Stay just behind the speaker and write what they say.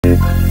As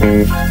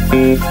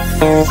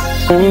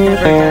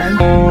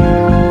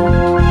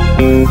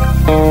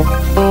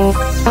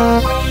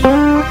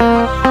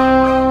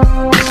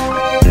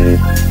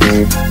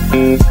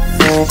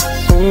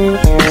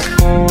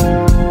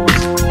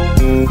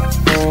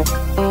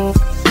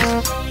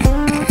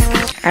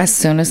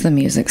soon as the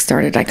music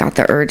started, I got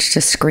the urge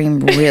to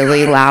scream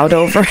really loud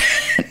over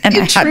it, and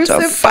I had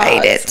to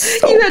fight it.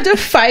 You had to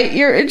fight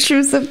your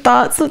intrusive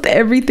thoughts with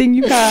everything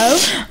you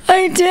have.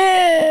 I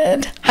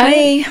did.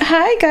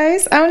 Hi,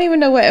 guys. I don't even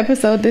know what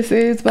episode this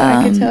is, but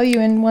I can tell you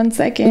in 1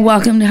 second.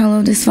 Welcome to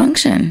Hello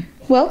Dysfunction.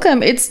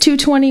 Welcome. It's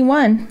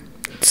 2:21.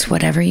 It's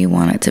whatever you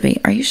want it to be.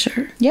 Are you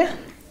sure? Yeah.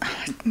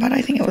 But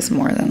I think it was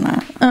more than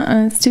that.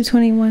 It's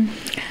 2:21.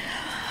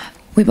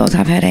 We both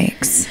have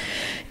headaches.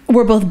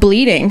 We're both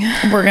bleeding.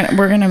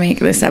 We're gonna make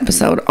this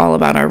episode all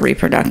about our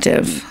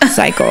reproductive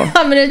cycle.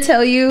 I'm gonna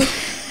tell you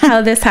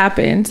how this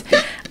happened.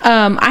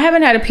 I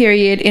haven't had a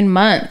period in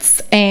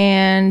months,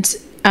 and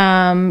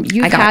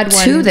you've had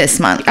one. 2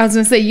 this month. I was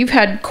gonna say you've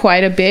had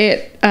quite a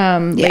bit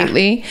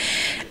lately.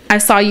 I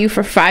saw you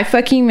for 5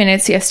 fucking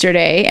minutes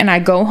yesterday, and I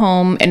go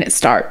home and it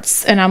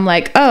starts, and I'm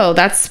like, oh,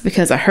 that's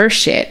because of her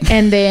shit.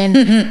 And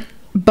then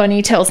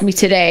Bunny tells me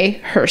today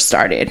hers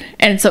started,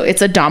 and so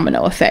it's a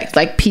domino effect.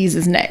 Like Peas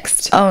is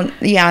next. Oh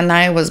yeah,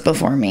 Naya was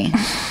before me.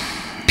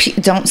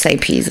 Don't say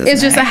Peas is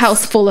It's next. just a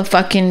house full of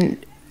fucking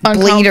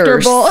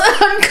Bleeders.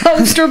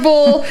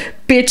 uncomfortable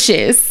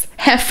bitches,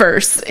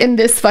 heifers in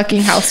this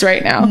fucking house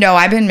right now. No,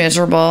 I've been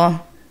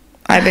miserable.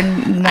 I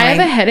have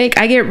a headache.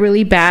 I get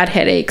really bad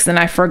headaches, and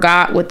I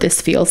forgot what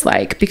this feels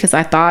like because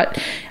I thought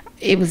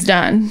it was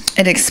done.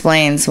 It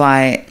explains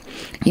why,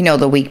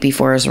 the week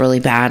before is really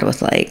bad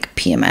with like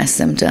PMS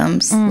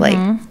symptoms, like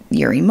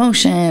your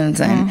emotions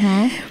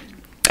and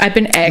I've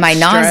been extra my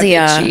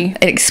nausea. itchy.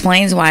 It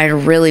explains why I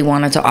really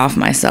wanted to off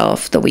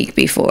myself the week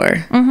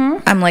before.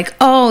 I'm like,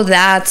 oh,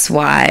 that's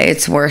why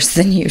it's worse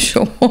than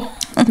usual.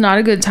 It's not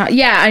a good time.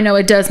 Yeah, I know,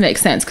 it does make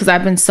sense because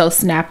I've been so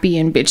snappy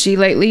and bitchy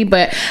lately,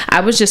 but I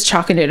was just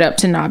chalking it up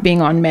to not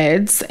being on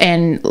meds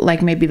and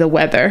like maybe the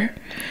weather.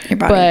 Your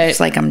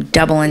body's like, I'm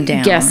doubling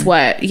down. Guess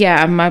what?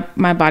 Yeah,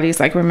 my body's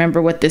like,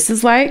 remember what this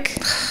is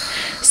like?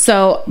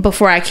 So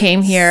before I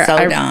came here,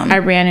 I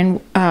ran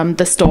in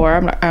the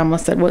store. I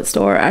almost said what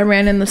store. I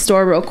ran in the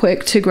store real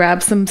quick to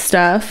grab some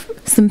stuff,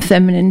 some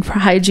feminine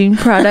hygiene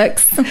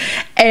products,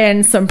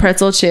 and some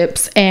pretzel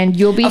chips. And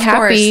you'll be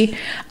happy.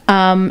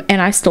 And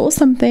I stole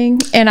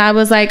something, and I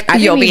was like,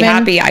 you'll be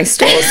happy I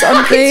stole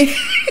something.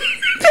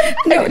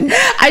 No,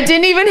 I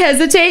didn't even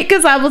hesitate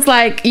because I was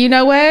like, you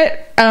know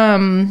what?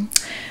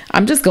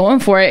 I'm just going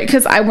for it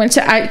because I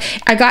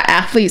got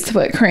Athlete's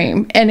Foot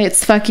cream, and it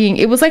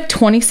was like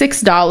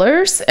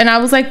 $26, and I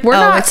was like,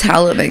 it's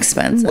hella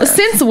expensive.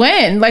 Since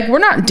when? Like, we're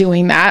not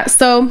doing that.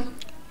 So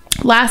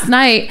last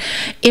night,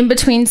 in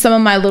between some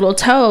of my little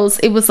toes,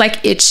 it was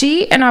like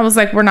itchy, and I was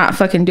like, we're not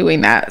fucking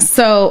doing that.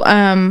 So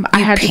I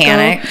had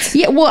panicked. To go.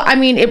 Yeah, well, I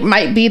mean, it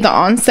might be the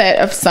onset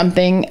of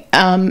something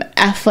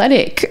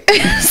athletic.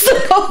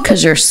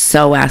 Because you're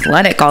so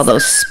athletic, all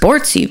those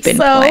sports you've been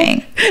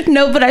playing.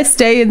 No, but I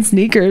stay in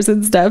sneakers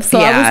and stuff. So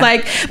I was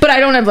like, but I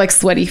don't have like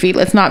sweaty feet.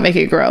 Let's not make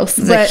it gross.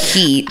 The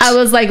heat. I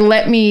was like,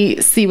 let me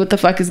see what the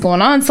fuck is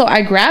going on. So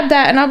I grabbed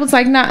that, and I was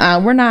like, nah,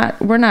 we're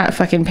not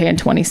fucking paying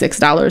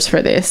 $26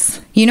 for this.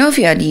 If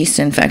you had yeast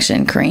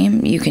infection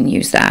cream, you can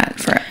use that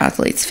for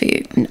athlete's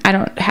feet. I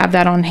don't have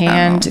that on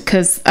hand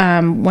because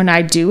when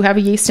I do have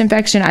a yeast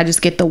infection, I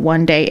just get the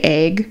 1-day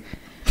egg.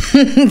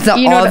 The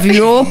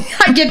ovule.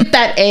 I get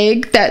that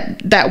egg, that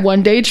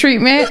 1-day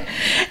treatment,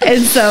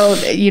 and so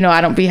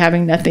I don't be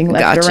having nothing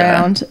left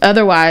around.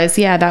 Otherwise,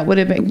 yeah, that would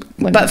have been.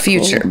 But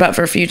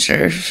for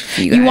future,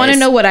 you want to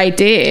know what I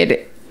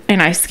did?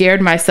 And I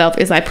scared myself.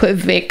 Is I put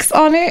Vicks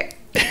on it.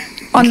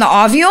 On the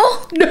ovule?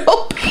 No.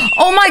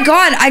 Oh my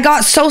God. I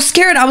got so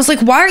scared. I was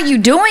like, why are you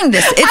doing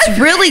this? It's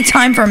really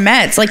time for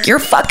meds. Like, you're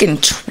fucking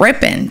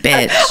tripping,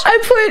 bitch. I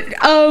put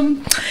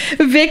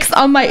Vicks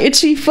on my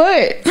itchy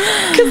foot.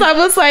 Because I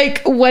was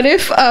like, what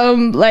if,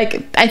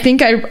 I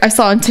think I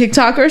saw on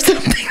TikTok or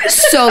something.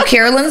 So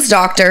Carolyn's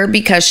doctor,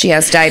 because she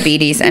has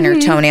diabetes and her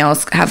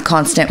toenails have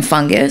constant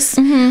fungus,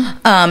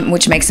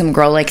 which makes them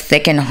grow like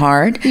thick and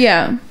hard.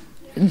 Yeah.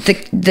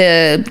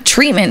 The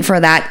treatment for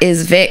that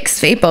is Vicks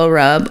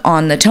VapoRub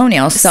on the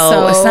toenails.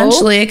 So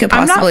essentially it could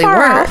possibly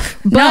work.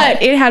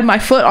 But it had my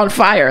foot on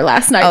fire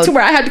last night to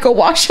where I had to go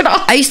wash it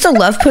off. I used to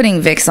love putting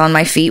Vicks on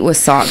my feet with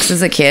socks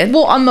as a kid.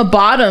 Well, on the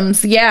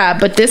bottoms, yeah,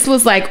 but this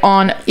was like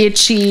on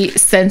itchy,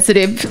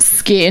 sensitive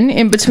skin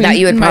in between that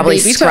you had probably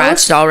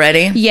scratched toes.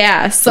 Already.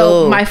 Yeah,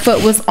 so my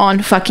foot was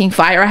on fucking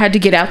fire. I had to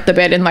get out the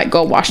bed and like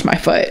go wash my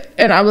foot.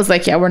 And I was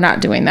like, yeah, we're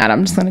not doing that.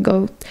 I'm just gonna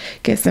go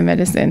get some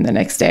medicine the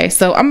next day.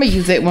 So I'm gonna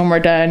use it when we're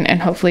done, and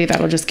hopefully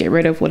that'll just get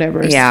rid of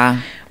whatever's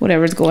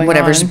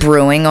whatever's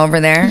brewing over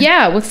there.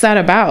 Yeah, what's that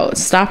about?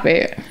 Stop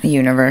it. The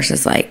universe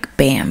is like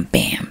bam,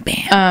 bam,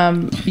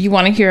 bam. You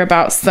want to hear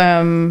about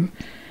some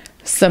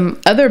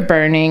other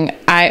burning?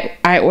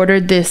 I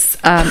ordered this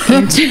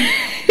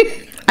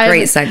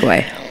Great segue.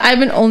 I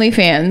have an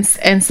OnlyFans,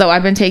 and so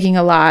I've been taking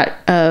a lot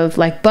of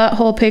like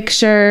butthole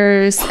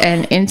pictures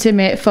and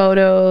intimate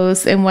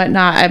photos and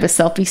whatnot. I have a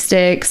selfie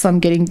stick, so I'm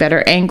getting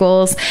better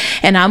angles.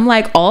 And I'm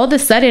like, all of a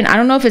sudden, I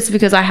don't know if it's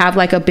because I have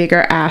like a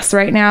bigger ass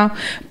right now,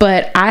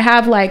 but I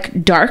have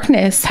like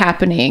darkness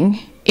happening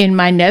in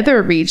my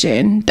nether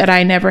region that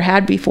I never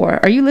had before.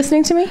 Are you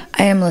listening to me?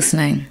 I am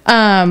listening.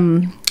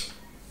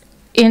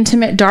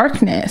 Intimate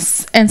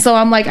darkness. And so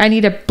I'm like, I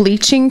need a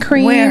bleaching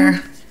cream.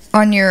 Where?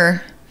 On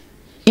your...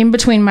 In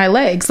between my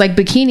legs, like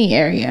bikini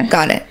area.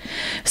 Got it.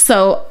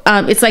 So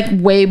it's like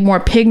way more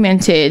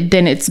pigmented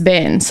than it's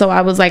been. So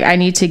I was like, I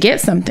need to get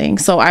something.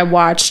 So I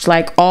watched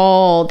like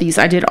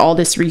I did all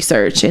this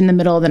research in the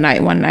middle of the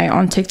night one night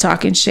on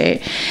TikTok and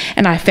shit.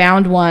 And I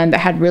found one that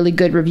had really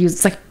good reviews.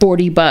 It's like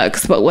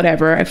 $40, but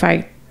whatever. If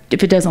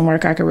it doesn't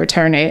work, I could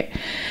return it.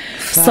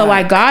 Fuck. So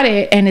I got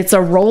it, and it's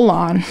a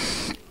roll-on.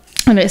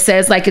 And it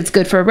says like it's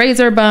good for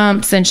razor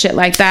bumps and shit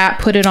like that.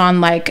 Put it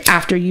on like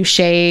after you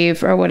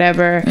shave or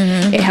whatever.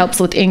 Mm-hmm. It helps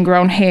with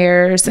ingrown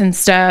hairs and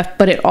stuff,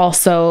 but it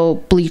also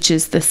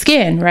bleaches the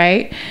skin,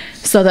 right?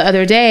 So the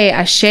other day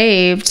I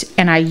shaved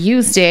and I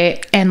used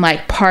it, and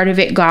like part of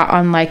it got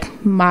on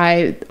like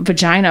my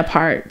vagina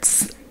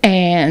parts,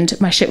 and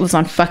my shit was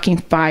on fucking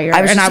fire.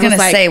 I was just gonna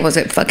say, was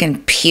it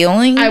fucking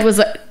peeling? I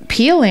was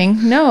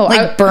peeling. No,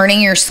 like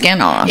burning your skin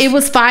off. It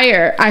was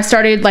fire. I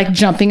started like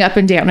jumping up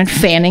and down and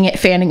fanning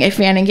it.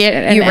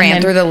 And you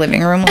ran through the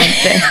living room like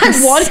this.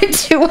 I wanted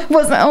to. I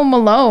wasn't home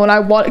alone.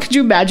 Could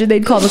you imagine?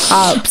 They'd call the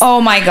cops. Oh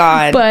my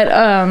God.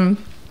 But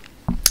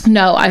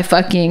no, I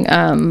fucking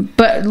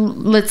but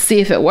let's see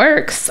if it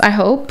works. I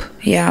hope.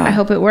 Yeah, I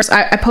hope it works.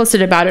 I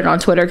posted about it on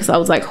Twitter because I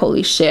was like,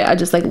 holy shit, I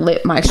just like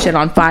lit my shit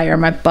on fire,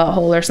 my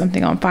butthole or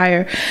something on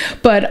fire.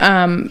 But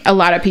a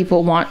lot of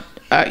people want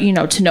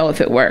to know if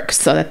it works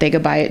so that they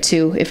could buy it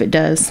too if it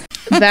does.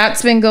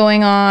 That's been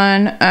going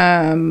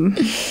on.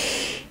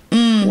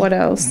 What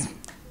else?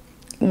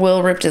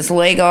 Will ripped his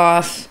leg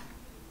off.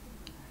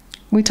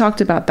 We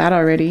talked about that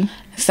already.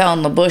 Fell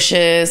in the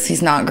bushes.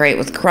 He's not great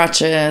with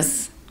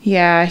crutches.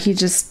 Yeah, he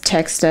just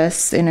texted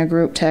us in a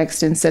group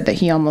text and said that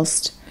he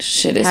almost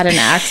had an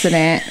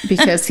accident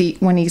because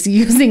when he's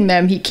using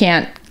them, he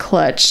can't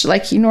clutch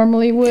like he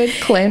normally would,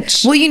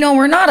 clench. Well,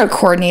 we're not a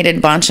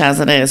coordinated bunch as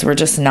it is. We're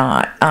just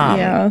not.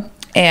 Yeah.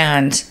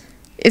 And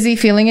is he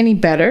feeling any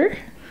better?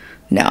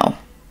 No.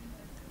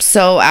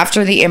 So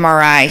after the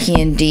MRI, he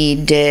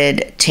indeed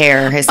did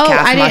tear his calf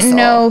muscle. I didn't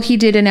know he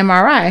did an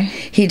MRI.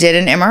 He did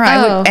an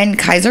MRI, and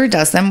Kaiser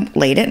does them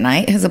late at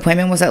night. His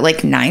appointment was at like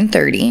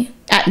 9:30.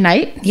 At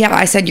night? Yeah,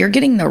 I said, you're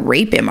getting the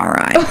rape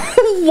MRI.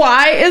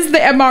 Why is the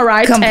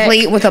MRI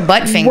complete with a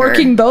butt finger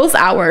working those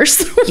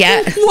hours?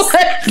 Yeah.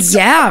 What?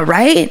 Yeah,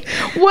 right?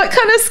 What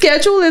kind of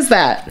schedule is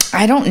that?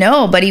 I don't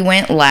know, but he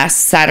went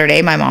last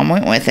Saturday. My mom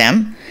went with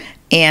him,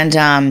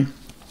 and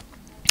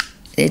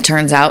it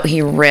turns out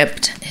he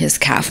ripped his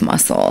calf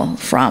muscle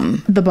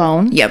from the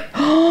bone. Yep.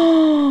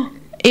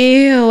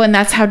 Ew, and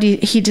that's how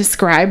he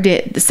described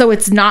it. So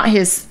it's not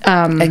his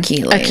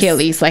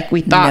Achilles like we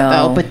thought,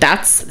 though. But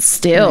that's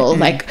still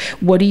like,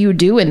 what do you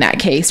do in that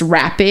case?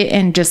 Wrap it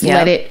and just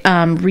let it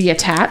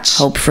reattach.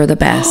 Hope for the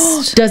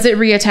best. Does it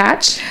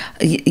reattach?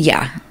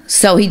 Yeah.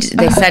 So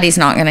they said he's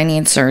not going to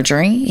need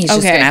surgery. He's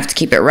just going to have to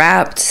keep it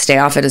wrapped, stay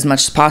off it as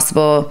much as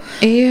possible.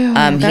 Ew.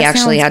 He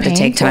actually had to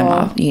take time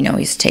off.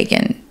 He's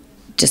taken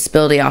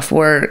disability off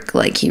work.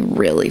 Like, he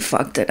really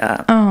fucked it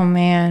up. Oh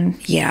man.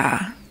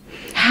 Yeah.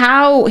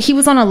 How he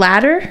was on a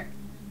ladder?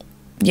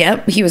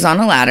 Yep, he was on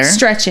a ladder.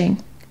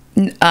 Stretching.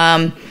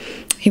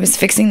 He was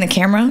fixing the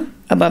camera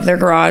above their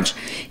garage.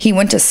 He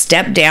went to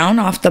step down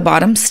off the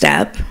bottom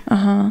step,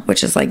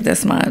 which is like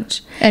this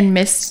much. And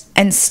missed.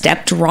 And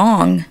stepped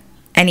wrong.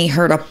 And he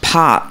heard a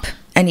pop.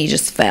 And he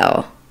just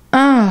fell.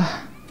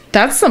 Oh,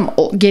 that's some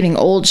getting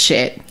old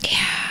shit.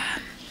 Yeah.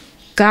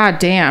 God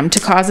damn. To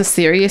cause a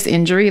serious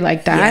injury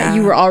like that. Yeah.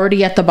 You were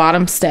already at the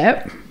bottom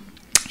step.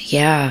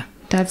 Yeah.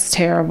 That's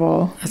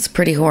terrible. That's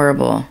pretty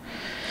horrible.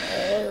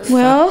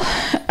 Well,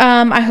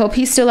 I hope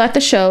he's still at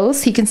the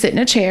shows. He can sit in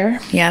a chair.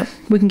 Yep.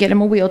 We can get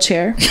him a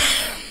wheelchair.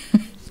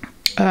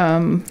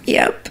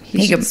 Yep.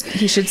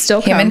 He should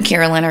still come. Him and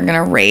Carolyn are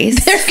going to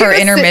race for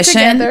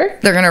intermission. They're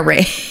going to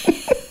race.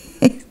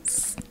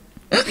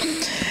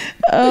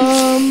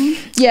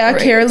 Yeah,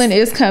 Carolyn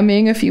is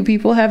coming. A few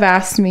people have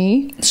asked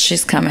me.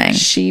 She's coming.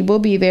 She will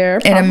be there.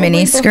 In a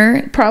mini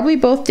skirt? Probably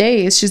both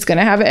days. She's going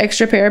to have an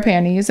extra pair of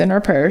panties in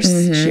her purse.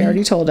 Mm-hmm. She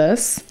already told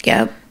us.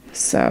 Yep.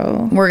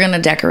 So we're going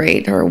to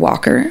decorate her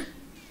walker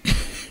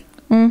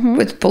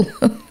with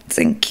balloons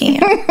and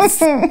cans.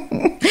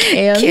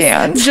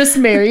 Cans. Just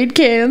married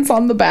cans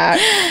on the back.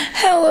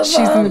 Hell of She's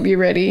going to be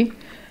ready.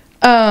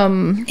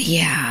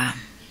 Yeah.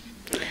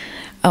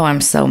 Oh,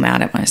 I'm so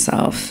mad at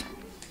myself.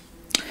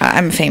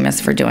 I'm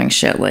famous for doing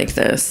shit like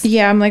this.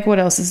 Yeah, I'm like, what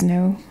else is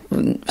new?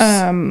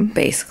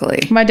 Basically.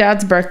 My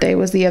dad's birthday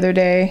was the other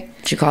day.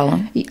 Did you call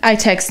him? I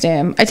texted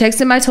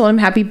him. I told him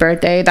happy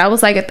birthday. That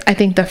was like, I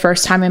think the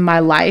first time in my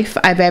life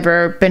I've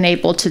ever been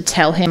able to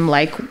tell him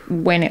like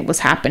when it was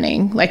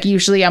happening. Like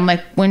usually I'm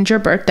like, when's your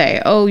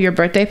birthday? Oh, your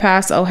birthday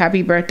passed. Oh,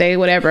 happy birthday,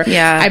 whatever.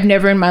 Yeah. I've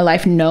never in my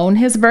life known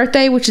his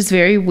birthday, which is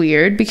very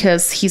weird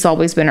because he's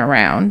always been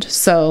around.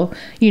 So,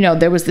 you know,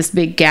 there was this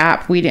big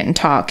gap. We didn't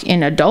talk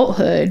in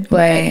adulthood,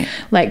 but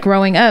like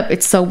growing up,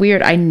 it's so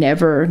weird. I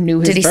never knew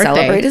his birthday. Did he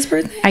celebrate his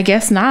birthday? I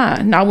guess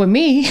not. Not with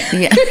me.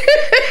 Yeah.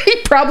 He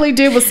probably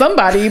did with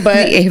somebody, but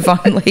the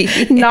Avon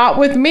lady. Not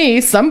with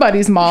me.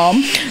 Somebody's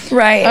mom.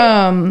 Right.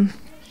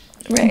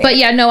 Right. But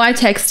yeah, no, I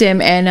texted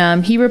him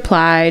and he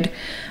replied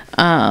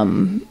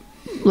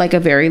like a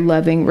very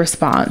loving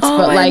response. Oh,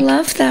 but like, I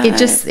love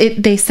that.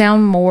 They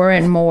sound more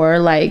and more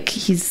like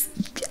he's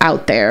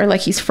out there,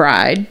 like he's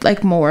fried,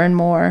 like more and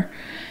more.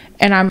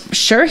 And I'm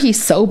sure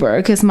he's sober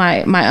because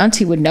my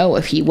auntie would know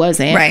if he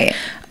wasn't. Right.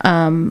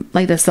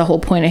 Like that's the whole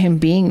point of him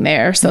being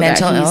there. So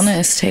mental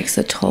illness takes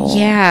a toll.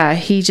 Yeah.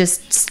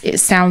 It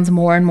sounds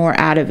more and more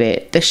out of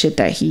it, the shit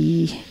that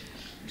he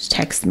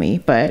texted me.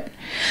 But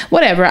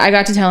whatever. I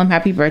got to tell him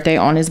happy birthday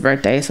on his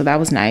birthday. So that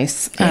was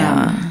nice.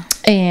 Yeah.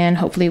 And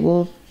hopefully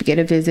we'll get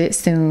a visit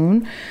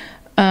soon.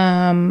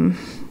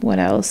 What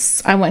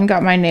else? I went and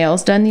got my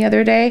nails done the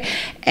other day,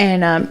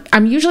 and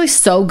I'm usually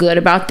so good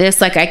about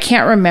this. Like I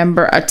can't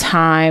remember a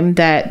time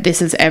that this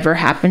has ever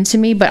happened to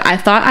me, but I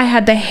thought I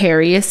had the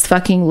hairiest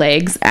fucking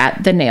legs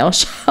at the nail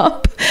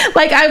shop.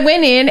 Like I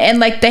went in and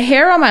like the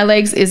hair on my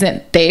legs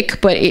isn't thick,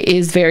 but it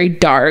is very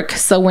dark.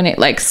 So when it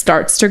like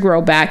starts to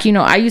grow back, you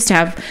know,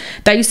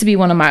 that used to be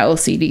one of my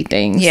OCD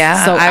things.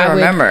 Yeah, so I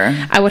remember.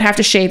 I would have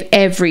to shave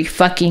every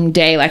fucking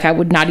day. Like I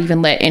would not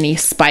even let any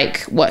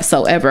spike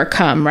whatsoever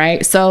come,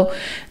 right? So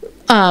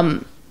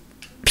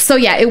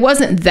yeah, it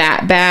wasn't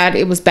that bad.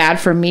 It was bad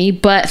for me,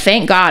 but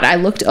thank God I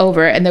looked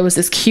over and there was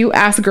this cute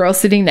ass girl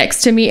sitting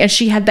next to me and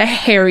she had the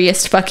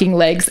hairiest fucking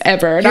legs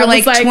ever. And You're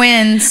like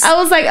twins. I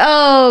was like,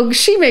 oh,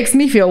 she makes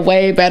me feel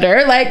way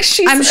better. Like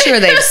I'm sure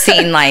they've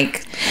seen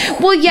like.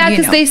 Well, yeah,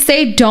 because they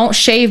say don't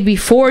shave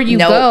before you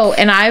go,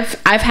 and I've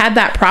had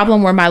that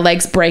problem where my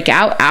legs break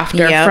out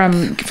after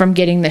from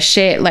getting the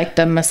shit, like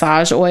the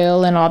massage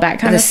oil and all that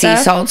kind of stuff. The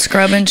sea salt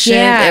scrub and shit.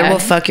 Yeah, it will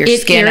fuck your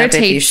skin up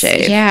if you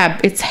shave. Yeah,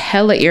 it's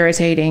hella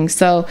irritating.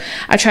 So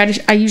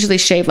I usually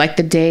shave like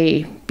the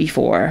day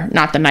before,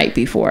 not the night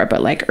before,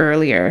 but like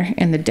earlier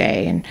in the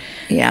day, and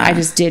I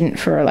just didn't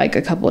for like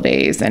a couple of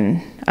days,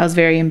 and I was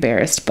very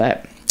embarrassed.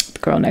 But the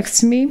girl next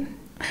to me,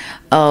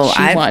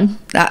 she won.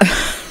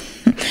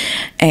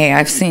 Hey,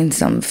 I've seen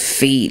some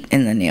feet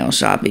in the nail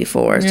shop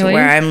before, really? To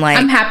where I'm like,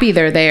 I'm happy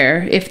they're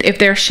there. If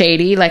they're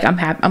shady, like I'm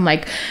happy. I'm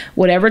like,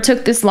 whatever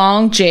took this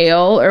long,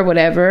 jail or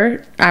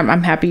whatever.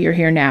 I'm happy you're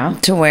here now.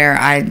 To where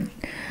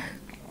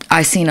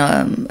I seen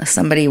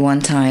somebody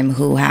one time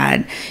who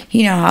had,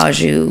 you know how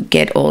as you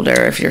get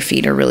older, if your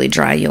feet are really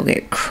dry, you'll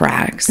get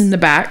cracks in the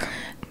back.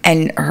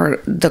 And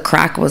the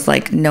crack was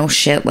like no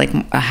shit, like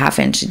a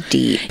half-inch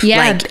deep.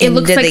 Yeah, like, it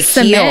looks like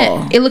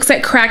cement. It looks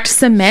like cracked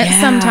cement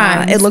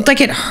sometimes. It looked like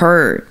it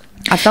hurt.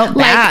 I felt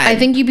bad. I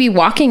think you'd be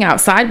walking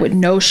outside with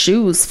no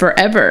shoes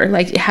forever.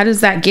 Like, how does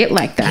that get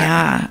like that?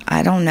 Yeah,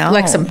 I don't know.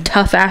 Like some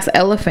tough ass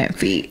elephant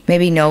feet.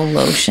 Maybe no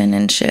lotion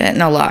and shit.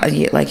 And a lot,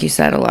 like you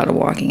said, a lot of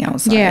walking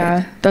outside.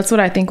 Yeah, that's what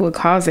I think would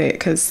cause it,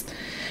 because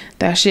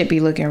that shit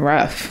be looking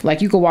rough.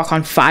 Like you could walk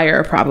on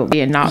fire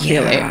probably and not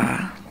feel it.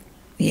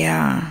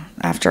 Yeah.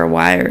 After a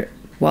while,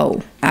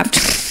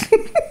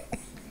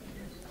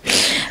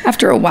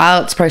 after a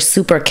while, it's probably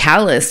super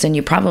calloused and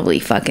you probably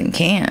fucking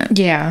can't.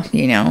 Yeah.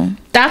 You know?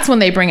 That's when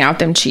they bring out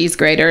them cheese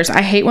graters.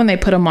 I hate when they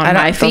put them on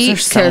my feet. Those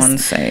are so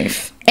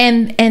unsafe.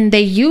 And they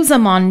use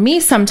them on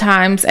me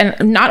sometimes.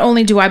 And not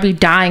only do I be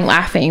dying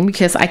laughing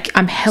because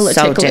I'm hella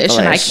ticklish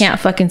and I can't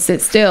fucking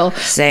sit still.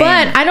 Same.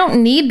 But I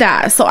don't need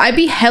that. So I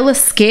be hella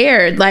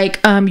scared. Like,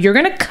 you're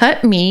going to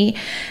cut me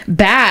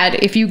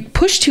bad if you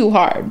push too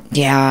hard.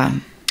 Yeah.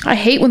 I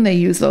hate when they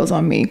use those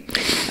on me.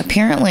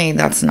 Apparently,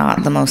 that's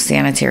not the most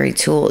sanitary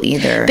tool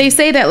either. They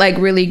say that like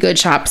really good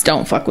shops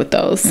don't fuck with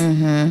those.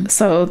 Mm-hmm.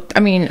 So,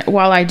 I mean,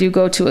 while I do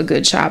go to a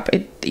good shop,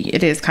 it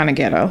is kind of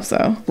ghetto. So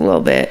a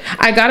little bit.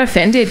 I got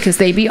offended because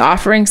they be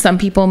offering some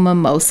people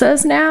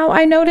mimosas now.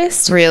 I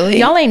noticed. Really?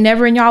 Y'all ain't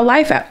never in y'all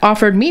life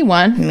offered me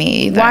one.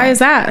 Me either. Why is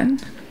that?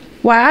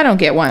 Why I don't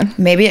get one?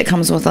 Maybe it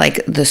comes with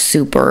like the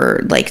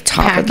super like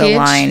top package of the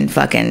line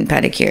fucking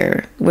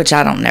pedicure, which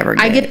I don't never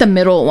get. I get the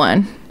middle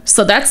one.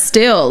 So that's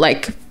still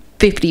like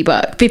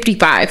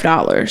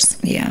 $55.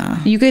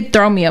 Yeah. You could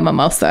throw me a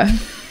mimosa.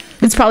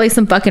 It's probably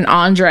some fucking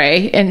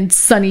Andre and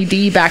Sunny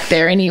D back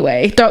there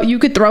anyway. You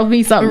could throw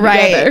me something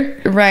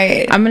together.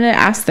 Right. I'm going to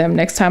ask them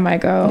next time I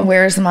go.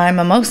 Where's my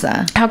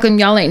mimosa? How come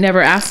y'all ain't never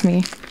asked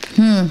me?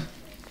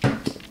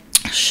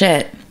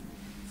 Shit.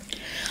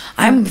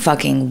 I'm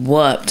fucking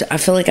whooped. I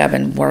feel like I've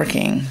been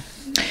working.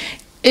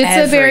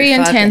 It's a very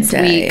intense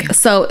week.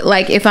 So,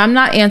 like, if I'm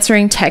not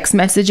answering text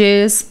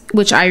messages,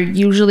 which I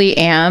usually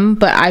am,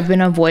 but I've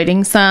been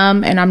avoiding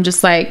some, and I'm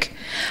just like,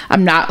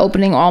 I'm not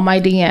opening all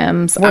my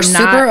DMs. We're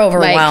super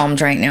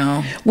overwhelmed right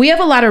now. We have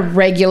a lot of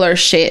regular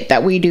shit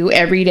that we do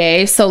every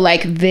day. So,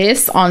 like,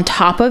 this on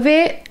top of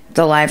it,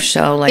 the live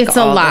show, like, it's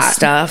all a lot. The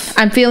stuff.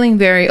 I'm feeling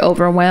very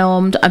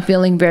overwhelmed. I'm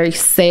feeling very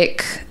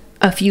sick.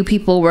 A few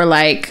people were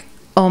like,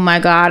 oh my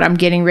God, I'm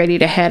getting ready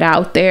to head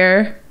out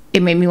there.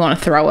 It made me want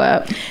to throw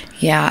up.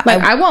 Yeah.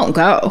 Like, I won't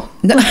go.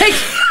 Like,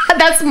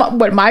 that's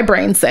what my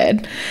brain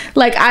said.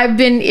 Like,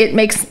 it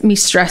makes me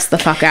stress the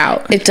fuck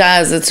out. It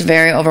does. It's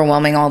very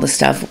overwhelming, all the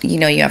stuff. You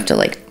know, you have to,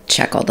 like,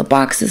 check all the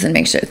boxes and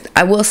make sure.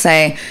 I will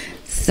say,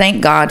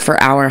 thank God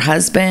for our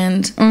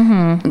husband.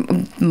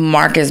 Mm-hmm.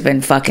 Mark has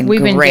been fucking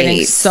great. We've been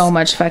getting so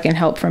much fucking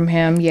help from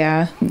him.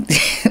 Yeah.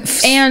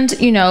 And,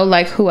 you know,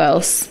 like, who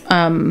else?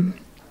 I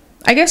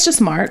guess just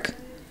Mark.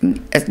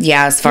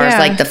 Yeah, as far as,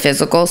 like, the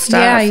physical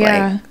stuff.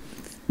 Yeah. Like,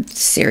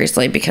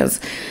 seriously, because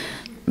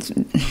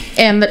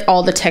and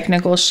all the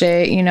technical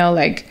shit, you know,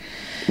 like,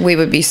 we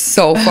would be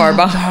so far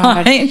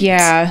behind. God,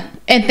 yeah.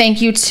 And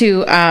thank you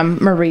to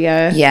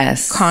Maria.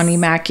 Yes. Connie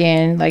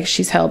Mackin. Like,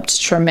 she's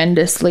helped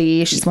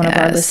tremendously. She's one of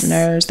our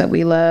listeners that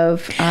we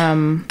love.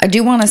 I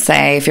do want to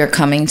say, if you're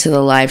coming to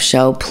the live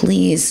show,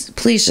 please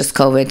just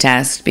COVID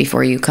test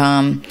before you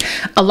come.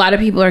 A lot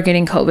of people are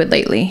getting COVID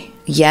lately.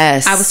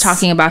 Yes. I was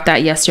talking about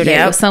that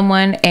yesterday with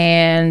someone,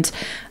 and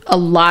a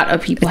lot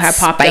of people have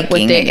popped up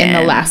with it in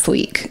the last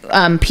week.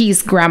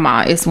 P's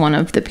grandma is one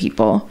of the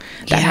people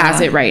that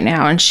has it right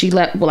now, and she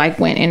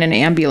went in an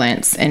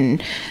ambulance,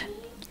 and,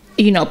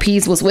 you know,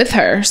 P's was with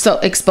her, so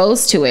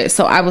exposed to it.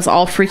 So I was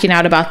all freaking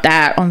out about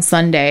that on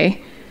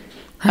Sunday.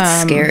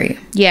 That's scary.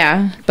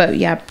 Yeah, but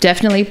yeah,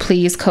 definitely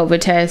please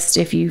COVID test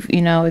if you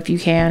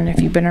can, if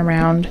you've been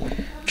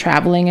around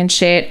traveling and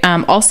shit.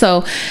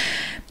 Also,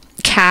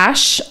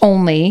 cash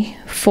only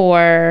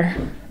for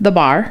the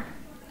bar.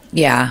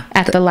 Yeah.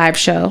 At the live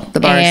show. The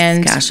bar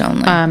is cash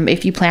only.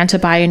 If you plan to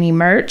buy any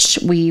merch,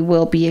 we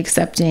will be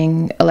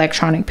accepting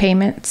electronic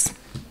payments.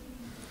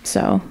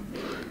 So,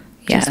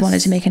 just wanted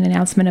to make an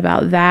announcement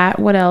about that.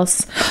 What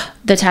else?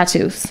 The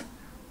tattoos.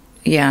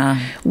 Yeah.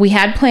 We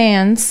had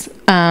plans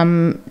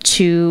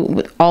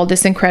all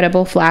this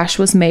incredible flash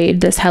was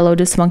made, this Hello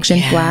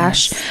Dysfunction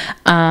flash.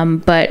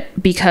 But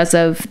because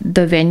of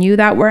the venue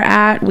that we're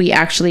at, we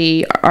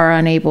actually are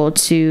unable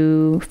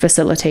to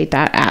facilitate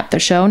that at the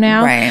show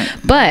now. Right.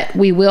 But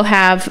we will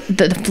have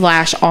the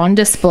flash on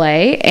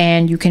display,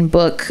 and you can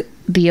book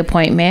the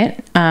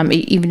appointment,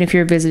 even if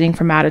you're visiting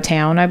from out of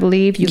town. I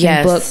believe you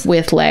can book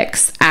with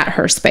Lex at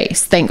her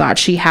space. Thank God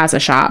she has a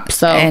shop,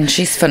 and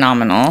she's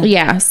phenomenal.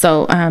 Yeah,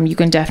 so you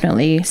can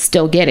definitely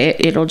still get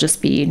it. It'll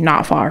just be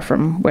not far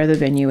from where the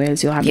venue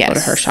is. You'll have to go to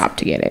her shop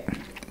to get it.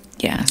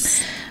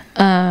 Yes.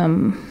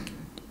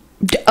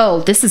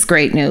 This is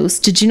great news.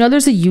 Did you know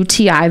there's a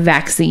UTI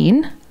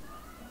vaccine?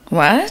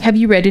 What? Have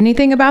you read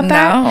anything about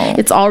that? No.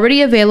 It's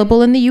already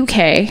available in the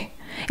UK.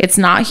 It's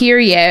not here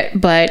yet,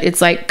 but it's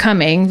like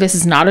coming. This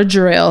is not a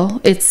drill.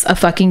 It's a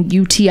fucking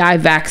UTI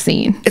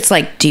vaccine. It's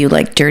like, do you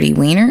like dirty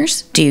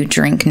wieners? Do you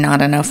drink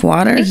not enough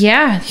water?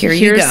 Yeah. Here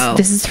you go.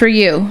 This is for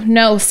you.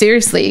 No,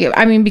 seriously.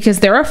 I mean, because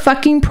they're a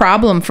fucking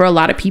problem for a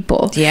lot of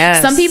people.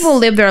 Yes. Some people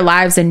live their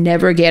lives and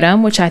never get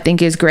them, which I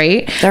think is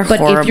great. They're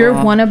horrible. If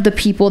you're one of the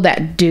people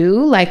that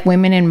do, like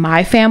women in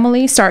my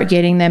family start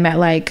getting them at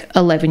like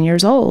 11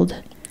 years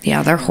old.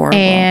 Yeah, they're horrible.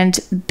 And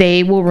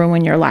they will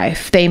ruin your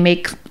life. They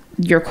make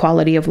your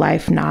quality of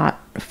life not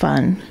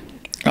fun.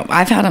 Oh,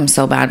 I've had them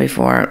so bad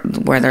before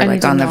where they're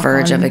like on the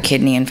verge of a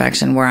kidney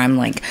infection, where I'm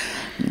like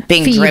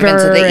being driven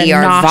to the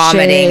ER,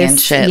 vomiting and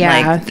shit,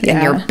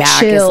 and your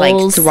back is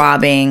like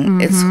throbbing.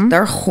 Mm-hmm.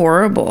 They're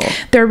horrible.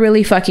 They're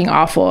really fucking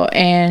awful.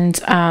 And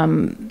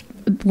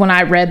when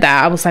I read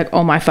that, I was like,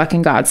 oh my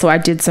fucking God. So I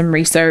did some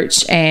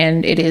research,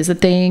 and it is a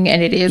thing,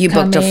 and it is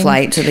booked a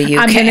flight to the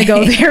UK. I'm gonna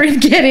go there and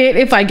get it.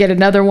 If I get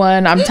another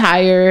one, I'm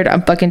tired.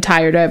 I'm fucking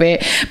tired of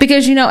it.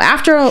 Because, you know,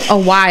 after a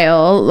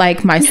while,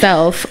 like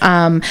myself,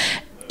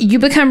 you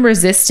become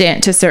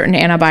resistant to certain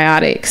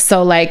antibiotics.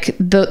 So like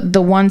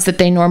the ones that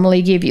they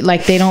normally give you,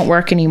 like, they don't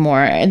work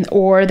anymore,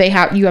 or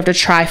you have to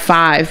try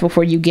 5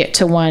 before you get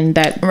to one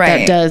that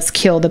does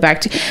kill the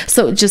bacteria.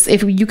 So just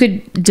if you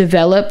could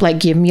develop, like,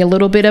 give me a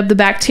little bit of the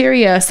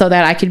bacteria so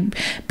that I could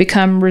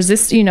become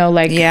resistant, you know,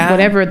 like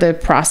whatever the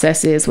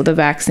process is with a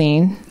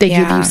vaccine, they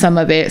give you some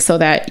of it so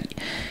that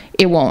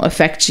it won't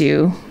affect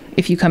you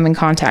if you come in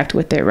contact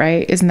with it,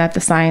 right? Isn't that the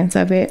science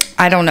of it?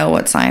 I don't know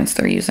what science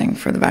they're using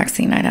for the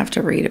vaccine. I'd have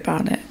to read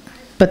about it.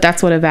 But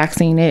that's what a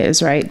vaccine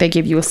is, right? They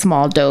give you a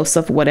small dose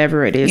of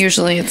whatever it is.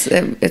 Usually it's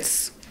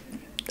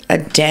a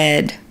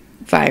dead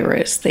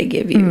virus they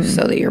give you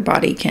so that your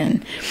body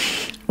can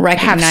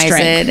recognize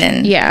it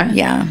and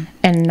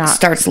and not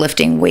starts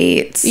lifting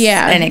weights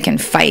and it can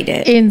fight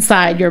it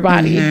inside your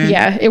body.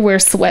 It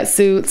wears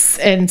sweatsuits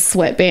and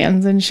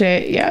sweatbands and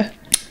shit.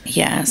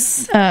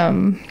 Yes.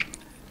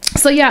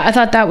 So yeah, I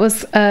thought that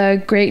was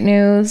great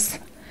news.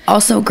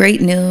 Also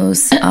great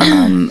news.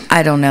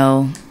 I don't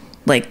know,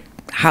 like,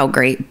 how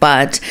great.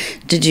 But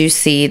did you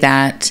see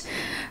that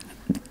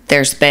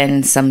there's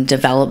been some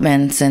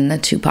developments in the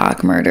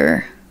Tupac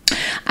murder?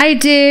 I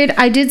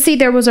did see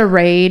there was a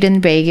raid in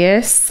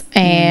Vegas,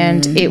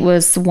 and it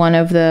was one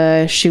of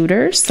the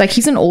shooters. Like,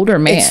 he's an older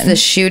man. It's the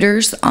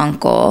shooter's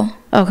uncle.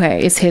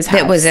 Okay, it's his house.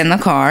 That was in the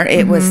car.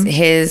 It was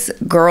his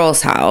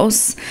girl's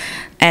house.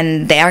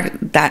 And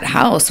that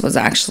house was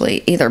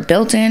actually either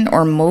built in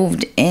or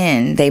moved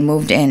in. They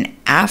moved in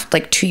after,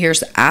 like 2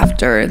 years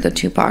after the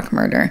Tupac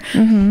murder.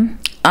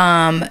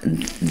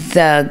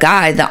 The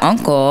guy, the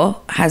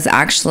uncle, has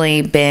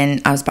actually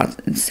been, I was about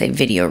to say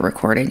video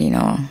recorded, you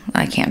know,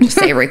 I can't just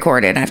say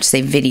recorded, I have to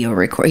say video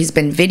record. He's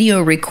been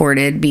video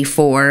recorded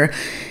before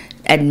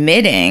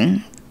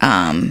admitting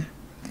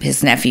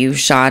his nephew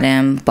shot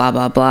him, blah,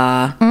 blah,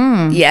 blah.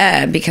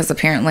 Yeah, because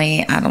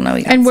apparently, I don't know.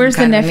 He got and where's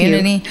the nephew?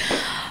 Immunity.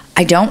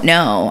 I don't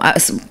know.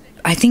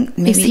 I think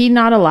maybe... Is he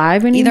not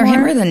alive anymore? Either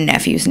him or the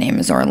nephew's name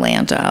is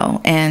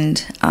Orlando. And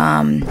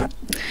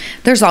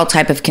there's all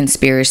type of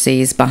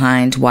conspiracies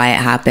behind why it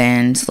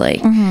happened.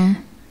 Like,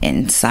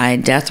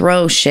 inside death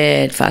row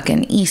shit,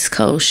 fucking East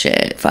Coast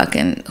shit,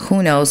 fucking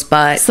who knows.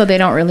 But... So they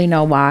don't really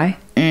know why?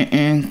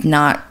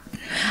 Not...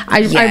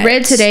 I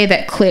read today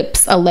that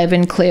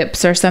 11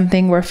 clips or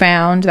something were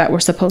found that were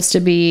supposed to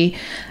be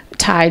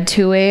tied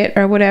to it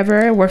or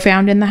whatever, were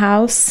found in the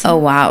house. Oh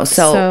wow.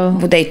 So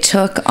they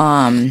took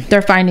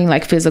they're finding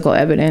like physical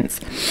evidence.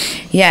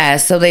 Yeah,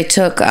 so they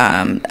took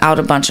out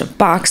a bunch of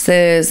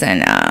boxes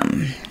and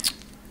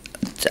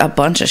a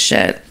bunch of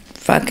shit.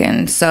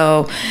 Fucking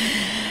so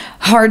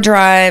hard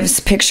drives,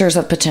 pictures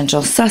of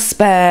potential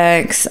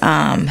suspects.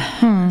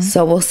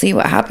 So we'll see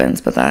what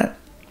happens, but that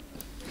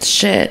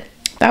shit.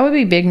 That would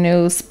be big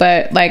news,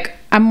 but like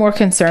I'm more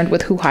concerned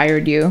with who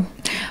hired you.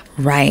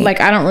 Right. Like,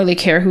 I don't really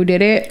care who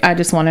did it. I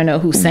just want to know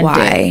who sent it.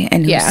 Why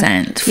and who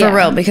sent. For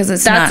real, because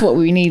that's what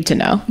we need to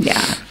know.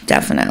 Yeah,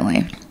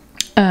 definitely.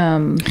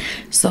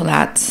 So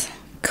that's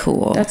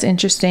cool. That's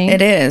interesting.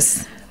 It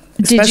is.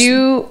 Did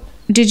you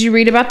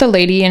read about the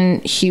lady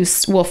in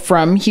Houston, well,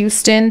 from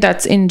Houston,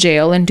 that's in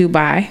jail in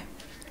Dubai?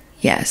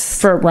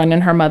 Yes. For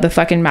running her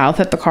motherfucking mouth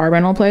at the car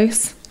rental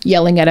place?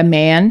 Yelling at a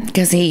man?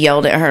 Because he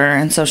yelled at her,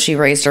 and so she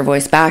raised her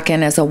voice back.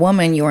 And as a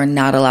woman, you are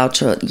not allowed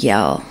to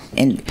yell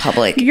in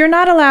public. You're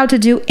not allowed to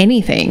do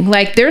anything.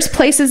 Like, there's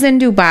places in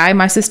Dubai.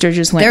 My sister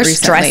just went recently.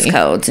 There's dress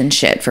codes and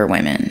shit for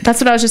women.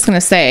 That's what I was just going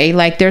to say.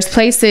 Like, there's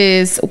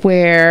places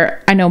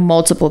where I know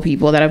multiple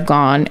people that have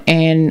gone,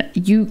 and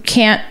you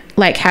can't,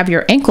 like, have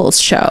your ankles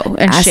show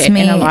and Ask shit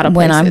me in a lot of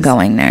places. When I'm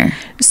going there.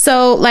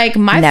 So, like,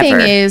 my thing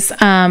is,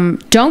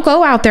 don't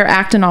go out there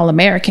acting all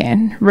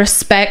American.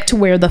 Respect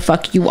where the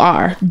fuck you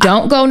are.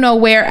 Don't go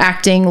nowhere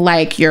acting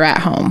like you're at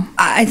home.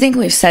 I think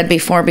we've said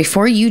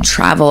before you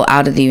travel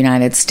out of the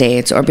United States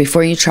or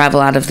before you travel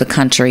out of the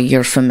country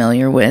you're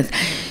familiar with,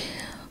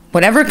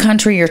 whatever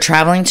country you're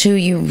traveling to,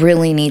 you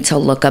really need to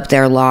look up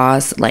their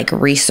laws, like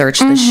research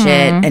the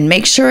shit and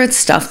make sure it's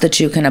stuff that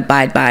you can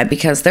abide by,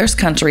 because there's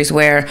countries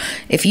where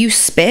if you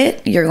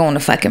spit, you're going to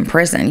fucking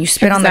prison. You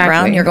spit on the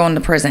ground, you're going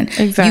to prison.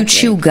 Exactly. You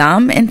chew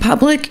gum in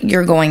public,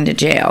 you're going to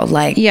jail.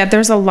 Like, yeah,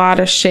 there's a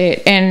lot of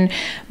shit. And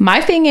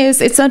my thing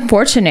is, it's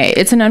unfortunate.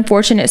 It's an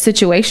unfortunate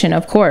situation,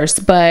 of course,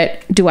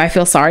 but do I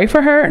feel sorry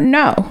for her?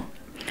 No.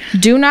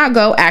 Do not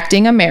go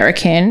acting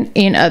American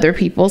in other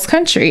people's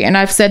country. And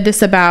I've said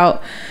this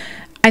about,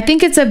 I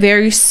think it's a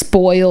very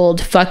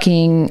spoiled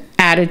fucking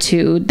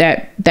attitude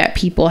that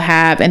people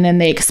have, and then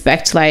they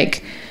expect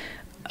like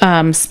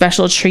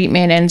special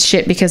treatment and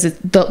shit because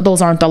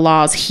those aren't the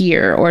laws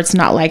here, or it's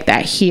not like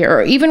that here.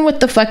 Or even with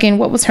the fucking,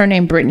 what was her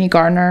name, Brittany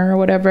Garner or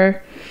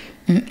whatever.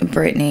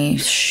 Brittany,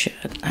 shit,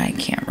 I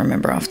can't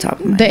remember off the top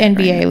of my head.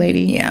 The NBA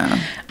lady.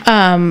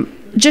 Yeah.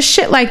 Just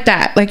shit like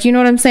that. Like, you know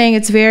what I'm saying?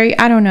 It's very,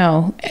 I don't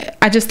know.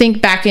 I just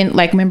think back in,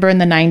 like, remember in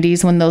the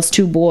 90s when those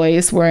two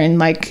boys were in,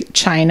 like,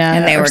 China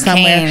and they were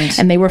somewhere, caned.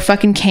 And they were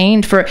fucking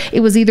caned for, it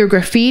was either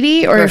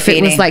graffiti or if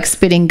it was, like,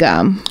 spitting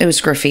gum. It was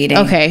graffiti.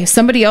 Okay.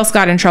 Somebody else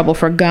got in trouble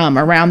for gum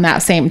around that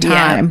same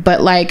time. Yeah.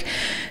 But, like,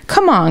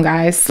 come on,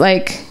 guys.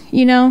 Like,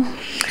 you know,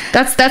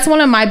 that's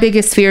one of my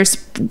biggest fears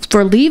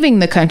for leaving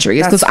the country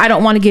is because I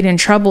don't want to get in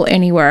trouble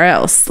anywhere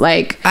else.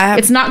 Like,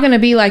 it's not going to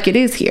be like it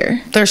is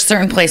here. There's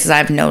certain places I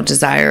have no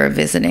desire of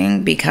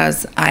visiting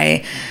because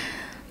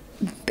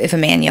if a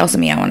man yells at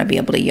me, I want to be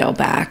able to yell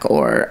back,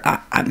 or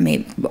I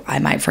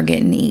might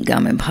forget and eat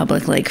gum in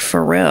public, like,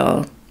 for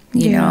real,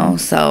 you know?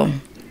 So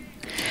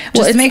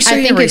just make sure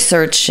you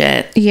research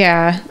shit.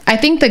 Yeah. I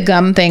think the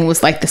gum thing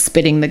was like the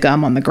spitting the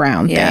gum on the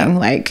ground thing.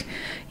 Like,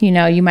 you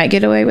know, you might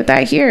get away with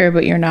that here,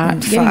 but you're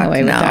not getting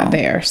away with that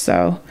there.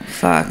 So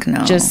fuck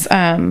no. Just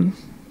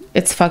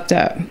it's fucked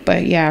up.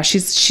 But yeah,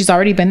 she's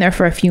already been there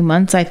for a few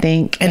months, I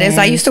think. It is.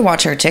 I used to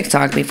watch her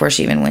TikTok before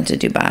she even went to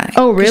Dubai.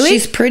 Oh, really?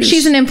 She's pretty.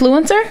 She's an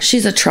influencer?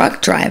 She's a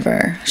truck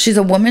driver. She's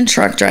a woman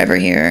truck driver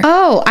here.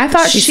 Oh, I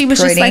thought she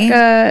was just like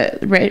a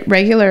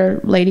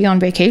regular lady on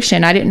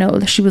vacation. I didn't know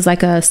that she was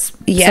like a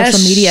social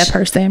media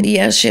person.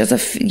 Yes, she has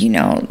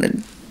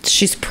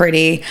she's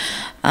pretty.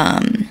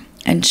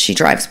 And she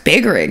drives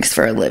big rigs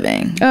for a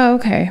living. Oh,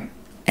 okay.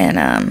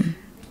 And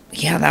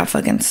yeah, that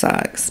fucking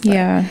sucks. But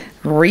yeah.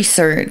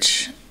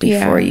 Research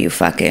before you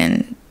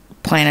fucking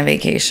plan a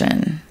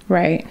vacation.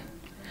 Right.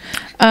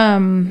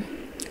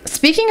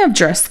 Speaking of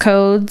dress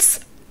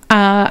codes,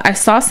 I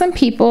saw some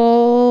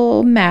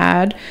people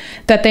mad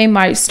that they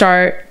might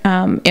start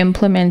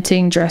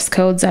implementing dress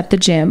codes at the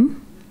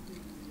gym.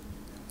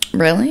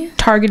 Really?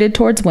 Targeted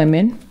towards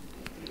women.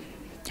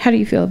 How do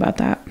you feel about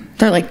that?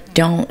 They're like,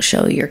 don't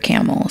show your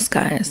camels,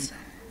 guys.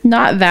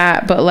 Not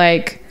that, but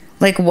like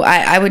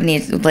I would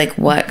need like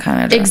what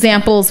kind of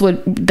examples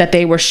that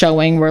they were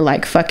showing were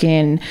like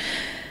fucking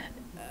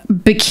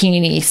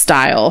bikini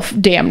style,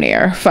 damn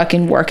near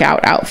fucking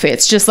workout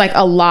outfits, just like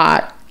a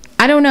lot.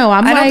 I don't know.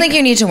 I don't think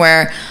you need to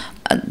wear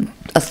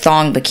a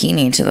thong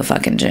bikini to the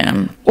fucking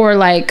gym, or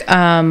like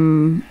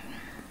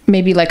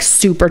maybe like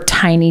super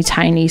tiny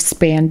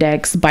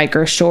spandex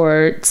biker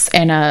shorts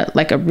and a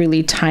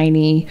really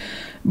tiny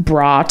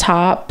bra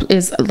top,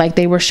 is like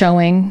they were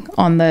showing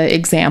on the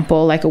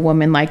example, like a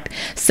woman like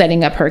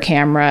setting up her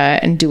camera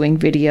and doing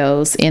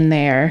videos in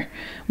there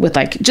with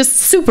like just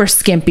super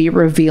skimpy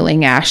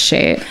revealing ass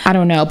shit. I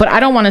don't know, but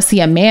I don't want to see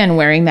a man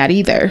wearing that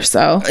either.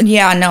 So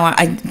yeah, no,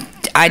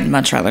 I'd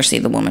much rather see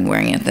the woman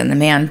wearing it than the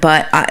man.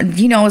 But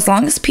as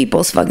long as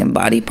people's fucking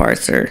body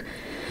parts are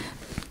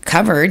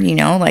covered,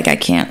 like I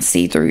can't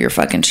see through your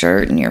fucking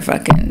shirt and your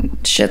fucking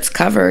shit's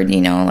covered,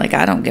 like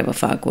I don't give a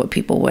fuck what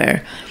people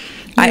wear.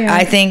 Yeah.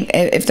 I think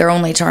if they're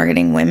only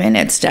targeting women,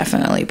 it's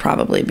definitely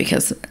probably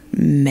because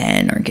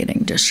men are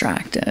getting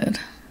distracted.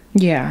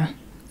 Yeah.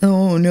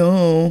 Oh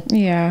no.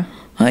 Yeah.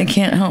 I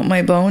can't help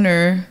my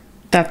boner.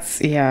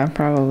 That's, yeah,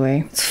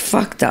 probably. It's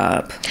fucked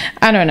up.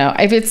 I don't know.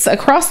 If it's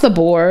across the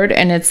board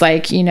and it's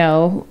like,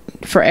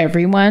 for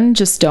everyone,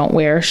 just don't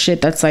wear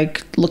shit that's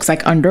like, looks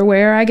like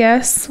underwear, I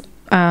guess.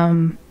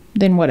 Then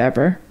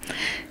whatever.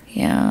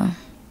 Yeah.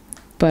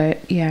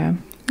 But yeah.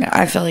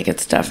 I feel like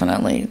it's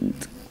definitely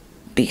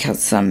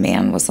because some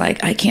man was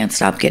like, I can't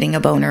stop getting a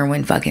boner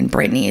when fucking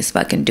Britney is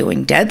fucking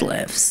doing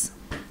deadlifts.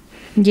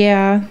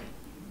 Yeah.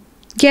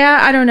 Yeah,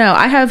 I don't know.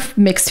 I have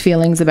mixed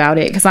feelings about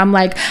it because I'm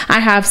like, I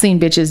have seen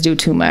bitches do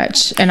too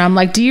much. And I'm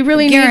like, do you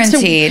really need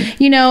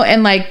to,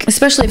 and like...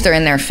 Especially if they're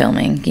in there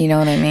filming, you know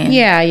what I mean?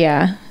 Yeah,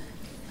 yeah.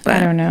 But I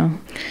don't know.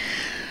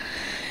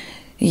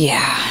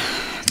 Yeah,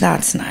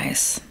 that's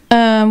nice.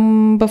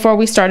 Before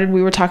we started,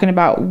 we were talking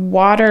about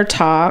water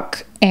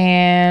talk,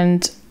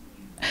 and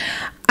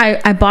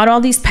I bought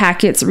all these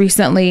packets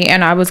recently,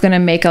 and I was going to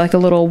make a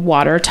little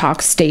water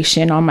talk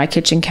station on my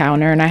kitchen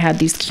counter. And I had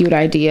these cute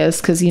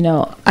ideas because,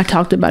 I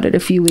talked about it a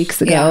few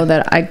weeks ago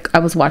that I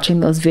was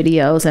watching those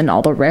videos and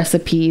all the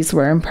recipes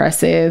were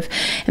impressive.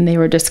 And they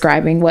were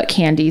describing what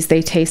candies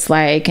they taste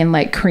like and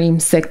like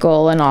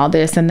creamsicle and all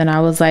this. And then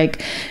I was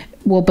like,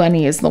 well,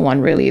 Bunny is the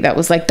one really that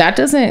was like, that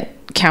doesn't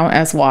count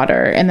as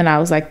water. And then I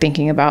was like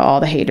thinking about all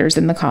the haters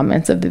in the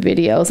comments of the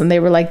videos, and they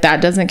were like,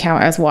 that doesn't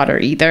count as water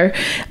either,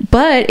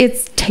 but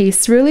it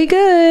tastes really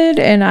good.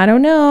 And I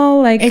don't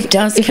know, like, it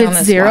does if count it's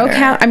as zero water.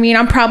 count, I mean,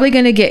 I'm probably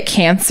gonna get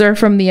cancer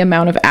from the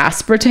amount of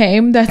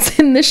aspartame that's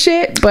in the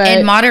shit, but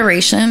in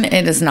moderation,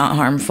 it is not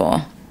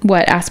harmful.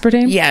 What,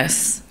 aspartame?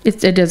 Yes.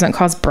 It doesn't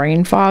cause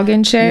brain fog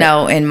and shit?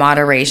 No, in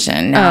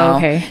moderation. No. Oh,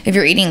 okay. If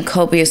you're eating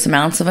copious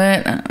amounts of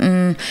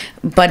it,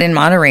 but in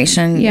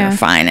moderation, you're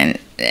fine.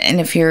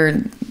 And if you're...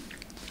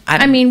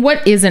 I mean,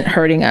 what isn't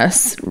hurting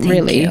us,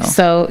 really?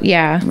 So,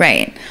 yeah.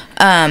 Right.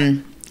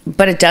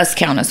 But it does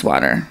count as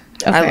water.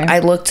 Okay. I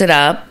looked it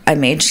up. I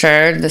made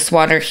sure this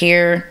water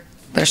here,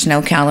 there's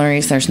no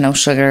calories, there's no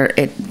sugar.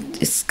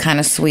 It's kind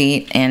of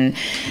sweet, and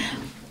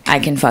I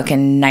can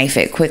fucking knife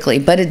it quickly.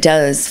 But it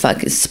does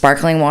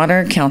sparkling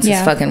water counts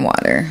as fucking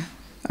water.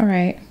 All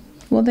right.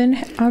 Well,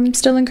 then I'm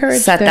still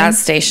encouraged. Set that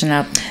station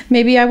up.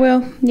 Maybe I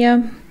will.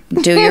 Yeah.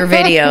 Do your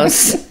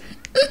videos.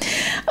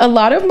 A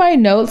lot of my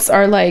notes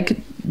are like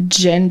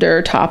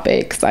gender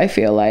topics, I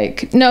feel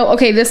like. No,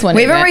 okay, this one.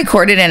 We haven't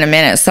recorded in a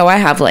minute, so I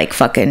have like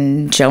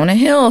fucking Jonah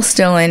Hill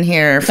still in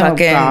here.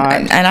 Fucking,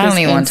 and I don't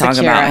even want to talk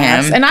about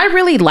him. And I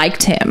really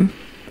liked him.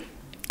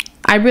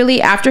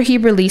 After he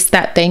released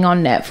that thing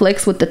on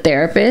Netflix with the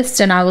therapist,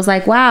 and I was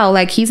like, wow,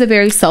 like he's a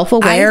very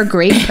self-aware,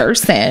 great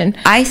person.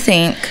 I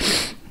think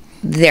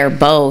they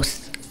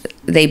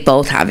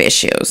both have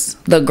issues.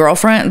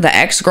 The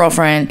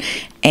ex-girlfriend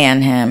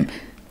and him.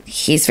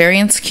 He's very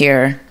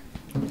insecure.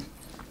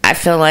 I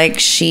feel like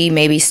she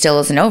maybe still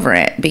isn't over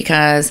it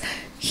because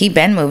he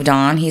been moved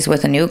on. He's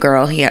with a new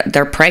girl.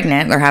 They're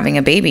pregnant. They're having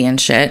a baby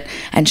and shit.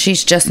 And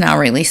she's just now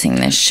releasing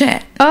this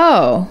shit.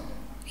 Oh.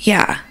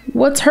 Yeah.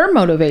 What's her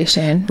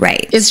motivation?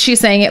 Right. Is she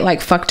saying it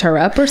like fucked her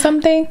up or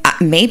something?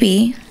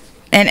 Maybe.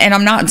 And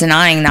I'm not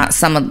denying that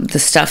some of the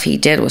stuff he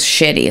did was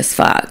shitty as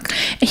fuck.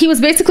 He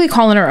was basically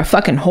calling her a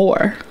fucking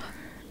whore.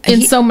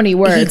 In so many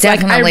words. He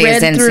definitely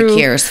is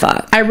insecure as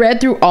fuck. I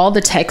read through all the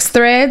text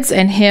threads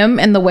and him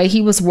and the way he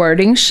was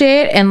wording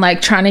shit and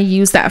like trying to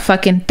use that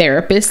fucking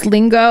therapist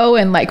lingo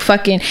and like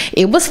fucking,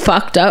 it was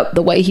fucked up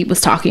the way he was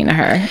talking to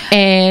her.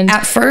 And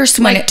at first,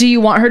 do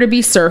you want her to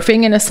be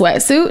surfing in a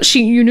sweatsuit?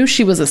 You knew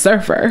she was a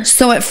surfer.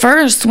 So at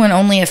first, when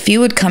only a few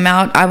would come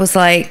out, I was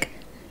like,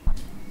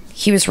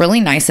 he was really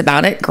nice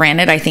about it.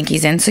 Granted, I think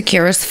he's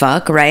insecure as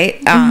fuck,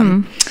 right?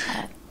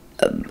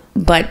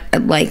 But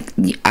like,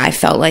 I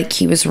felt like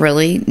he was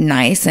really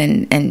nice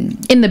and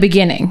in the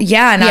beginning,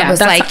 and I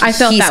was like, I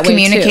felt he's that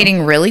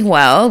communicating really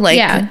well, like,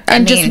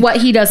 and just what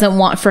he doesn't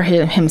want for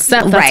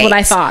himself. That's what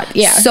I thought.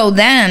 Yeah. So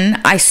then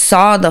I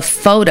saw the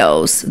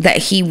photos that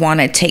he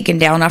wanted taken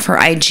down off her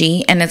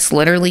IG, and it's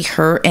literally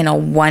her in a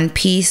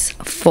one-piece,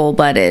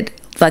 full-butted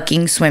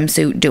fucking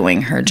swimsuit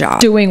doing her job,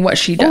 doing what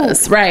she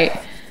does. Ooh.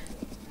 Right.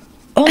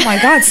 Oh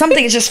my god,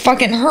 something just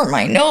fucking hurt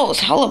my nose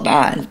hella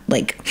bad.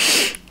 Like,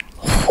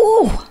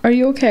 whew. Are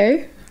you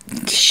okay?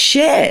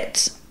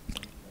 Shit.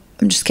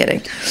 I'm just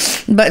kidding.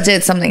 But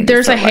did something.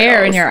 There's a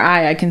hair in your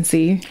eye, I can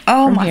see.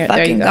 Oh my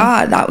fucking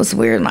god, that was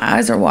weird. My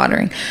eyes are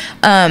watering.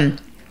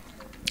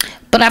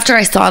 But after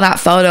I saw that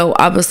photo,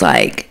 I was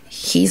like,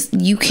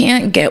 you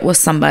can't get with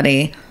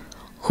somebody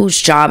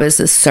whose job is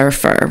a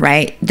surfer,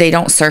 right? They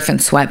don't surf in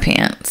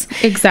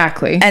sweatpants.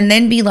 Exactly. And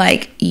then be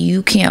like,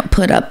 you can't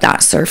put up that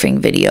surfing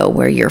video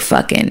where you're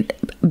fucking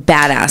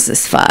badass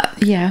as fuck.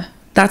 Yeah.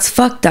 That's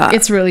fucked up.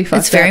 It's really fucked up.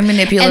 It's very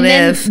manipulative.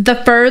 And then the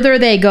further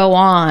they go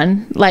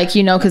on, like,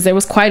 you know, because there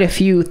was quite a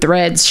few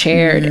threads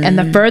shared, and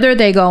the further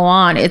they go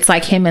on, it's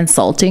like him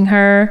insulting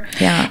her.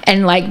 Yeah.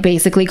 And like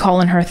basically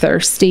calling her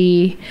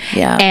thirsty.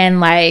 Yeah.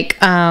 And like,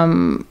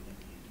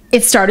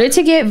 it started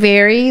to get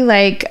very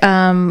like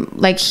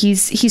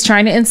he's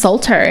trying to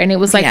insult her, and it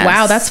was like,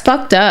 wow, that's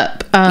fucked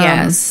up.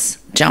 Yes.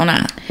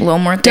 Jonah, a little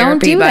more therapy, don't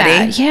do buddy.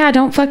 That. Yeah,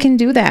 don't fucking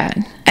do that.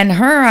 And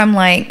her, I'm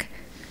like,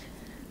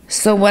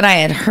 so what I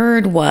had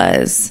heard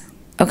was,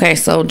 okay,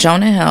 so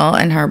Jonah Hill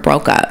and her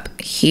broke up.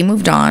 He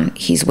moved on.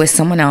 He's with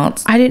someone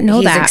else. I didn't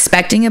know that. He's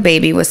expecting a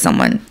baby with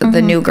someone,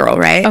 the new girl,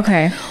 right?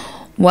 Okay.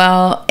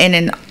 Well,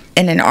 in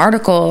an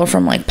article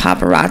from like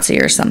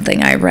Paparazzi or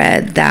something, I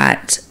read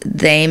that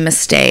they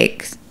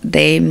mistook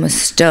the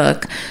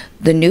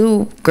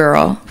new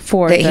girl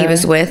he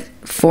was with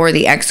for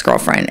the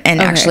ex-girlfriend,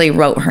 and actually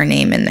wrote her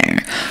name in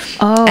there.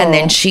 Oh. And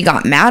then she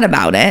got mad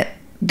about it.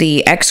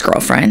 The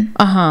ex-girlfriend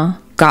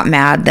got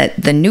mad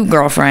that the new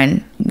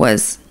girlfriend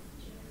was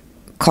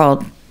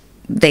called,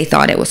 they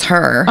thought it was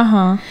her.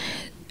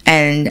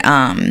 And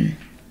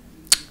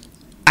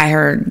I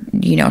heard,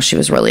 you know, she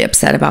was really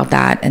upset about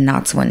that, and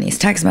that's when these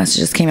text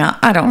messages came out.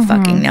 I don't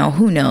fucking know.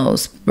 Who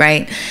knows,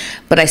 right?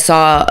 But I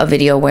saw a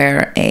video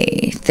where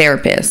a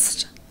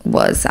therapist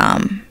was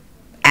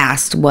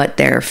asked what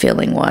their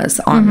feeling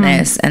was on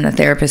this, and the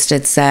therapist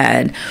had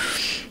said,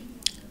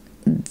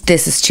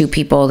 this is two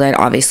people that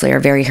obviously are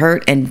very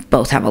hurt and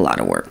both have a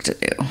lot of work to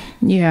do.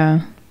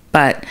 Yeah.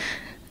 But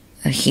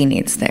he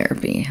needs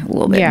therapy a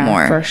little bit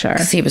more. For sure.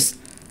 'Cause he was...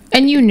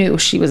 And you knew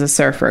she was a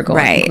surfer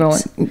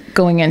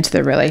going into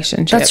the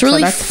relationship. That's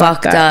really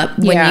fucked up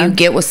when you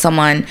get with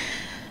someone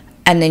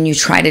and then you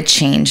try to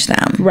change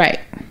them. Right.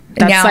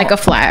 That's now, like a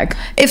flag.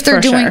 If they're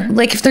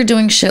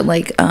doing shit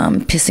like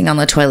pissing on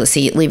the toilet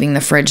seat, leaving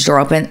the fridge door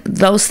open,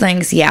 those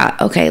things,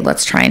 okay,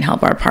 let's try and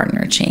help our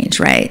partner change,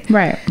 right?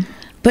 Right.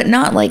 But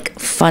not like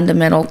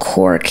fundamental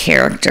core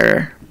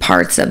character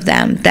parts of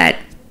them that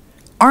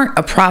aren't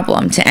a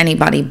problem to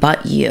anybody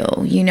but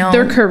you know?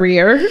 Their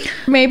career,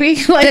 maybe?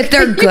 Like, that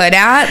they're good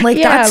at? Like,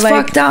 that's like,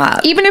 fucked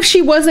up. Even if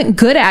she wasn't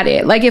good at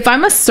it. Like, if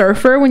I'm a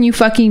surfer when you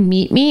fucking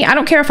meet me, I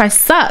don't care if I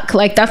suck.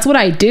 Like, that's what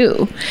I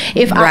do.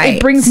 If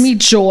it brings me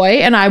joy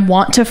and I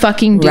want to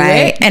fucking do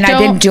it. And I've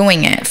been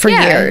doing it for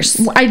years.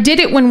 I did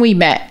it when we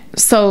met.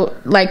 So,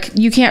 like,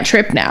 you can't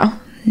trip now.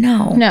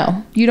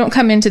 No, you don't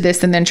come into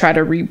this and then try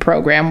to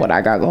reprogram what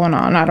I got going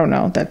on. I don't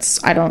know.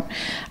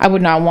 I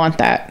would not want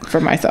that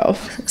for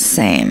myself.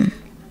 Same.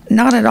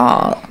 Not at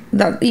all.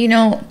 That, you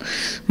know,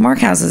 Mark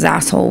has his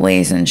asshole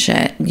ways and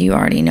shit. You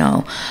already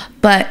know.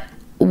 But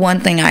one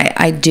thing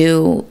I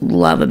do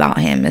love about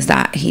him is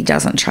that he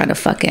doesn't try to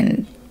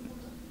fucking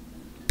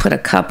put a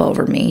cup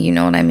over me. You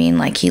know what I mean?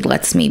 Like, he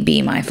lets me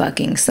be my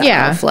fucking self.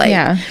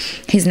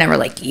 He's never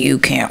like, you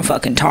can't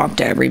fucking talk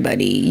to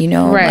everybody. You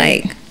know?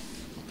 Right. Like,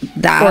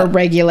 that or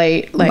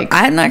regulate, like,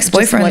 I had an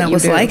ex-boyfriend that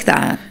was like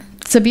that.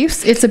 It's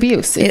abuse. It's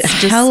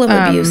just hell of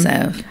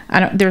abusive.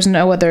 There's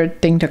no other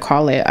thing to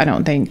call it. I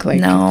don't think. Like,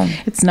 no,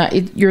 it's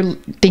not. You're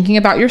thinking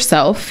about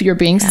yourself. You're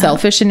being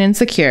selfish and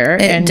insecure.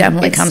 It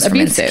definitely comes from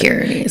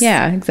insecurities.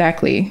 Yeah,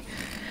 exactly.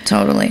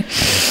 Totally.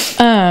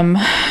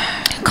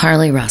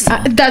 Carly Russell.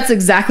 That's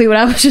exactly what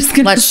I was just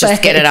gonna say. Let's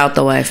just get it out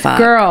the way. Fuck.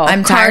 Girl,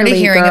 I'm tired of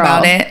hearing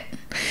about it.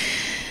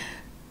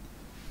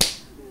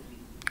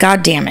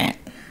 God damn it.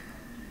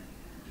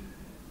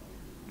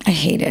 I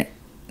hate it.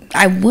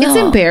 I will. It's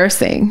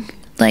embarrassing.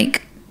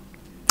 Like,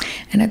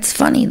 and it's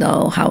funny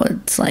though how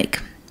it's like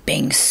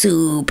being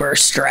super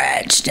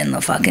stretched in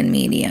the fucking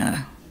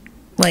media.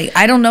 Like,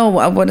 I don't know,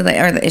 what are they?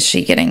 Is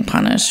she getting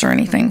punished or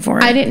anything for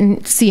it? I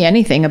didn't see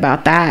anything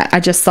about that. I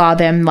just saw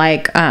them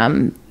like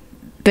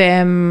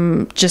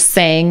them just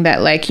saying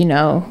that, like, you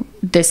know,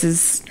 this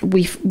is,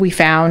 we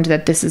found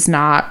that this is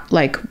not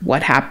like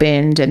what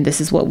happened, and this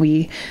is what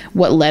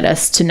led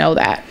us to know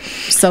that.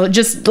 So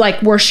just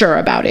like, we're sure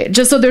about it,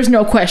 just so there's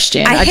no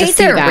question. I hate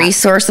that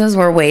resources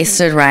were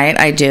wasted, right?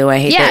 I do. I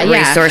hate that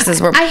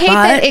resources were. I hate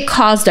that it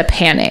caused a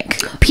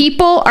panic.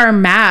 People are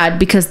mad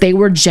because they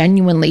were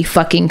genuinely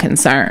fucking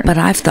concerned. But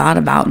I've thought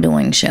about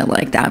doing shit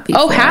like that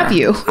before. Oh, have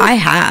you? I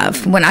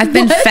have. When I've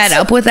been fed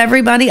up with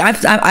everybody, I've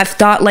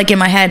thought, like, in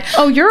my head,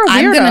 oh, you're a weirdo.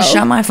 I'm gonna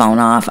shut my phone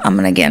off. I'm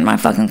gonna get in my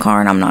fucking car,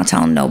 and I'm not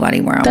telling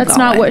nobody where I'm going. That's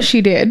not what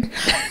she did.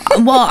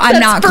 Well, I'm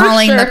not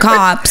calling the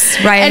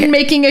cops, right? And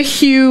making a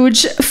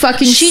huge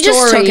fucking she story.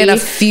 Just took it a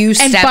few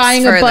steps and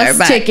buying further, a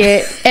bus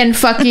ticket and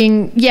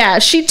fucking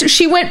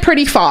she went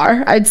pretty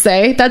far. I'd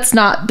say that's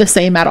not the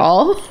same at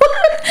all.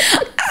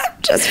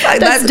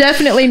 That's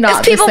definitely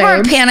not. If people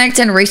weren't panicked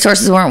and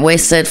resources weren't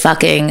wasted,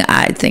 fucking,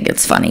 I think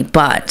it's funny.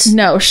 But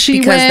no,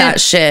 that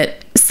shit.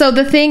 So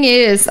the thing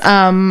is,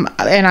 and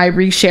I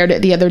reshared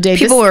it the other day.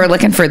 People were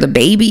looking for the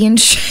baby and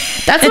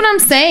shit. That's what I'm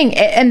saying.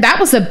 And that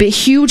was a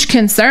huge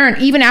concern.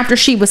 Even after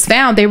she was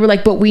found, they were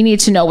like, but we need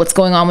to know what's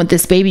going on with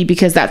this baby,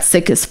 because that's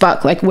sick as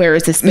fuck. Like, where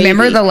is this baby?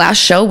 Remember the last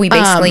show? We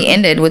basically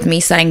ended with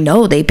me saying,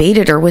 no, they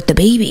baited her with the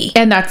baby.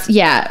 And that's,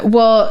 yeah.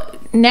 Well,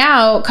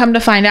 now come to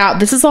find out,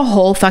 this is a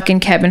whole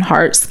fucking Kevin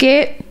Hart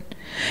skit,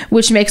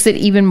 which makes it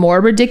even more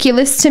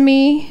ridiculous to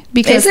me,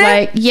 because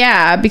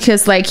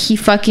because he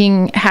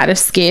fucking had a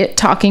skit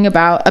talking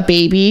about a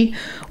baby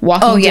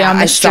walking down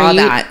the street. Saw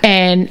that.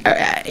 And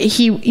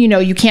he,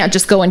 you can't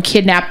just go and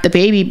kidnap the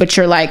baby, but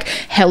you're like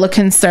hella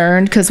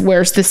concerned because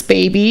where's this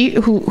baby?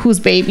 Whose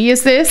baby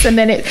is this? And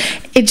then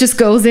it just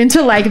goes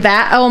into like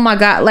that. Oh my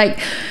God. Like,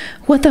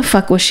 what the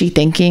fuck was she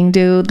thinking,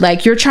 dude?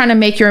 Like, you're trying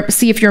to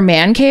see if your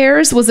man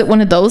cares. Was it one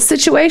of those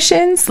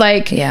situations?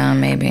 Like, yeah,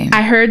 maybe.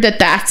 I heard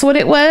that's what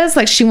it was.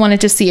 Like, she wanted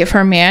to see if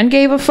her man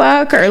gave a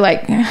fuck, or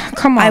like,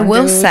 come on. I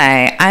will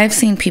say, I've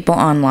seen people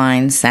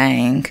online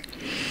saying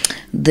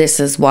this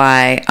is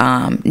why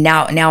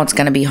now it's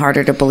going to be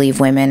harder to believe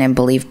women and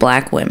believe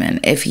black women.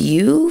 If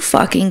you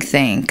fucking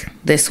think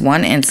this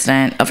one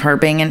incident of her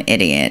being an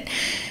idiot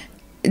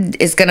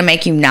is going to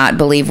make you not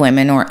believe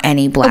women or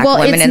any black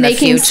women in the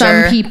future,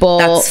 some people,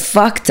 that's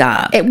fucked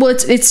up.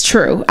 It's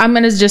true. I'm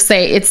going to just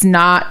say it's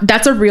not.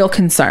 That's a real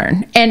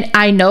concern. And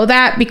I know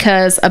that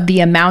because of the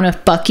amount of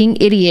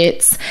fucking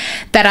idiots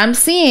that I'm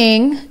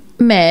seeing,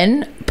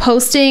 men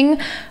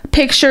posting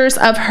pictures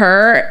of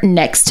her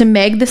next to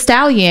Meg the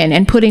Stallion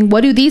and putting,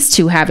 what do these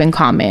two have in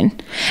common?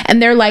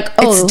 And they're like,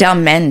 oh, it's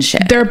dumb men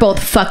shit. They're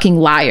both fucking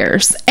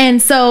liars. And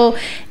so,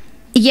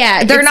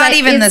 yeah, they're not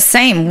even the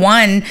same.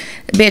 One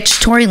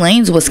bitch, Tory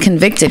Lanez, was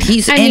convicted.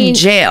 He's in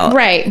jail,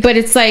 right? But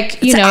it's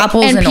like, it's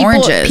apples and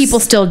oranges. People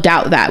still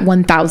doubt that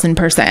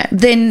 1,000%.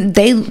 Then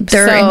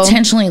they're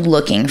intentionally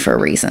looking for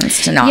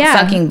reasons to not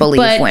fucking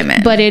believe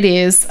women. But it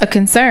is a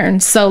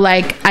concern. So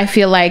like, I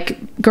feel like,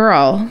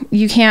 girl,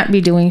 you can't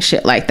be doing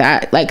shit like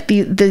that. Like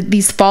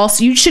these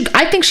false.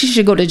 I think she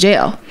should go to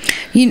jail.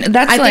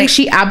 I think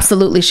she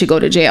absolutely should go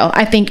to jail.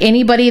 I think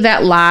anybody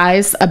that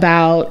lies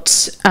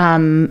about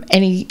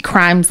any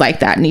crimes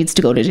like that needs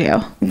to go to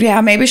jail.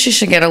 Yeah, maybe she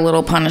should get a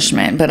little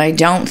punishment, but I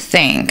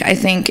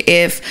think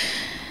if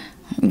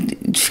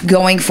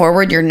going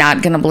forward you're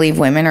not going to believe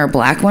women or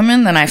black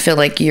women, then I feel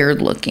like you're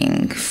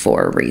looking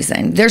for a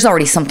reason. There's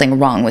already something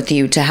wrong with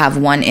you to have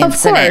one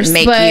incident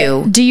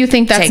do you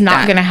think that's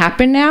not going to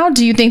happen now?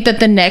 Do you think that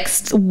the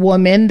next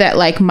woman that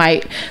like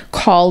might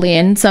call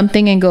in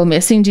something and go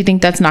missing, do you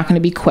think that's not going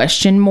to be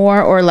questioned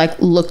more or like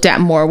looked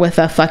at more with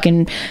a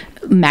fucking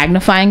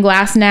magnifying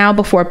glass now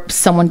before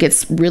someone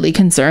gets really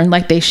concerned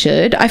like they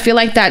should? I feel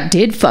like that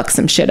did fuck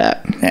some shit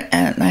up.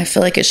 And I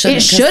feel like it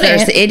shouldn't.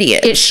 There's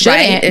idiots. It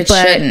shouldn't. Right? It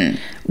shouldn't.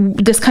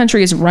 This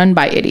country is run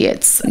by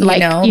idiots.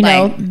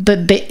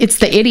 It's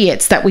the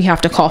idiots that we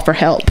have to call for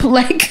help.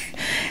 Like,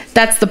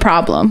 that's the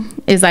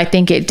problem. Is I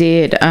think it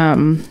did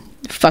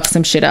fuck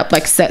some shit up,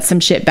 like set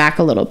some shit back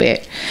a little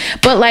bit.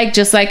 But like,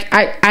 just like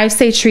I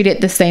say, treat it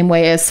the same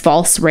way as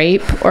false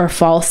rape or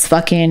false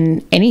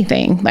fucking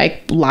anything.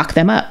 Like, lock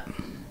them up.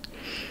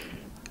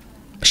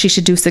 She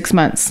should do 6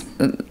 months.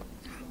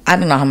 I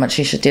don't know how much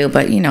she should do,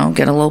 but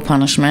get a little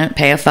punishment,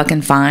 pay a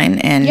fucking fine,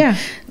 and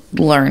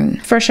learn.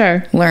 For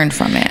sure. Learn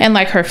from it. And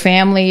like, her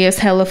family is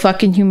hella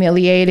fucking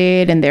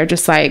humiliated, and they're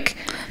just like,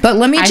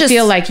 but I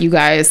feel like you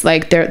guys,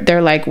 like,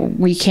 they're like,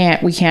 we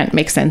can't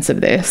make sense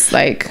of this.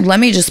 Like, let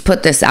me just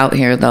put this out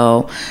here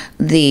though.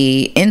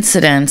 The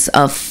incidents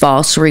of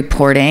false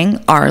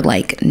reporting are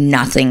like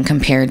nothing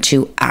compared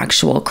to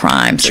actual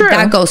crimes. True.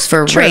 That goes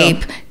for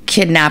rape,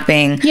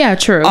 kidnapping,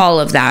 true, all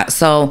of that.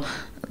 So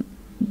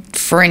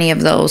for any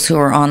of those who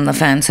are on the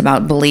fence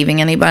about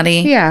believing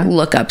anybody,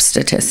 look up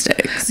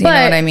statistics. You know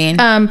what I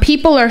mean?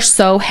 People are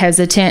so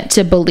hesitant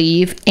to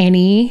believe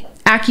any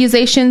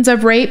accusations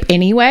of rape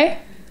anyway,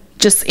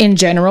 just in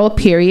general,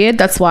 period.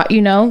 That's why,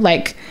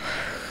 like,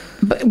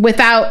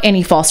 without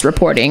any false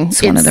reporting.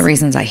 It's one of the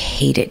reasons I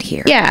hate it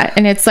here. Yeah,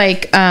 and it's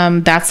like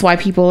that's why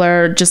people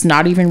are just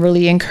not even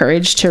really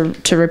encouraged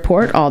to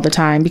report all the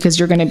time, because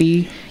you're going to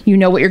be, you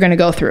know what you're going to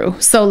go through.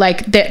 So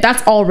like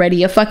that's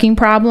already a fucking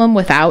problem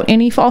without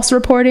any false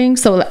reporting.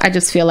 So I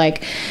just feel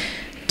like,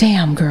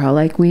 damn girl,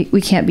 like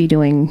we can't be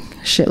doing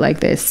shit like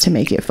this to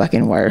make it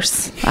fucking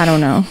worse. I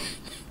don't know.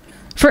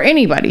 For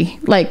anybody,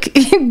 like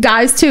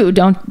guys too,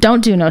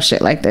 don't do no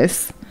shit like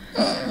this.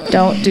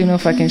 Don't do no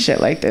fucking shit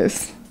like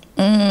this.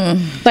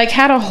 Like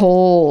had a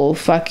whole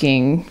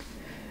fucking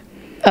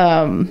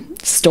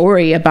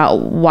story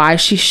about why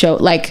she showed,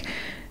 like,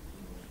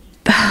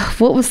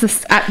 what was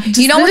this?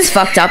 You know what's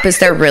fucked up is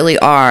there really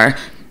are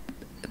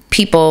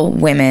people,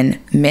 women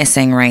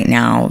missing right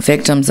now,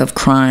 victims of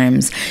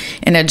crimes,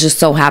 and it just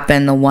so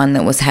happened the one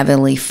that was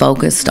heavily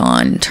focused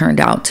on turned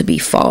out to be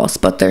false.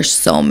 But there's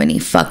so many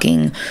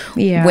fucking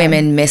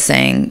women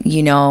missing,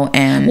 you know.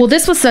 And well,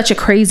 this was such a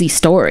crazy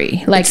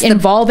story, like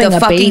involving the a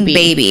fucking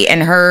baby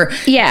and her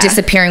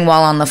disappearing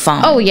while on the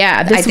phone. Oh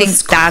yeah, I think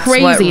that's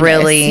what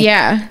really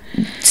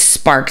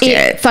sparked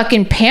it.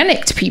 Fucking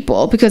panicked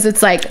people, because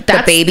it's like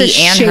that's the baby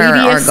and her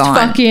are gone.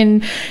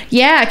 Fucking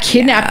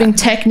kidnapping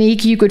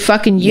technique you could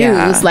fucking use.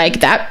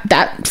 Like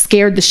that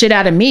scared the shit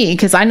out of me,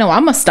 because I know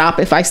I'm gonna stop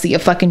if I see a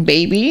fucking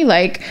baby.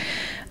 Like,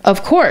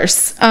 of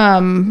course,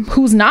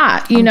 who's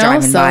not? You know,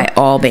 driving by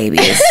all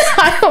babies.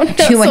 I don't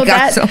know. You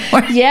got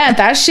somewhere. Yeah,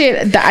 that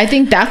shit. I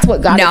think that's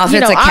what got now, it. Now,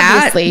 if it's a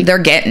cat, they're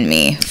getting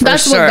me.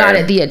 That's what got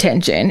it the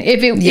attention. If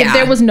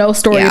there was no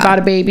story about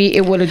a baby,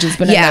 it would have just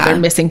been another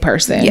missing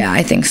person. Yeah,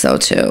 I think so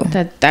too.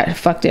 That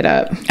fucked it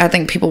up. I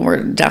think people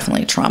were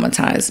definitely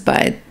traumatized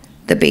by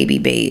the baby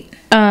bait.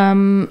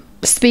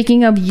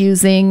 Speaking of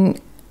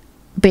using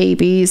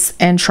babies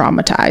and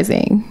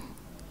traumatizing,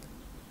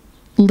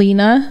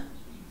 Lena.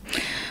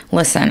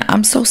 Listen,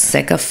 I'm so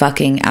sick of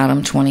fucking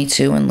Adam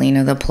 22 and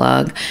Lena the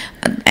Plug.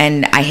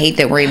 And I hate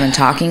that we're even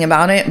talking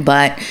about it,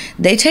 but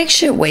they take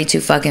shit way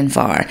too fucking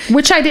far.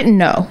 Which I didn't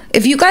know.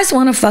 If you guys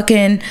want to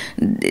fucking,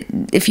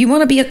 if you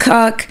want to be a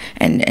cuck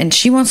and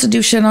she wants to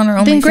do shit on her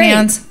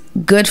OnlyFans,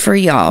 good for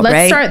y'all.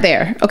 Let's start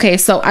there. Okay,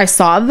 so I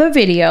saw the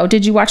video.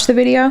 Did you watch the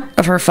video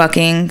of her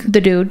fucking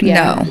the dude?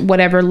 Yeah, no.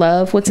 Whatever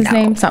Love. What's his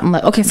name? Something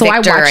like. Okay, so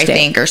Victor, I watched it, I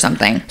think, or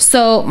something.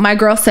 So my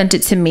girl sent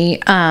it to me,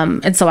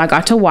 and so I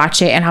got to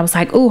watch it, and I was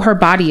like, "Ooh, her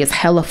body is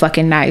hella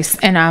fucking nice,"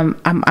 and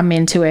I'm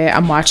into it.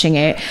 I'm watching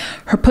it.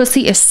 Her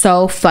pussy is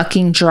so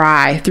fucking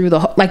dry through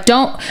the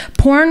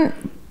porn.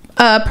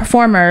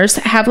 Performers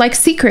have like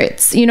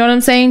secrets, you know what I'm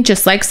saying?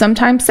 Just like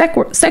sometimes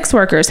sex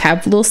workers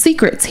have little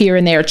secrets here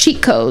and there,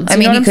 cheat codes. I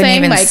mean, you couldn't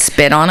even like,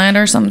 spit on it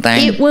or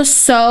something. It was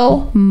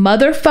so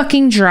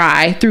motherfucking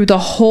dry through the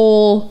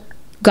whole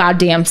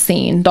goddamn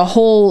scene, the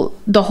whole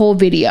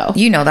video.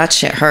 You know that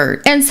shit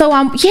hurt. And so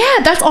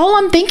that's all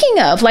I'm thinking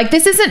of. Like,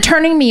 this isn't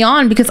turning me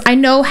on because I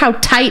know how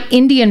tight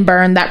Indian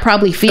burn that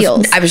probably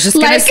feels. I was just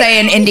gonna say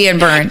an Indian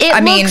burn.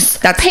 I mean,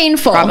 that's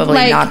painful.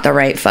 Probably not the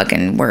right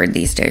fucking word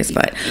these days,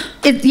 but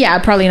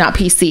probably not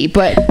PC.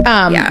 But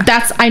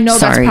that's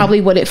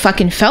probably what it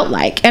fucking felt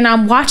like. And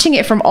I'm watching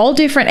it from all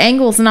different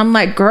angles, and I'm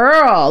like,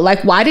 girl,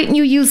 like, why didn't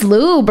you use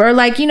lube? Or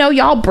like, you know,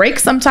 y'all break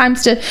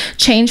sometimes to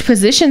change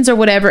positions or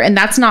whatever, and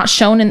that's not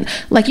shown. And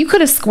like, you could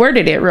have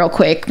squirted it real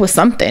quick with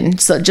something,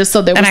 so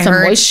there was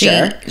some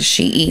moisture.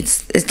 She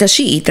eats. Does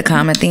she eat the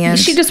cum at the end?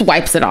 She just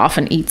wipes it off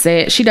and eats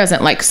it. She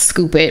doesn't like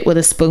scoop it with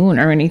a spoon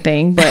or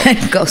anything. But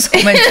goes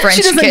home and French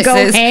she doesn't kisses.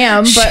 Go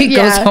ham. But she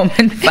goes home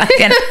and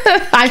fucking.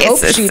 I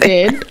hope she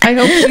did. I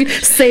hope she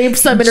saved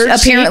some of her.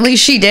 Apparently,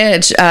 she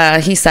did.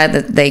 He said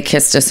that they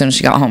kissed as soon as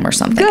she got home or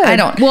something. Good. I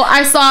don't. Well,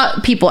 I saw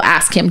people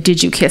ask him,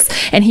 "Did you kiss?"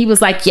 And he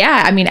was like,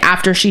 "Yeah." I mean,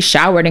 after she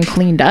showered and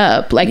cleaned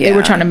up, like they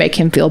were trying to make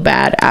him feel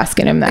bad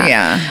asking him that.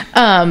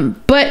 Yeah.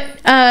 But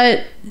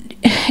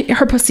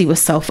her pussy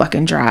was so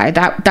fucking dry.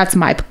 That's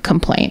my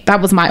complaint. That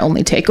was my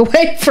only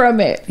takeaway from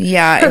it.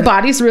 Yeah. Her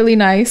body's really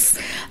nice.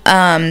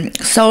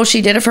 So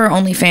she did it for her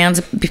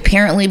OnlyFans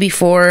apparently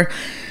before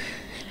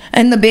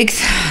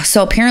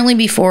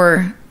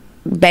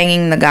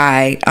banging the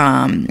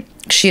guy,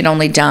 she had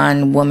only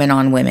done woman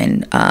on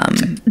women.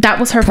 That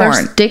was her porn.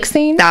 First dick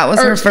scene? That was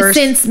her first.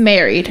 Since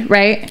married,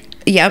 right?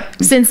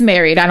 Yep. Since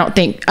married, I don't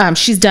think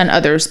she's done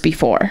others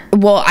before.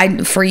 Well,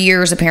 for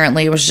years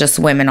apparently it was just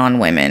women on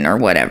women or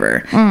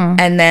whatever.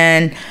 And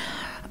then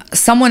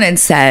someone had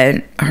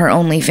said her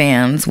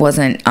OnlyFans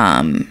wasn't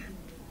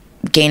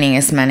gaining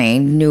as many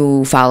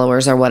new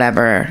followers or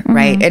whatever,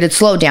 right? It had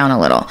slowed down a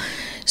little.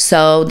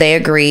 So they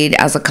agreed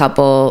as a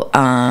couple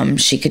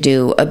she could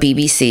do a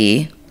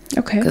BBC.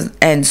 Okay.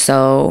 And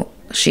so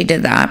she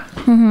did that.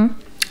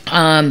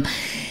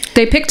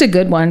 They picked a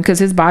good one because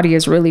his body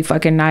is really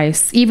fucking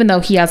nice. Even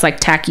though he has like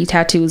tacky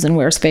tattoos and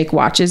wears fake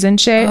watches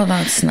and shit. Oh,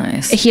 that's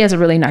nice. He has a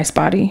really nice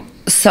body.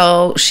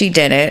 So she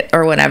did it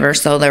or whatever.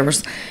 So there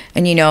was,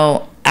 and you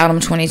know, Adam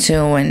 22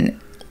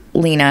 and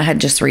Lena had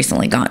just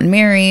recently gotten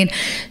married.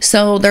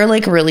 So they're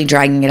like really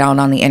dragging it out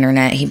on the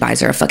internet. He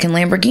buys her a fucking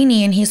Lamborghini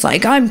and he's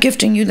like, I'm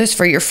gifting you this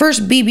for your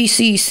first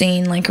BBC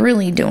scene. Like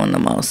really doing the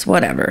most,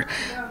 whatever.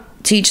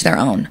 To each their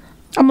own.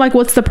 I'm like,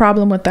 what's the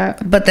problem with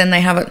that? But then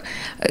they have it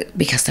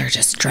because they're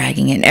just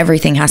dragging it.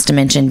 Everything has to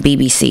mention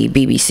BBC,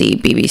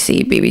 BBC,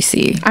 BBC,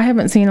 BBC. I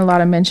haven't seen a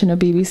lot of mention of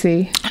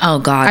BBC. Oh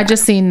God. I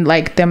just seen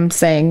like them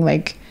saying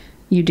like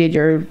you did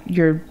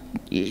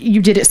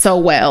you did it so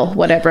well,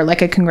 whatever,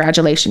 like a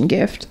congratulation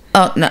gift.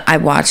 Oh no, I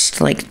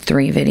watched like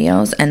 3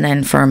 videos, and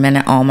then for a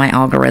minute all my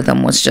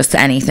algorithm was just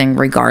anything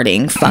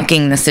regarding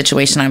fucking the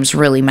situation. I was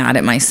really mad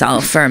at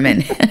myself for a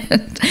minute.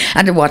 I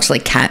had to watch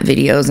like cat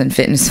videos and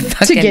fitness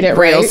fucking to get it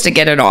reels right. to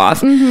get it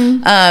off.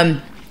 Mm-hmm.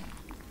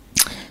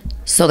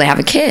 So they have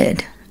a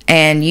kid.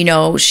 And, you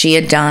know, she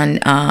had done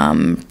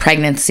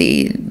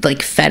pregnancy,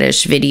 like,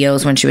 fetish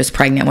videos when she was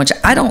pregnant, which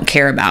I don't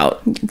care about.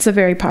 It's a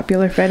very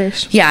popular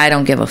fetish. Yeah, I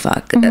don't give a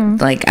fuck. Mm-hmm.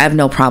 Like, I have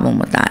no problem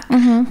with that.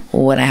 Mm-hmm.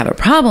 What I have a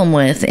problem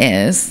with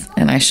is,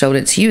 and I showed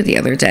it to you the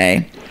other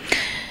day,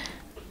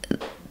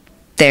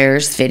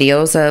 there's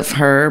videos of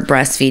her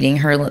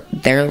breastfeeding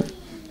their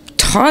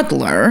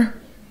toddler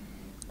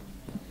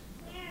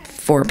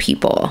for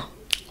people.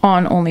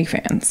 On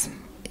OnlyFans.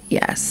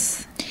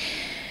 Yes.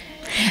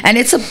 And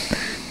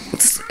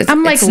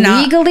I'm like,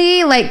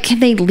 legally? Like, can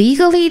they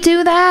legally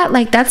do that?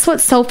 Like, that's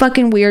what's so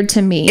fucking weird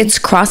to me. It's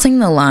crossing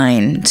the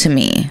line to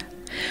me.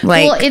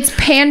 Like, well, it's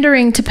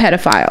pandering to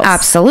pedophiles.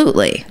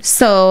 Absolutely.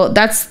 So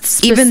that's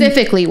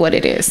specifically what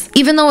it is.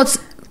 Even though it's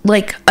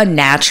like a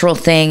natural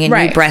thing and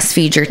right. you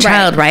breastfeed your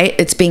child, right?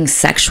 It's being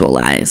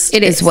sexualized.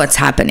 It is what's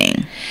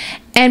happening.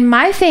 And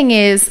my thing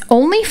is,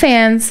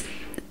 OnlyFans,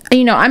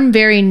 you know, I'm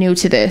very new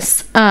to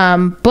this.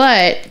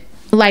 But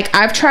like,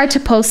 I've tried to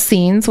post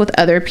scenes with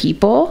other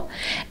people,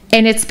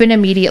 and it's been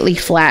immediately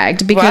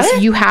flagged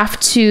because you have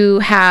to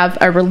have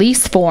a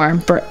release form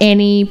for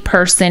any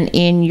person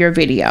in your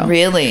video.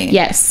 Really?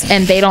 Yes.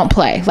 And they don't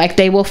play. Like,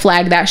 they will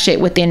flag that shit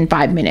within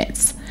 5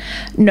 minutes.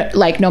 No,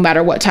 like, no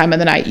matter what time of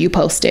the night you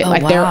post it.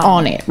 Like, they're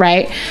on it,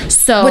 right?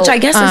 So, which I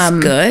guess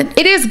is good.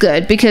 It is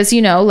good because,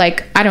 you know,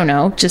 like, I don't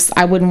know, just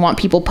I wouldn't want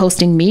people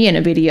posting me in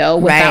a video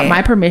without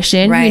my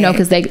permission, you know,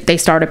 because they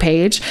start a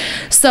page.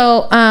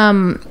 So,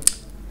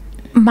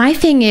 my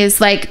thing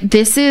is, like,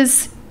 this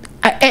is...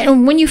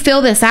 and when you fill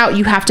this out,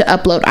 you have to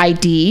upload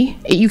ID.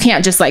 You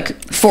can't just like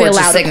fill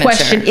out a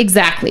question.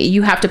 Exactly.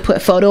 You have to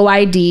put photo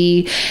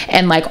ID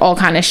and like all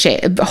kind of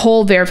shit, the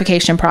whole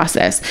verification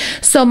process.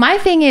 So my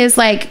thing is,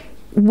 like,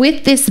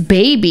 with this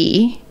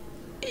baby,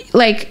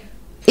 like,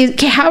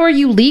 how are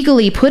you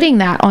legally putting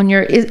that on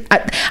your...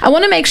 I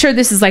want to make sure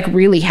this is like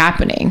really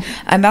happening.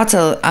 I'm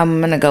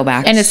going to go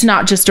back. And it's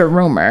not just a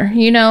rumor,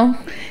 you know?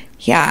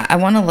 Yeah, I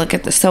want to look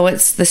at this. So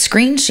it's the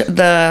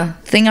the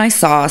thing I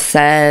saw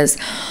says...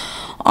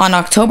 On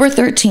October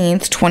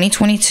 13th,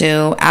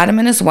 2022, Adam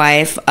and his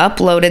wife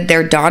uploaded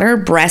their daughter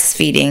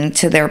breastfeeding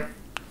to their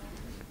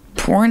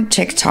porn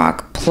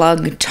TikTok,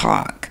 Plug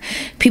Talk.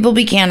 People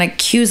began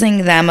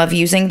accusing them of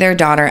using their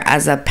daughter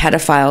as a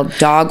pedophile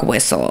dog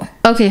whistle.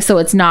 Okay, so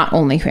it's not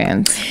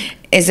OnlyFans.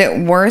 Is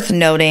it worth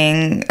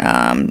noting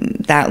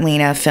that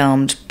Lena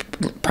filmed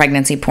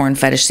pregnancy porn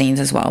fetish scenes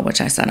as well,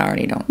 which I said I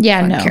already don't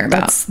care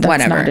about. That's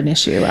not an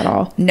issue at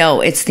all.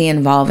 No, it's the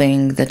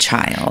involving the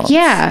child.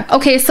 Yeah.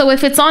 Okay, so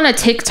if it's on a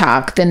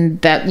TikTok, then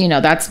that, you know,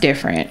 that's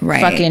different.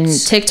 Right. Fucking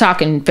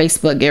TikTok and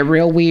Facebook get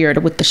real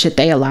weird with the shit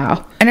they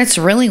allow. And it's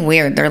really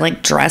weird. They're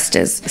like dressed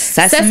as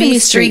Sesame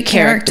Street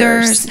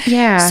characters.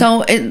 Yeah.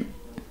 So it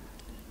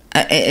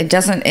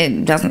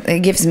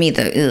gives me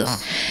the ugh.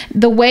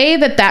 The way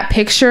that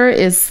picture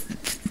is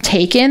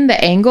taken,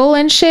 the angle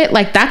and shit,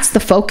 like, that's the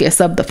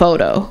focus of the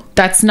photo.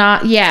 That's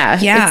not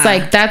it's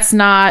like, that's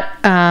not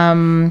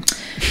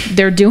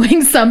they're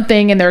doing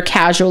something and they're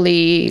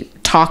casually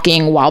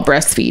talking while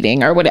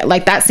breastfeeding or whatever.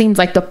 Like, that seems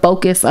like the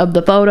focus of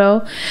the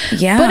photo.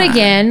 Yeah. But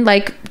again,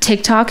 like,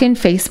 TikTok and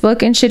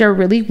Facebook and shit are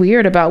really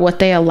weird about what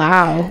they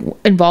allow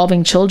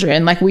involving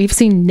children. Like, we've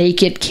seen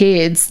naked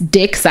kids,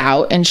 dicks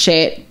out and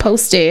shit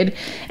posted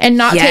and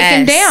not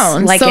taken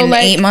down. Like, so, an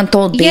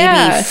 8-month-old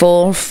baby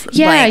full. Oh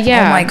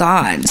my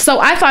God. So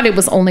I thought it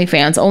was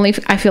OnlyFans.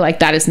 I feel like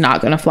that is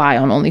not going to fly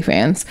on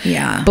OnlyFans.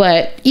 Yeah.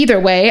 But either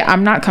way,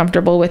 I'm not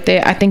comfortable with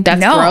it. I think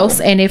that's gross.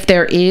 And if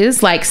there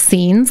is like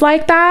scenes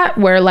like that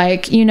where,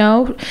 like, you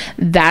know,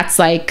 that's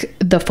like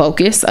the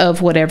focus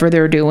of whatever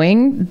they're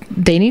doing,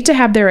 they need to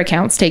have their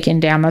accounts taken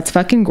down. That's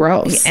fucking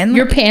gross. And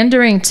you're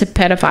pandering to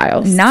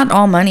pedophiles. Not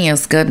all money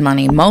is good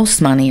money.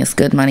 Most money is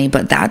good money.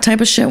 But that type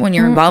of shit, when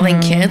you're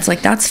involving kids,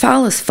 like, that's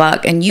foul as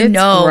fuck. And it's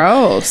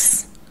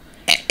gross.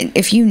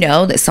 If you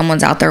know that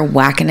someone's out there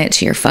whacking it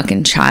to your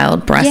fucking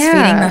child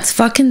breastfeeding, that's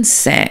fucking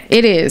sick.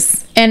 It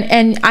is.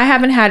 And I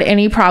haven't had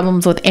any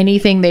problems with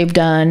anything they've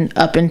done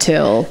up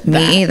until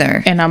me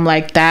either. And I'm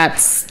like,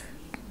 that's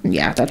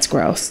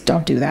gross.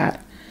 Don't do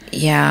that.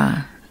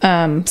 Yeah.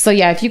 So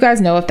yeah, if you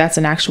guys know if that's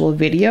an actual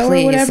video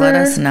or whatever, please let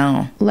us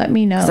know. Let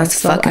me know.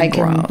 That's fucking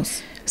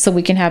gross. So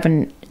we can have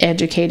an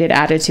educated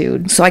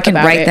attitude. So I can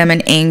write them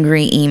an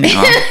angry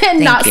email.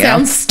 And not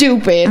sound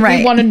stupid. Right.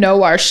 We want to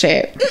know our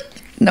shit.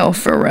 No,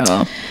 for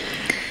real.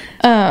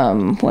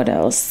 What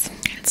else?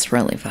 It's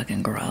really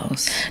fucking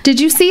gross. Did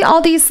you see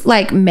all these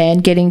like men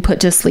getting put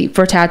to sleep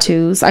for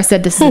tattoos? I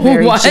said this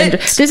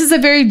is a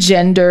very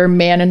gender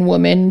man and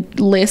woman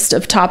list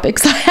of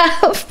topics I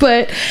have,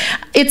 but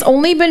it's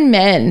only been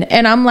men,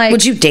 and I'm like,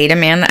 would you date a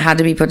man that had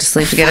to be put to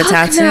sleep to get a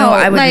tattoo? No.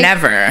 I would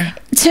never.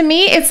 To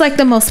me, it's like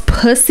the most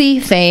pussy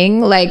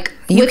thing. Like,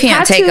 you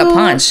can't take a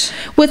punch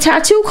with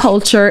tattoo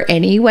culture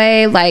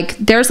anyway. Like,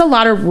 there's a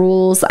lot of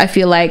rules, I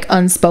feel like,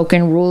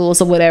 unspoken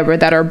rules or whatever,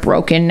 that are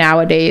broken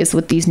nowadays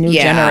with these new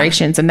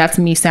generations. And that's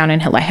me sounding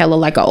hella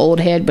like an old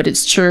head, but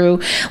it's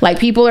true. Like,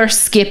 people are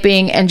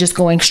skipping and just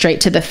going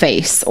straight to the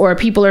face, or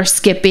people are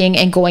skipping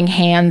and going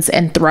hands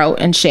and throat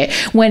and shit,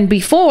 when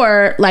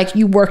before, like,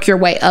 you work your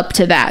way up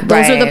to that.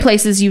 Those are the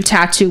places you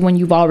tattoo when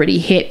you've already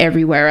hit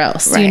everywhere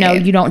else. You know,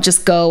 you don't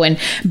just go and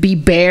be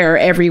bare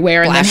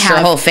everywhere and then have your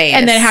whole face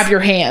and then have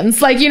your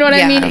hands, like, you know what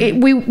I mean?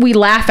 We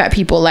laugh at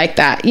people like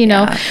that, you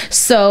know.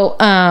 So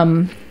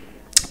I'm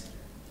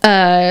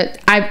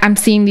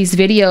seeing these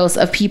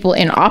videos of people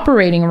in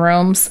operating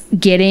rooms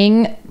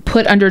getting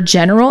put under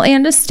general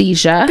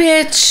anesthesia.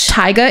 Bitch,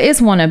 Tyga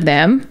is one of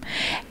them,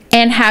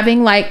 and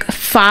having like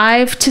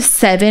 5 to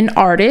 7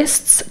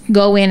 artists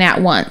go in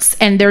at once,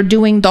 and they're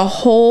doing the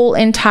whole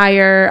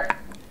entire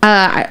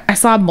I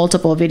saw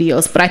multiple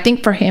videos, but I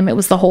think for him it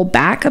was the whole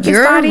back of his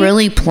body. You're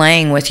really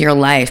playing with your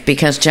life,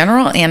 because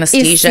general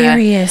anesthesia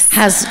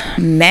has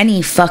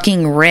many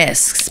fucking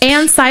risks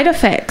and side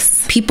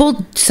effects.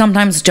 People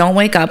sometimes don't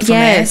wake up from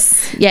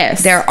it.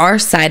 Yes. There are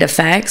side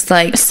effects,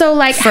 like, so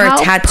like, for how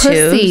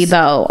tattoos. Pussy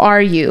though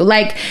are you?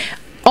 Like,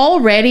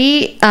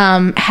 already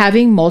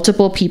having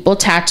multiple people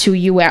tattoo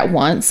you at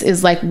once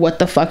is like, what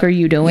the fuck are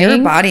you doing? Your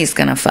body's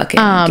gonna fucking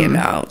give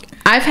out.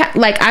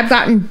 I've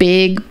gotten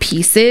big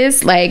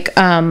pieces, like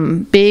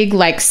big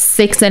like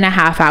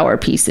 6.5 hour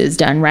pieces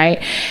done,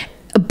 right?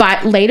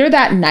 But later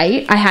that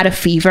night I had a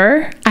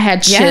fever, I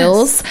had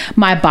chills,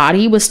 my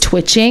body was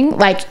twitching.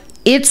 Like,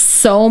 it's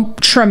so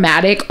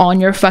traumatic on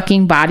your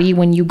fucking body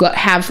when you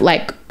have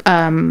like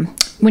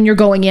when you're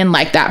going in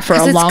like that for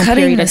a long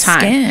period of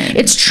time.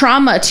 It's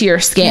trauma to your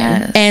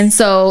skin. And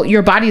so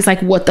your body's like,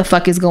 what the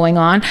fuck is going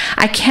on?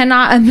 I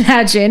cannot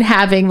imagine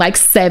having like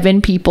 7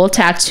 people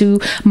tattoo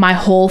my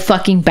whole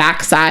fucking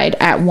backside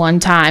at one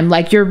time.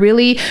 Like,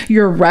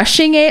 you're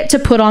rushing it to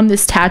put on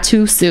this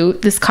tattoo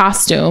suit, this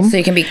costume, so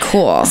you can be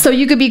cool. So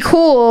you could be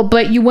cool,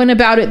 but you went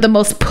about it the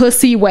most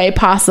pussy way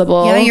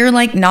possible. Yeah, you're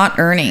like not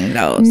earning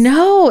those.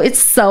 No, it's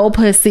so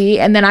pussy.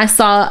 And then I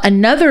saw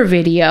another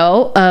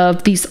video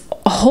of these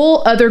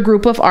whole other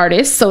group of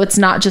artists, so it's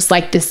not just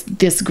like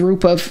this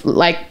group of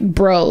like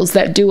bros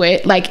that do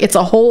it. Like, it's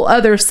a whole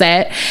other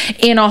set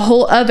in a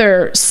whole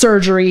other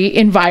surgery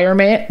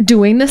environment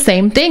doing the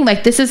same thing.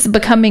 Like, this is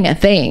becoming a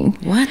thing.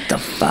 What the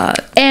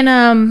fuck? And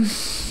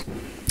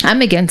I'm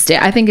against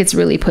it. I think it's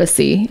really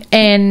pussy.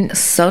 And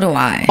so do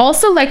I.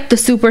 Also, like, the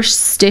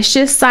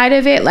superstitious side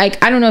of it.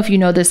 Like, I don't know if you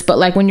know this, but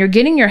like, when you're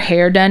getting your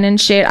hair done and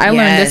shit, I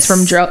learned this from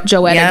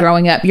Joetta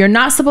growing up. You're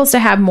not supposed to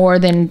have more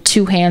than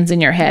 2 hands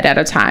in your head at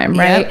a time,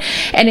 right?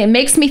 And it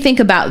makes me think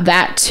about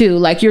that too.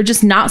 Like, you're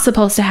just not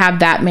supposed to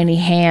have that many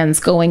hands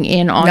going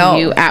in on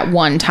you at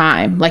one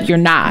time. Like, you're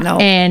not.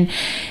 And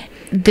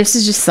this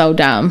is just so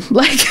dumb.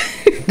 Like,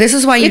 this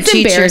is why you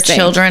teach your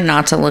children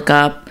not to look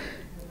up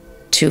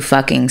to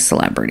fucking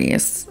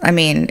celebrities. I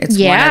mean, it's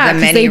one of the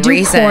many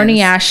reasons. They do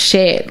corny ass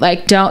shit.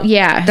 Like,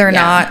 they're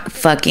not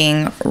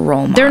fucking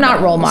role models. They're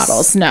not role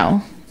models.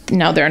 No,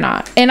 they're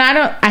not. And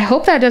I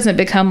hope that doesn't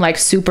become like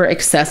super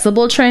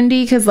accessible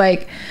trendy, because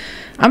like,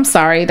 I'm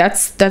sorry,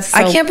 that's so,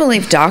 I can't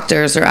believe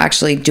doctors are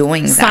actually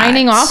doing that.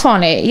 Signing off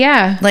on it.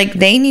 Yeah. Like,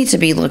 they need to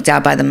be looked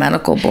at by the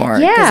medical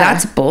board. Yeah. Because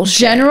that's bullshit.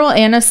 General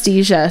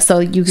anesthesia, so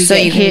you could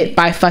get hit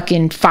by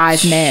fucking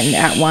 5 men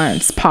at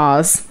once.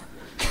 Pause.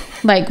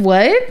 Like,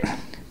 what?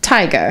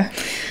 Tyga.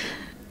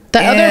 The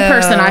other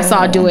person I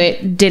saw do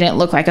it didn't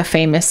look like a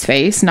famous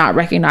face, not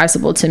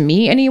recognizable to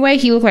me anyway.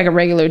 He looked like a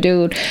regular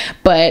dude.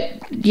 But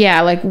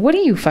yeah, like, what do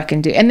you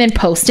fucking do? And then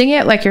posting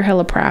it like you're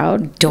hella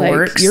proud.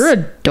 Dorks. Like, you're a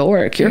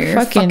dork. You're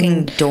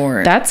fucking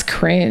dork. That's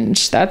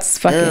cringe. That's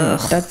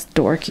fucking, that's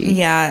dorky.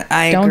 Yeah,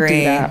 I agree. Don't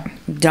do that.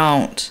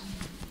 Don't.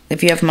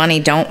 If you have money,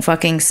 don't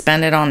fucking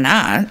spend it on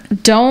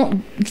that.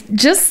 Don't.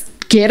 Just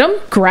get them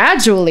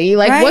gradually.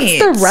 Like, what's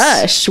the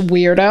rush,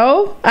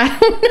 weirdo? I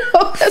don't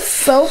know. That's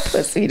so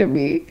pussy to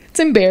me. It's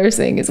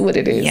embarrassing is what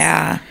it is.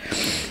 Yeah.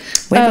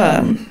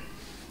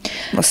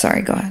 Well,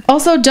 sorry, go ahead.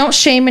 Also, don't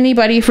shame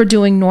anybody for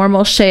doing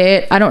normal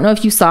shit. I don't know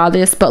if you saw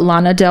this, but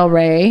Lana Del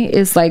Rey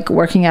is like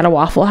working at a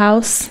Waffle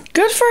House.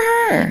 Good for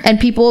her. And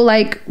people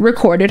like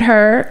recorded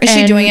her. Is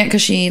she doing it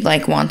because she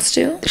like wants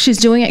to? She's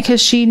doing it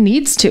because she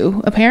needs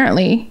to,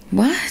 apparently.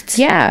 What?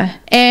 Yeah.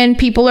 And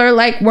people are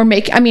like,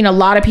 I mean, a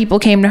lot of people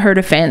came to her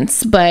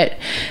defense, but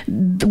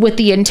with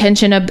the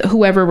intention of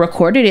whoever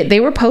recorded it, they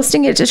were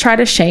posting it to try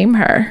to shame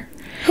her.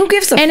 Who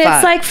gives a fuck? And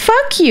it's like,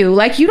 fuck you.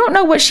 Like, you don't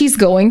know what she's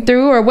going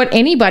through or what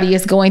anybody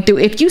is going through.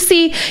 If you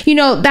see,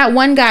 that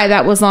one guy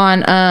that was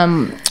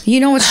on... you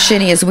know what's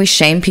shitty is we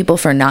shame people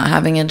for not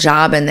having a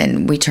job, and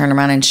then we turn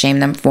around and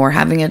shame them for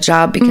having a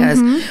job because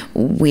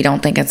we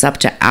don't think it's up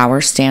to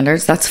our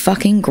standards, that's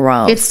fucking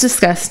gross. It's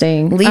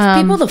disgusting. Leave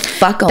people the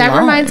fuck alone. That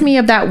reminds me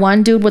of that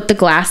one dude with the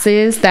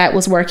glasses that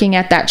was working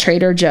at that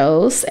Trader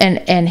Joe's,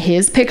 and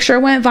his picture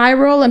went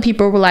viral, and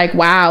people were like,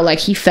 wow, like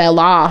he fell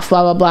off,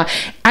 blah, blah, blah.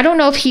 I don't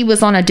know if he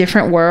was on a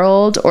different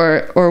world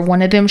or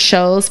one of them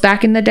shows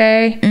back in the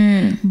day,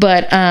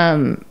 but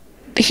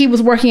he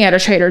was working at a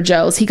Trader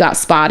Joe's. He got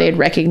spotted,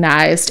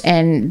 recognized,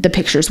 and the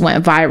pictures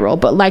went viral.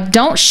 But like,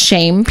 don't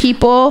shame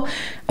people.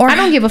 Or I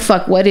don't give a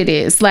fuck what it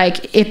is.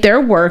 Like, if they're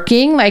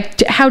working,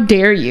 like, how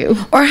dare you?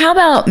 Or how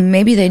about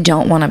maybe they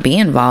don't want to be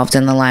involved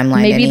in the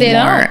limelight anymore, they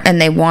don't, and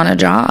they want a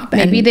job.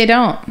 Maybe they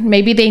don't.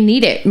 Maybe they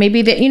need it.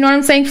 Maybe they, you know what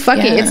I'm saying? Fuck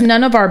it. It's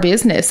none of our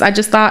business. I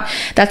just thought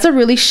that's a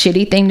really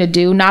shitty thing to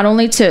do. Not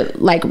only to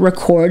like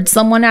record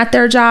someone at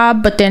their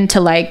job, but then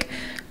to like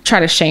try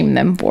to shame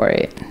them for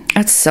it.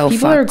 That's so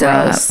fucked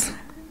up.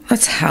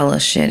 That's hella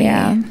shitty.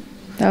 Yeah.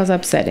 That was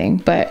upsetting.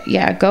 But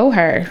yeah, go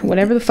her.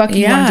 Whatever the fuck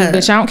you want to do,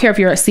 bitch. I don't care if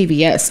you're at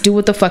CVS. Do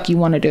what the fuck you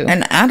want to do.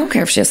 And I don't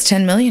care if she has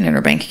 10 million in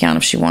her bank account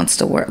if she wants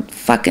to work.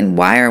 Fucking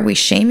why are we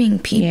shaming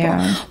people?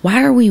 Yeah.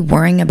 Why are we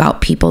worrying about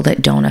people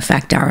that don't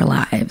affect our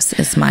lives?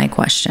 Is my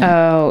question.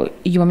 Oh,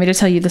 you want me to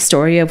tell you the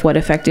story of what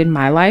affected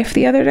my life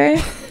the other day?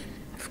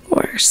 Of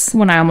course.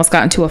 When I almost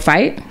got into a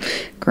fight.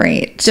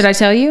 Great. Did I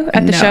tell you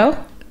at the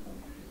show?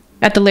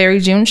 At the Larry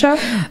June show?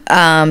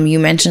 You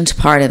mentioned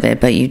part of it,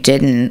 but you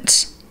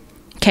didn't.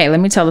 Okay, let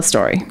me tell the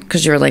story.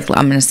 Because you were like,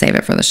 I'm going to save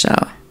it for the show.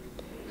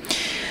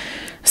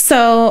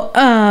 So,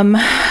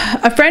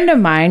 a friend of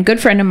mine, good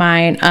friend of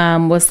mine,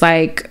 was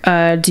like,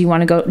 do you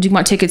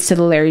want tickets to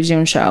the Larry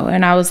June show?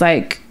 And I was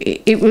like,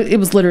 it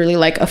was literally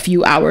like a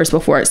few hours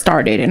before it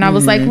started. And I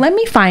was like, let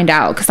me find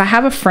out. Cause I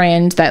have a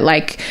friend that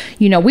like,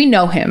 you know, we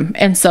know him.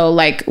 And so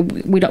like,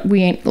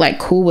 we ain't like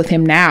cool with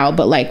him now,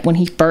 but like when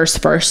he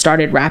first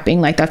started rapping,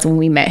 like that's when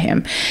we met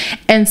him.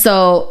 And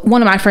so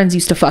one of my friends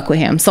used to fuck with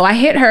him. So I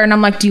hit her and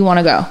I'm like, do you want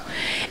to go?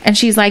 And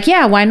she's like,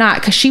 yeah, why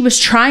not? Cause she was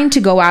trying to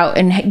go out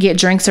and get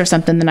drinks or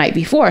something the night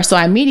before. So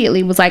I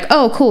immediately was like,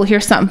 oh, cool.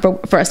 Here's something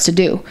for us to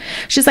do.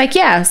 She's like,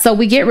 yeah. So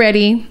we get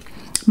ready.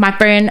 My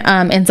friend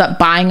ends up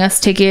buying us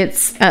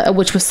tickets,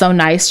 which was so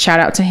nice. Shout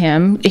out to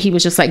him. He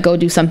was just like, go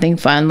do something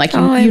fun. Like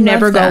you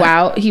never go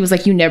out. He was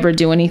like, you never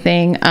do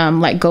anything.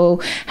 Like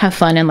go have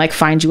fun and like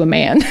find you a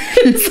man.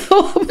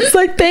 So I was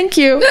like, thank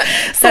you.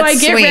 So I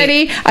get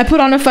ready. I put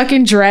on a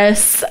fucking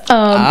dress.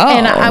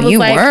 And I was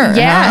like,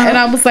 yeah. And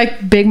I was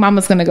like, Big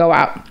Mama's going to go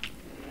out.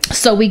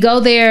 So we go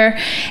there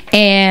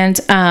and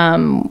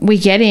we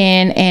get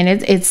in and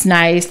it's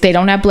nice. They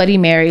don't have Bloody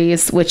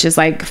Marys, which is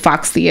like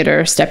Fox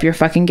Theater. Step your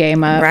fucking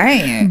game up.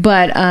 Right.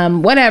 But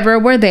whatever,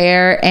 we're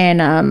there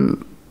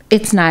and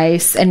it's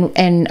nice.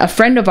 And a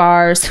friend of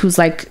ours who's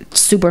like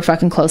super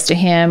fucking close to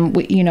him,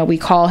 we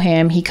call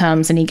him, he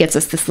comes and he gets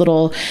us this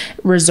little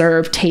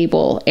reserved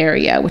table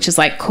area, which is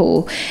like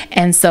cool.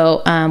 And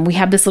so we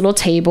have this little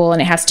table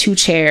and it has 2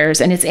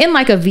 chairs and it's in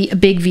like a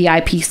big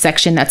VIP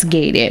section that's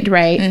gated,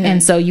 right?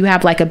 And so you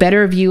have like a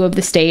better view of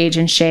the stage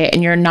and shit,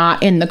 and you're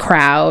not in the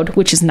crowd,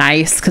 which is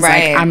nice because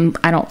like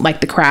I don't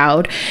like the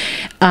crowd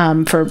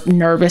for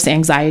nervous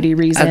anxiety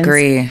reasons.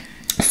 Agree.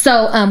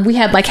 So we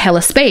had like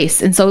hella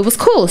space and so it was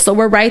cool. So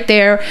we're right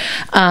there.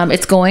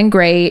 It's going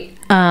great.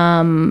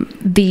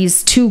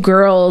 These 2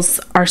 girls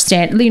are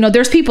standing,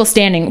 there's people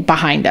standing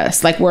behind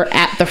us. Like we're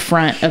at the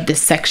front of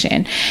this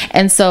section.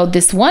 And so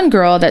this one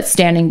girl that's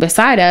standing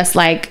beside us,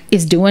 like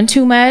is doing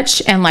too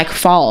much and like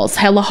falls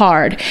hella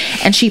hard.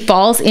 And she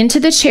falls into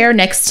the chair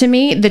next to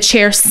me. The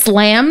chair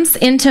slams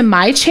into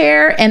my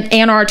chair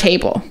and our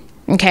table.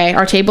 Okay.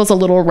 Our table's a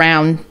little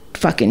round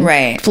fucking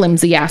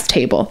flimsy ass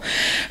table.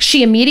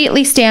 She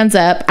immediately stands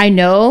up. I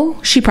know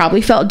she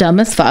probably felt dumb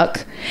as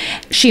fuck.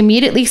 She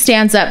immediately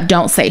stands up,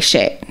 don't say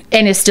shit,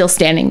 and is still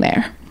standing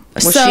there.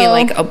 Was she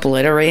like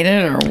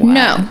obliterated or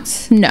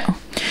what? No.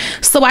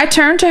 So I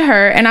turned to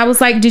her and I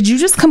was like, did you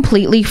just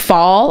completely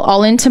fall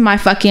all into my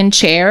fucking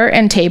chair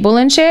and table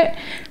and shit?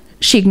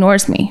 She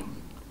ignores me.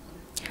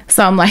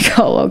 So I'm like,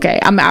 oh, okay.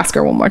 I'm gonna ask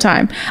her one more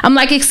time. I'm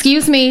like,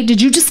 excuse me,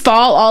 did you just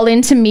fall all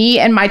into me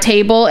and my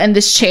table and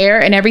this chair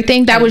and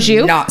everything? That was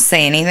you? Not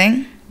say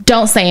anything?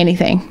 Don't say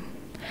anything.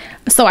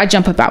 So I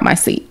jump up out my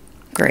seat.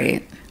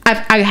 Great.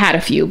 I had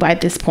a few by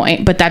this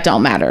point, but that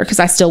don't matter because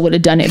I still would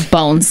have done it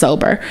bone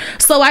sober.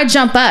 So I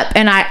jump up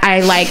and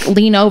I like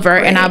lean over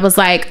and I was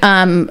like,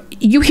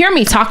 you hear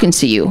me talking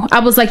to you. I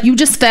was like, you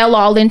just fell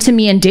all into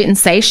me and didn't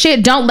say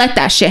shit. Don't let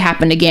that shit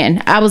happen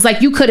again. I was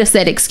like, you could have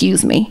said,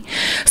 excuse me.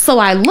 So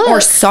I look.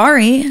 Or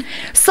sorry.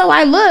 So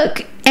I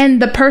look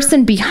and the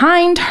person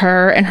behind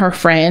her and her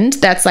friend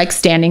that's like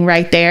standing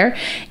right there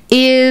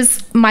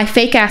is my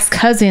fake ass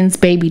cousin's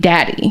baby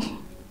daddy.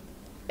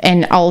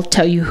 And I'll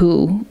tell you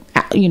who,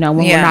 when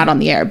we're not on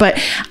the air.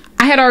 But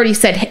I had already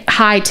said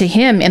hi to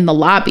him in the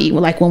lobby,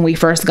 like when we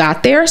first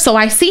got there. So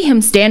I see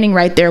him standing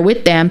right there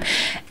with them.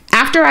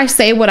 after I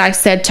say what I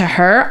said to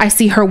her, I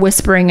see her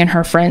whispering in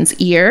her friend's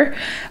ear.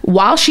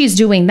 While she's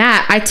doing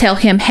that, I tell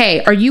him,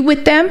 hey, are you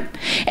with them?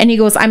 And he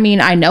goes, I mean,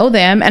 I know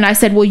them. And I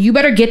said, well, you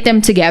better get them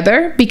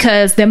together,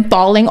 because them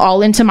falling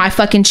all into my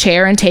fucking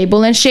chair and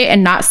table and shit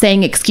and not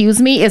saying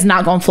excuse me is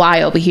not gonna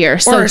fly over here.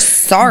 So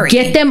sorry.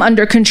 Get them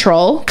under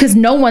control, because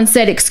no one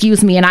said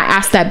excuse me, and I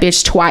asked that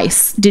bitch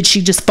twice, did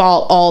she just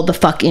fall all the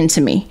fuck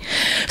into me?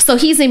 So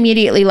he's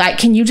immediately like,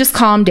 can you just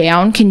calm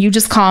down? Can you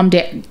just calm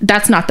down?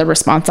 That's not the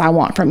response I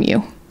want from you.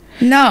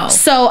 No.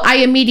 So I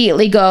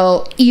immediately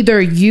go,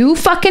 either you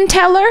fucking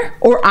tell her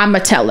or I'm a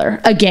tell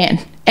her again.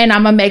 And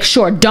I'm gonna make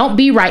sure, don't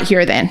be right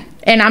here then.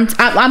 And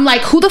I'm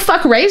like, who the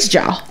fuck raised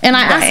y'all? And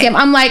I ask him,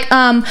 I'm like,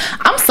 I'm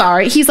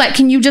sorry. He's like,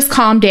 can you just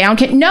calm down?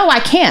 No, I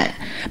can't.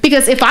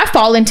 Because if I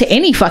fall into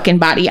any fucking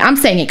body, I'm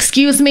saying,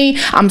 excuse me,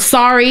 I'm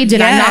sorry.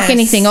 Did I knock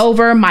anything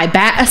over? My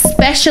bad.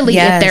 Especially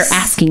if they're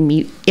asking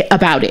me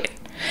about it.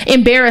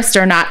 Embarrassed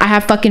or not, I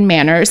have fucking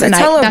manners, and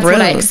that's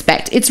what I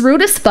expect. It's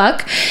rude as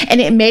fuck,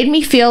 and it made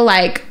me feel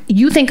like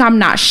you think I'm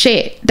not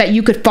shit, that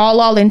you could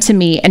fall all into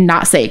me and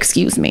not say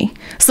excuse me.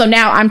 So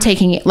now I'm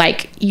taking it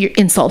like you're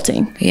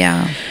insulting.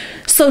 Yeah.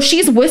 So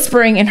she's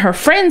whispering in her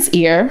friend's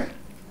ear.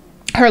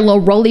 Her little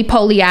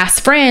roly-poly ass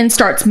friend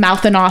starts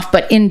mouthing off,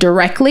 but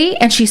indirectly,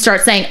 and she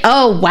starts saying,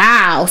 oh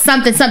wow,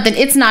 something,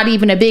 it's not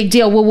even a big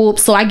deal, whoop whoop.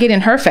 So I get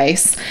in her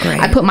face. Great.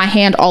 I put my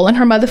hand all in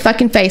her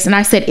motherfucking face, and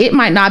I said, it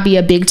might not be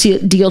a big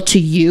deal to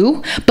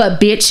you,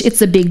 but bitch,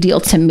 it's a big deal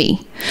to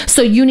me.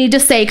 So you need to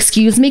say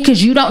excuse me,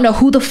 because you don't know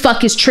who the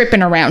fuck is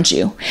tripping around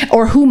you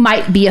or who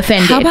might be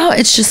offended. How about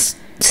it's just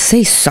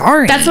say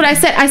sorry? That's what I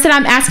said. I said,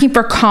 I'm asking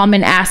for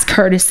common ass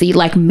courtesy,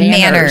 like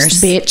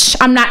manners, bitch.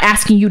 I'm not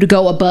asking you to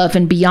go above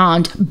and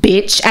beyond,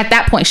 bitch. At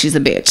that point, she's a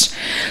bitch.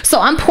 So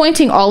I'm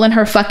pointing all in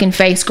her fucking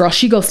face, girl.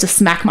 She goes to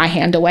smack my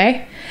hand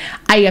away.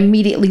 I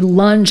immediately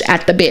lunge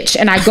at the bitch,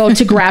 and I go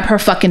to grab her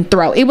fucking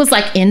throat. It was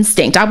like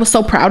instinct. I was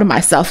so proud of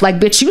myself. Like,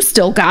 bitch, you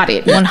still got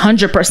it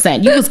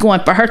 100%. You was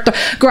going for her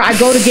girl. I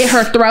go to get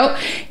her throat.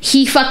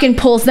 He fucking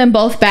pulls them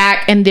both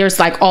back, and there's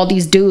like all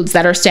these dudes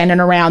that are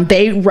standing around.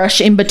 They rush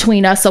in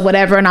between us or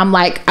whatever, and I'm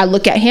like, I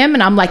look at him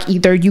and I'm like,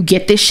 either you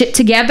get this shit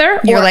together,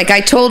 or, you're like,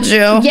 I told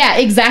you. Yeah,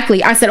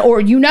 exactly. I said,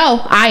 or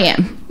I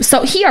am.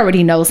 So he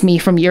already knows me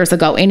from years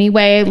ago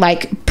anyway,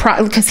 like,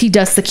 because he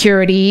does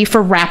security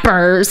for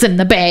rappers in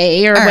the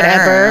Bay or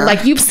whatever.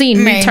 Like, you've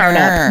seen me turn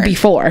up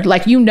before,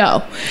 like, you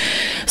know.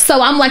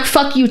 So I'm like,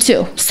 fuck you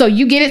too. So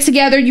you get it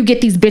together, you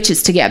get these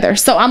bitches together.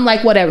 So I'm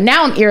like, whatever.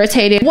 Now I'm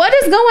irritated. What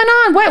is going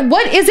on?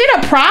 What is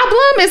it a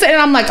problem?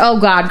 And I'm like, oh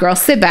God, girl,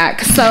 sit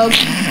back. So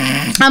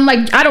I'm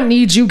like, I don't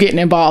need you getting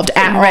involved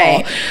at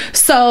all.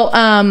 So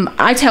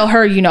I tell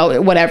her, you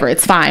know, whatever,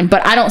 it's fine.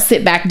 But I don't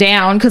sit back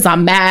down because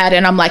I'm mad.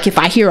 And I'm like, if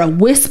I hear a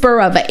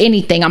whisper of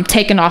anything, I'm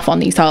taking off on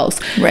these hoes.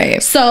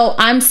 Right. So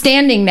I'm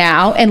standing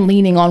now and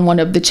leaning on one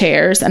of the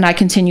chairs, and I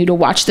continue to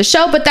watch the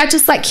show. But that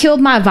just like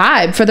killed my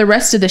vibe for the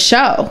rest of the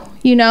show.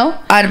 You know,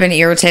 I'd have been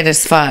irritated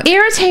as fuck.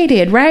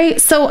 Irritated, right?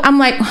 So I'm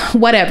like,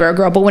 whatever,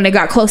 girl. But when it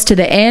got close to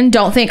the end,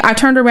 don't think I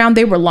turned around.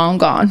 They were long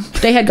gone.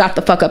 They had got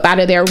the fuck up out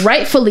of there.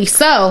 Rightfully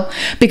so,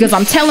 because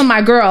I'm telling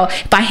my girl,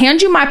 if I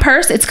hand you my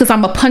purse, it's because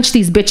I'm gonna punch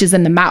these bitches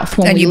in the mouth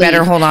when we leave. And you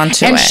better hold on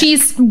to it. And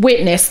she's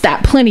witnessed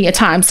that plenty of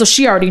times, so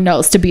she already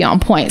knows to be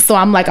on point. So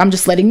I'm like, I'm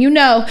just letting you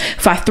know,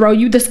 if I throw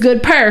you this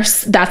good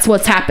purse, that's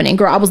what's happening,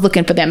 girl. I was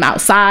looking for them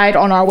outside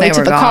on our way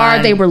to the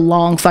car. They were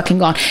long fucking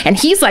gone, and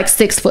he's like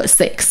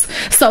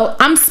 6'6". So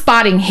I'm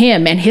spotting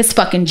him and his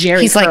fucking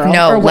Jerry He's curl like,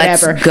 no, or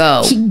whatever. Let's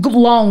go. He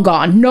long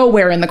gone,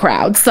 nowhere in the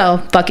crowd. So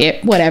fuck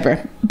it,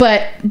 whatever.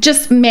 But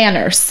just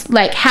manners,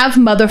 like have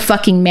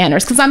motherfucking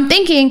manners. Because I'm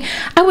thinking,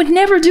 I would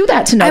never do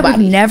that to nobody. I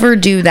would never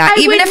do that.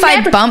 Even if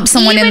I bump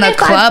someone in the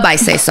club, I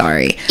say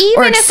sorry.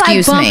 Even if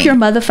I bump your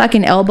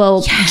motherfucking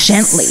elbow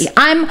gently,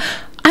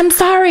 I'm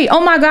sorry. Oh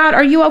my God,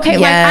 are you okay?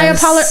 Yes. Like, I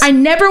apologize. I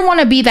never want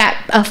to be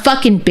a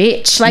fucking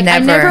bitch. Like, I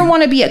never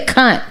want to be a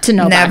cunt to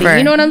nobody. Never.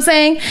 You know what I'm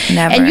saying?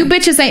 Never. And you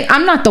bitches ain't,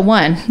 I'm not the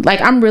one.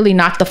 Like, I'm really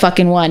not the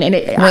fucking one. And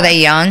were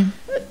they young?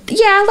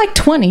 Yeah, like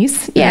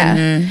 20s. Yeah.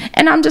 Mm-hmm.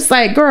 And I'm just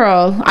like,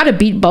 girl, I'd have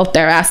beat both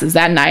their asses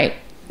that night.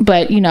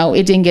 But, you know,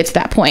 it didn't get to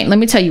that point. Let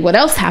me tell you what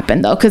else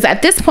happened, though. Because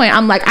at this point,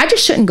 I'm like, I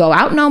just shouldn't go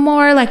out no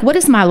more. Like, what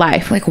is my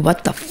life? Like,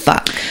 what the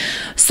fuck?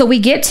 So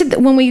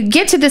when we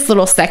get to this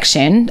little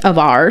section of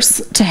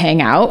ours to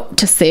hang out,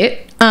 to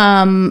sit,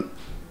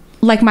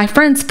 like my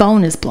friend's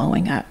phone is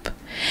blowing up.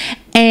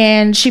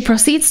 And she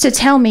proceeds to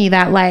tell me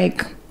that,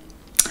 like,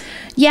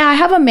 yeah, I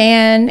have a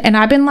man and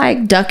I've been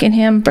like ducking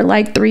him for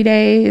like 3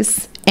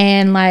 days.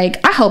 And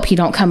like, I hope he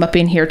don't come up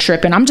in here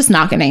tripping. I'm just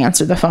not going to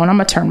answer the phone. I'm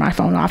going to turn my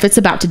phone off. It's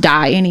about to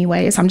die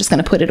anyways. I'm just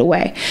going to put it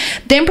away.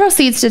 Then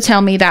proceeds to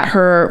tell me that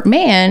her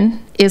man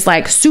is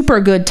like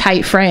super good,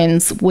 tight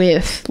friends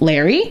with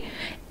Larry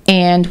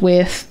and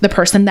with the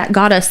person that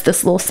got us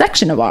this little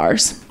section of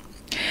ours.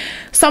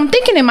 So I'm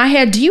thinking in my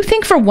head, do you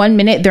think for 1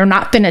 minute they're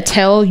not going to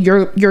tell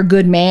your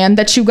good man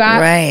that you got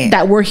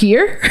that we're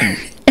here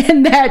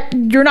and that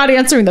you're not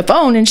answering the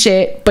phone and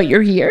shit, but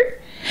you're here?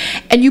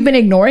 And you've been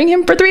ignoring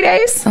him for 3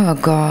 days? Oh,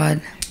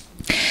 God.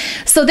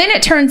 So then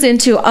it turns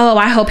into, oh,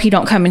 I hope he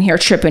don't come in here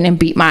tripping and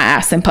beat my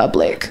ass in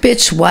public.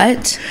 Bitch,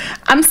 what?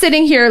 I'm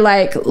sitting here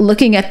like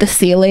looking at the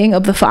ceiling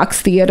of the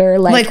Fox Theater.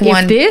 Like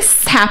if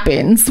this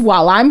happens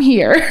while I'm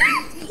here,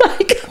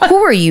 like, who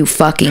are you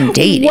fucking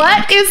dating?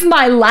 What is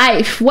my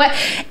life? What?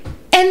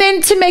 And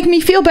then to make me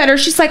feel better,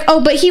 she's like,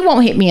 oh, but he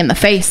won't hit me in the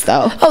face,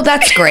 though. Oh,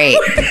 that's great.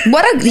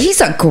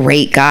 He's a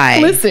great guy.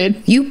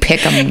 Listen. You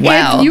pick him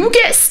well. If you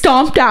get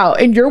stomped out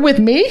and you're with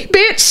me,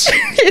 bitch.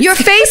 Your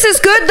face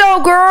is good,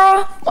 though,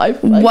 girl.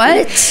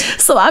 What?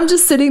 So I'm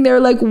just sitting there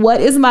like,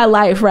 what is my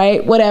life,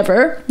 right?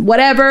 Whatever.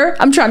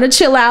 I'm trying to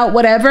chill out,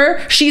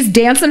 whatever. She's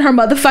dancing her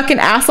motherfucking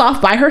ass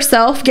off by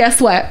herself. Guess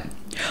what?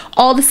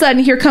 All of a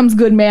sudden, here comes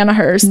good man of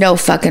hers. No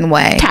fucking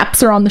way. Taps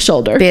her on the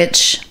shoulder.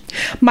 Bitch.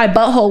 My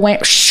butthole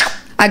went...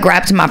 I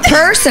grabbed my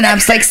purse and I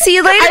was like, see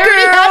you later, girl. I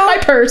already had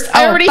my purse.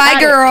 Bye,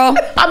 girl.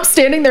 I'm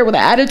standing there with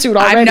an attitude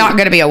already. I'm not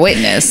going to be a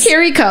witness.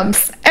 Here he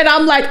comes. And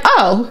I'm like,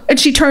 oh. And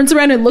she turns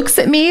around and looks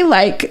at me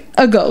like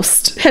a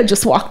ghost had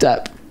just walked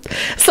up.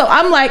 So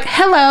I'm like,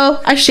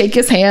 hello. I shake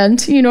his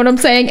hand. You know what I'm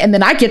saying? And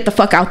then I get the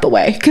fuck out the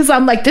way. Because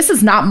I'm like, this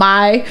is not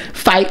my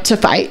fight to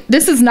fight.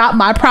 This is not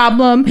my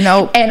problem.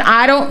 Nope. And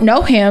I don't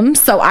know him.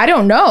 So I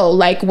don't know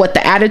like what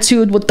the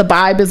attitude, what the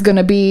vibe is going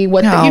to be. You know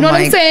what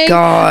I'm saying?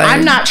 God.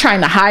 I'm not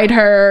trying to hide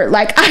her.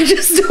 Like, I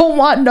just don't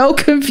want no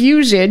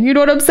confusion. You know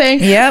what I'm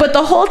saying? Yeah. But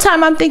the whole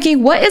time I'm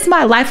thinking, what is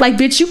my life like?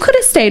 Bitch, you could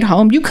have stayed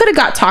home. You could have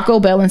got Taco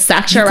Bell and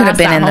sat your ass at home. You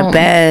could have been in the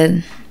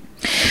bed.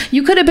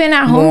 You could have been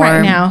at home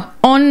right now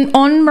on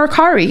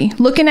Mercari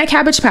looking at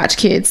Cabbage Patch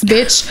Kids,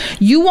 bitch.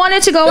 You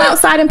wanted to go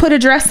outside and put a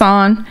dress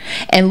on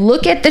and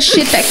look at the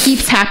shit that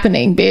keeps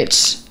happening,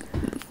 bitch.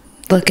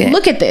 Look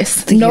at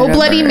this. No universe.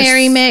 Bloody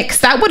Mary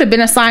mix. That would have been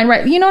a sign,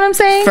 right? You know what I'm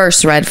saying?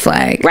 First red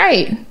flag.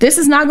 Right. This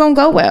is not going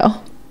to go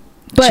well.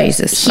 But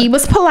Jesus. He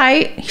was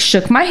polite. He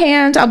shook my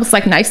hand. I was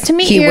like, nice to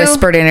meet you. He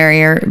whispered in her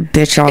ear,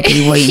 bitch, I'll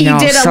be waiting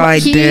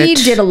outside, bitch. He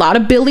did a lot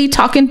of Billy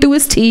talking through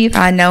his teeth.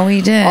 I know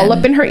he did. All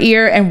up in her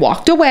ear and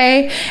walked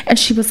away. And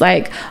she was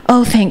like,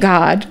 oh, thank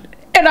God.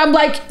 And I'm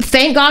like,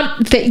 thank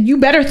God. You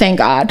better thank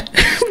God.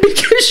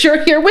 Because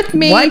you're here with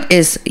me. What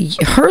is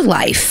her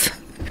life?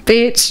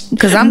 Bitch,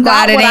 because I'm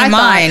glad it ain't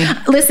mine.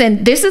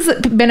 Listen, this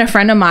has been a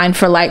friend of mine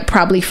for like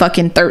probably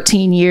fucking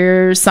 13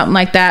 years, something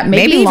like that.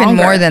 Maybe even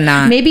more than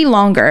that. Maybe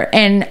longer.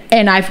 And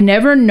I've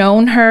never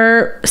known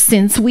her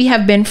since we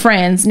have been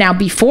friends. Now,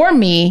 before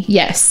me,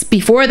 yes.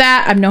 Before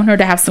that, I've known her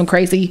to have some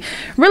crazy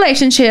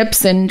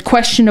relationships and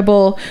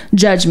questionable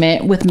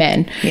judgment with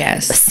men.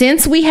 Yes.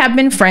 Since we have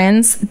been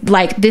friends,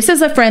 like, this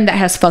is a friend that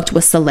has fucked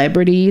with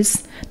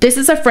celebrities. This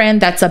is a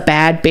friend that's a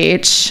bad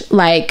bitch,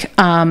 like,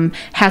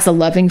 has a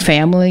loving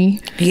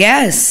family.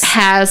 Yes.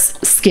 Has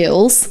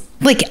skills.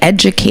 Like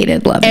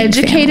educated,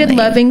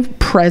 loving,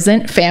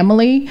 present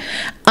family.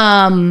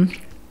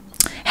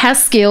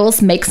 Has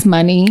skills, makes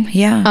money.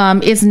 Yeah.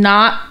 Is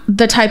not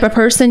the type of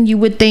person you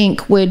would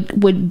think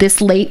would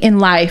this late in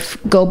life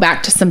go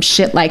back to some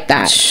shit like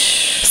that.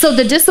 So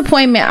the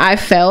disappointment I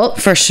felt,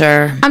 for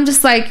sure, I'm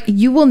just like,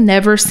 you will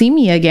never see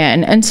me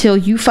again until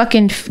you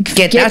fucking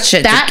get that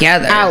shit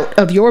together out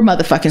of your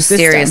motherfucking system.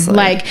 Seriously.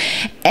 Like,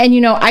 and you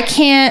know, I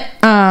can't,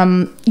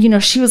 you know,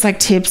 she was like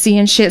tipsy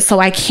and shit, so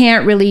I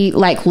can't really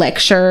like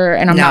lecture,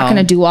 and I'm not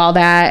gonna do all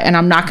that, and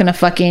I'm not gonna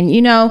fucking,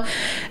 you know,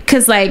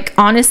 because like,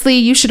 honestly,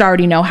 you should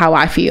already know how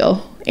I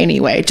feel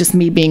anyway, just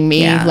me being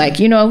me. Like,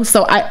 you know,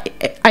 so I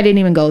didn't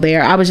even go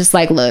there. I was just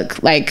like,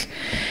 look, like,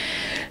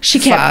 she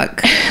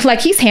kept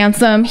like, he's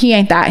handsome, he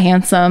ain't that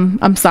handsome,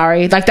 I'm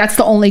sorry. Like, that's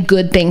the only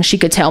good thing she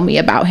could tell me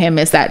about him,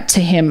 is that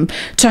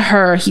to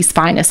her he's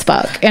fine as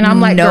fuck. And I'm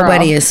like,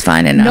 nobody is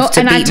fine enough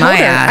to beat my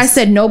ass. I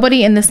said,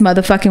 nobody in this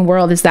motherfucking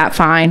world is that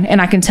fine, and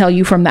I can tell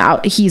you from the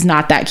out, he's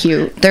not that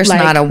cute. There's like,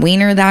 not a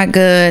wiener that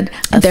good,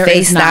 a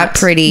face that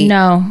pretty,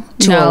 no,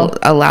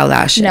 allow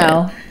that shit.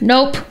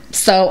 Nope.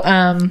 So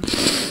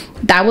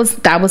that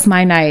was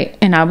my night,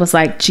 and I was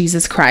like,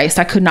 Jesus Christ,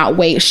 I could not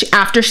wait.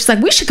 She's like,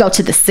 we should go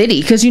to the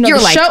city, because, you know, the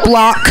show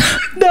block.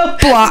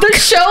 The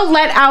show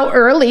let out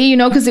early, you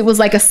know, because it was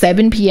like a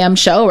 7 p.m.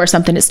 show or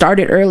something. It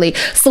started early,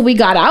 so we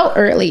got out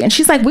early, and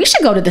she's like, we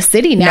should go to the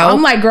city now. Nope.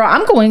 I'm like, girl,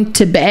 I'm going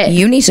to bed.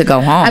 You need to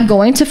go home. I'm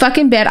going to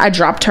fucking bed. I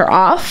dropped her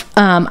off.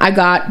 I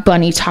got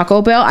Bunny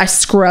Taco Bell. I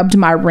scrubbed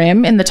my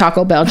rim in the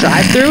Taco Bell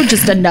drive-thru.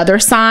 Just another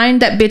sign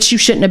that, bitch, you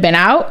shouldn't have been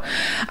out.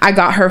 I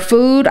got her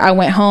food. I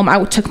went home.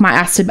 I took my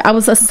ass to bed. I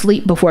was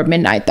asleep before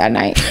midnight that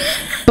night,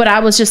 but I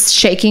was just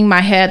shaking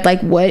my head like,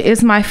 what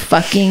is my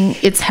fucking,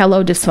 it's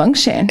hello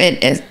dysfunction.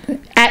 It is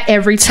at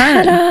every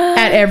turn.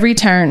 Ta-da. At every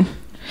turn.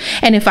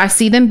 And if I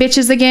see them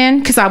bitches again,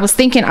 because I was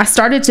thinking, I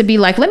started to be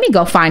like, let me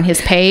go find his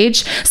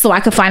page so I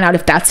could find out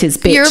if that's his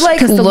bitch. You're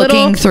like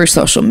looking through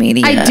social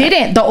media. I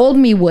didn't. The old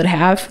me would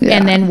have,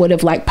 and then would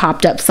have like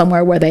popped up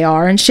somewhere where they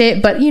are and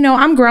shit. But, you know,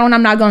 I'm grown.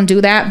 I'm not going to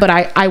do that. But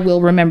I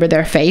will remember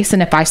their face.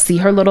 And if I see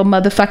her little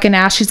motherfucking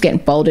ass, she's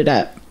getting folded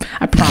up.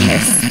 I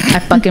promise. I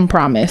fucking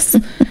promise.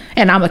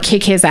 And I'm going to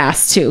kick his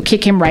ass too.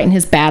 Kick him right in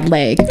his bad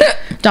leg.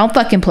 Don't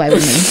fucking play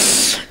with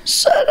me.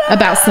 Shut up.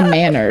 About some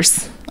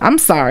manners. I'm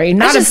sorry.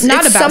 Not about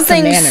something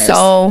some manners.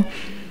 So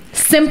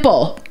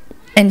simple.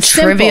 and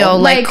trivial.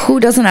 Like, who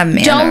doesn't have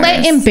manners? Don't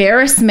let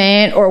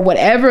embarrassment or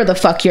whatever the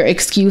fuck your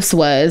excuse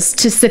was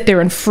to sit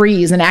there and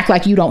freeze and act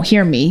like you don't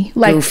hear me.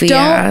 Like, goofy don't.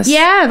 Ass.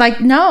 Yeah,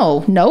 like,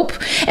 no, nope.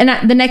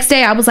 And the next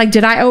day I was like,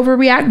 did I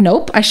overreact?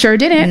 Nope, I sure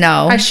didn't.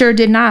 No, I sure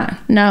did not.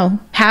 No,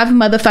 have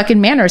motherfucking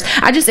manners.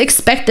 I just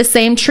expect the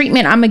same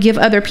treatment I'm gonna give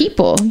other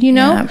people, you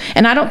know. Yeah.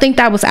 And I don't think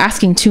that was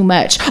asking too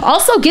much.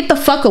 Also, get the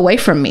fuck away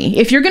from me.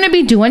 If you're gonna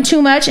be doing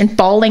too much and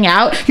falling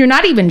out, you're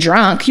not even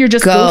drunk. You're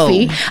just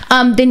goofy.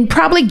 Then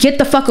probably get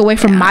the fuck away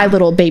from my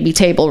little baby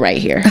table right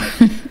here.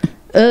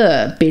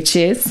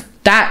 Bitches.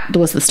 That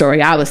was the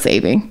story I was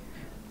saving.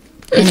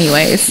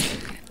 Anyways.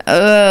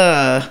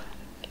 That's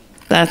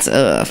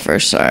for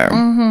sure.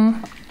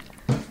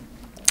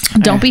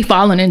 Don't be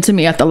falling into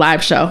me at the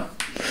live show.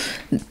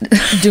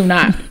 Do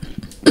not.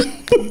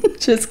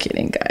 Just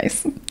kidding,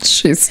 guys.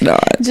 She's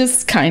not.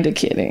 Just kind of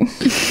kidding.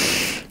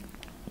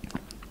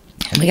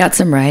 We got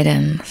some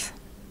write-ins.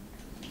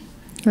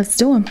 Let's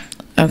do them.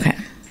 Okay.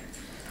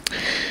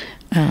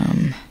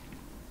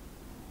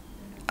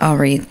 I'll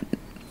read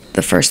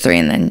the first 3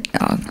 and then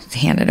I'll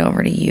hand it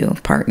over to you,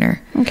 partner.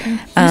 Okay. You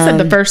said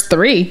the first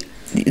 3.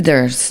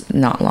 There's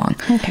not long.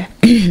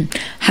 Okay.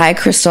 Hi,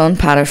 Crystal and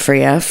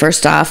Fria.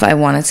 First off, I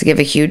wanted to give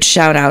a huge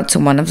shout out to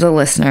one of the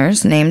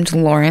listeners named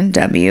Lauren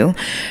W.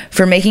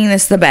 for making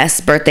this the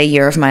best birthday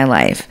year of my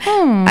life.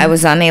 I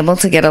was unable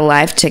to get a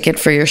live ticket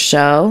for your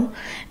show,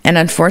 and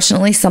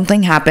unfortunately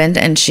something happened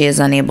and she is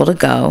unable to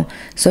go,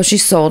 so she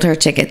sold her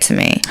ticket to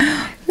me.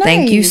 Nice.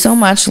 Thank you so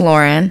much,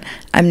 Lauren.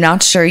 I'm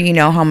not sure you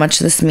know how much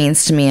this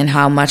means to me and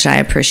how much I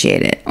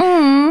appreciate it.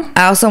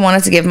 I also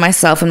wanted to give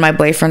myself and my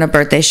boyfriend a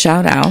birthday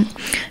shout out.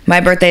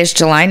 My birthday is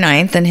July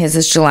 9th and his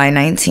is July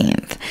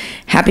 19th.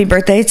 Happy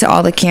birthday to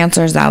all the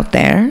Cancers out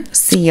there.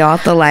 See y'all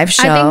at the live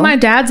show. I think my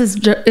dad's is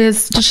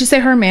did she say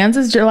her man's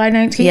is July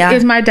 19th? Yeah.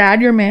 Is my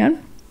dad your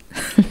man?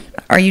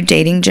 Are you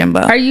dating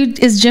Jimbo?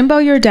 Is Jimbo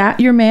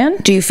your man?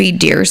 Do you feed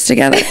deers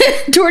together?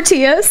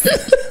 Tortillas.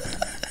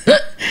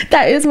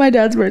 That is my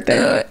dad's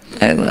birthday.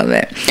 I love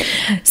it.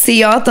 See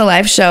y'all at the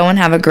live show and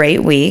have a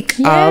great week.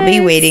 Yes. I'll be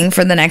waiting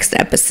for the next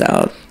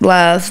episode.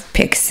 Love,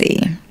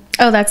 Pixie.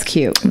 Oh, that's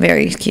cute.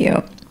 Very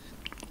cute.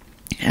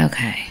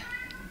 Okay.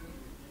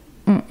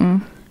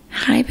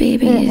 Hi,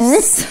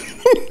 babies.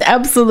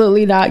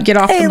 Absolutely not. Get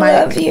off the mic.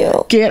 I love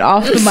you. Get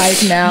off the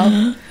mic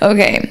now.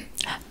 Okay.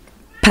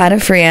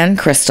 Fria and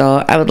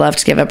Crystal, I would love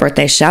to give a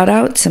birthday shout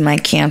out to my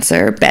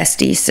Cancer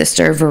bestie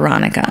sister,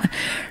 Veronica.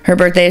 Her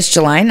birthday is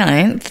July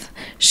 9th.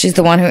 She's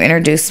the one who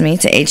introduced me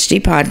to HD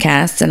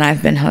Podcasts, and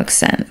I've been hooked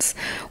since.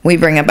 We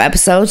bring up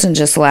episodes and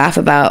just laugh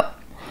about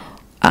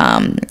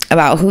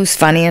who's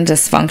funny and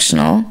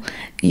dysfunctional.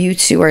 You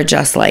two are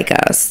just like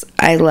us.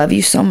 I love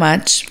you so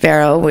much.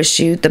 Vero, wish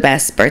you the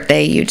best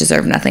birthday. You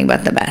deserve nothing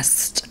but the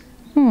best.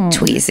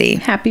 Tweezy.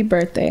 Happy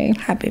birthday.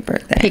 Happy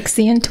birthday.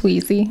 Pixie and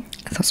Tweezy.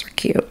 Those were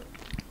cute.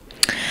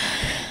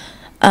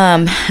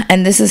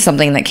 And this is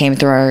something that came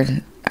through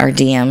our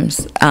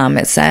DMs.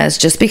 It says,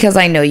 just because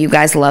I know you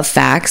guys love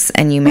facts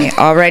and you may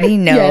already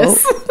know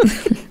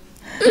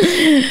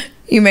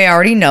you may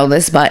already know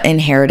this, but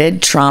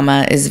inherited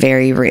trauma is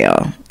very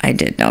real. I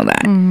did know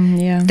that.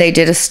 Yeah. They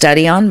did a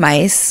study on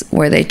mice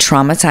where they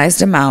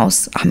traumatized a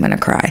mouse. I'm gonna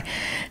cry.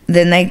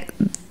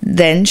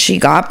 Then she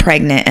got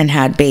pregnant and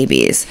had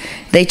babies.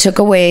 They took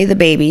away the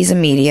babies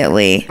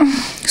immediately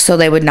so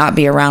they would not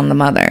be around the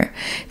mother.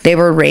 They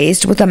were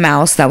raised with a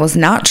mouse that was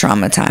not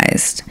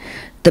traumatized.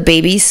 The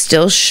babies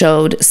still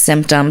showed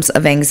symptoms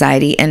of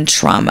anxiety and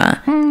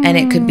trauma, and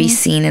it could be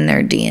seen in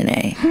their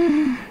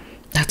DNA.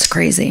 That's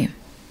crazy.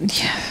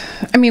 Yeah.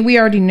 I mean, we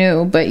already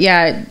knew, but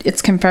yeah,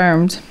 it's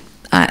confirmed.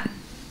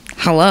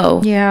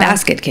 Hello. Yeah.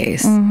 Basket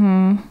case.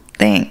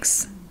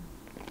 Thanks.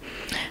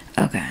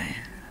 Okay.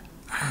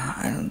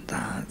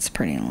 That's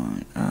pretty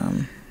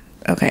long.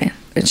 Okay.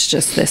 It's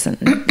just this and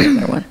the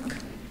other one.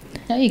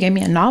 No, you gave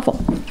me a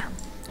novel.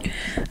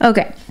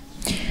 Okay.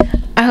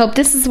 I hope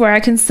this is where I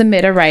can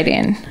submit a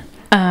write-in.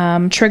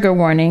 Trigger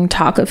warning,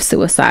 talk of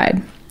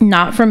suicide.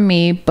 Not from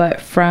me,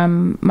 but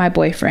from my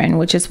boyfriend,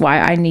 which is why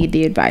I need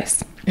the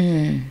advice.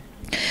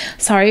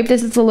 Sorry if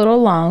this is a little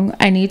long.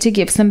 I need to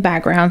give some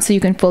background so you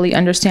can fully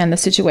understand the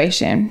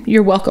situation.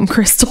 You're welcome,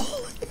 Crystal.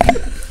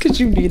 Because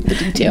you need the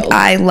details.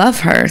 I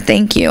love her.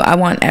 Thank you. I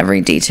want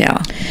every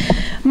detail.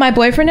 My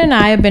boyfriend and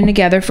I have been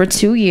together for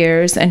 2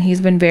 years, and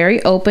he's been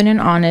very open and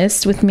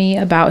honest with me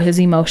about his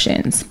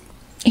emotions.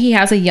 He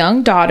has a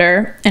young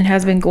daughter and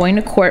has been going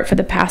to court for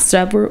the past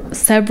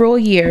several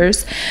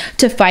years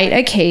to fight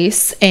a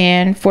case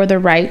and for the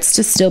rights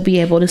to still be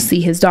able to see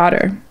his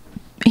daughter.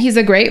 He's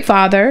a great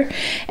father,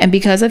 and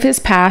because of his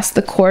past,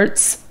 the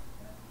courts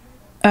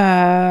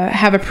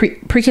have a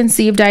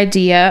preconceived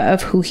idea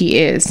of who he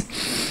is.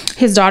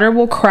 His daughter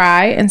will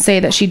cry and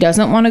say that she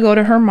doesn't want to go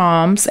to her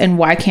mom's and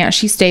why can't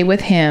she stay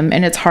with him,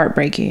 and it's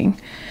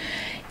heartbreaking.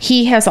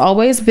 He has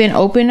always been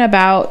open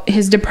about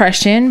his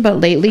depression, but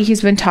lately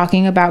he's been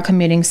talking about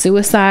committing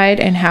suicide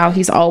and how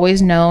he's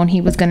always known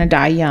he was going to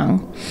die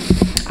young.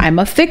 I'm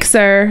a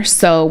fixer,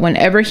 so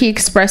whenever he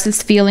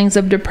expresses feelings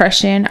of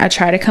depression, I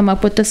try to come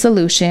up with a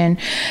solution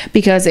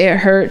because it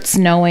hurts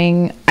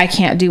knowing I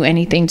can't do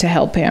anything to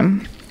help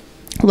him.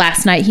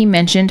 Last night, he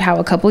mentioned how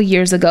a couple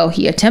years ago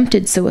he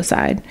attempted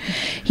suicide.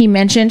 He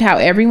mentioned how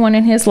everyone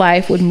in his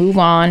life would move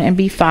on and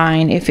be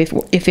fine if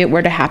it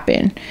were to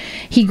happen.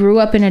 He grew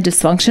up in a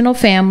dysfunctional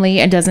family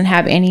and doesn't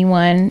have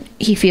anyone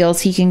he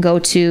feels he can go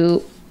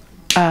to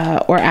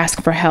or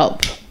ask for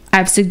help.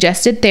 I've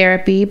suggested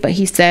therapy, but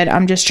he said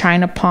I'm just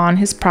trying to pawn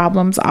his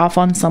problems off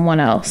on someone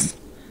else.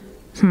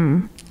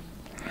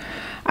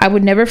 I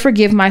would never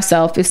forgive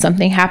myself if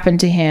something happened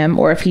to him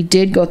or if he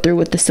did go through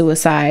with the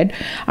suicide.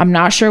 I'm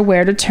not sure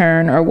where to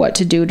turn or what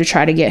to do to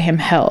try to get him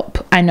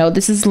help. I know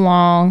this is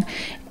long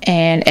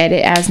and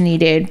edit as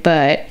needed,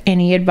 but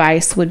any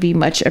advice would be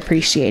much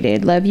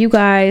appreciated. Love you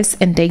guys,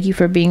 and thank you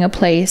for being a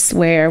place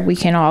where we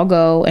can all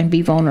go and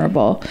be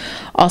vulnerable.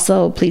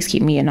 Also, please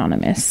keep me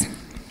anonymous.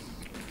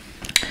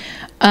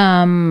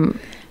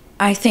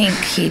 I think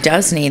he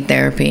does need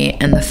therapy,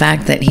 and the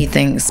fact that he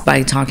thinks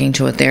by talking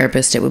to a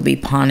therapist it would be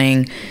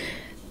pawning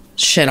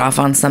shit off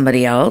on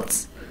somebody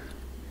else.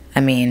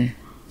 I mean,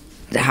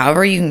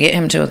 however you can get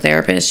him to a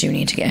therapist, you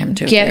need to get him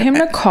to get him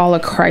to call a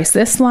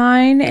crisis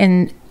line,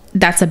 and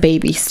that's a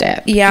baby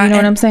step. Yeah, you know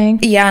what I'm saying?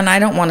 Yeah, and I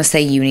don't want to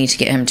say you need to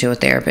get him to a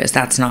therapist.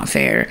 That's not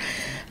fair.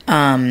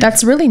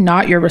 That's really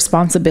not your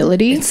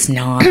responsibility. It's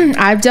not.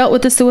 I've dealt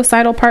with a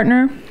suicidal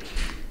partner.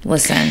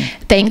 Listen,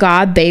 thank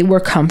God they were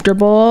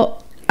comfortable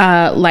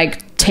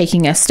like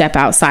taking a step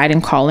outside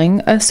and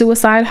calling a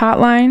suicide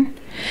hotline,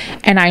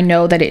 and I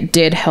know that it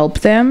did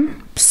help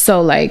them.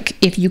 So like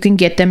if you can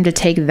get them to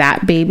take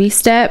that baby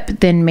step,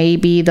 then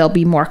maybe they'll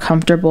be more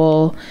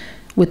comfortable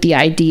with the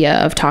idea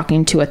of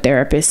talking to a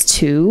therapist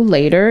too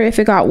later if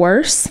it got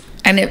worse.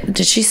 And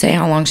did she say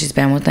how long she's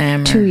been with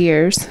him? 2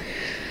 years.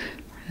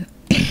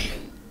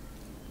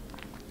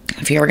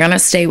 If you're gonna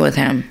stay with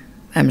him,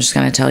 I'm just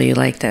gonna tell you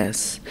like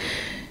this: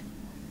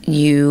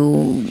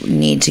 you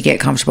need to get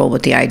comfortable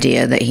with the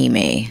idea that he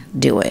may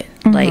do it.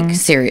 Like,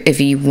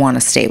 if you want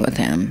to stay with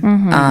him.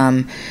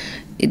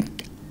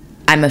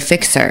 I'm a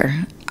fixer.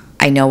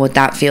 I know what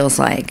that feels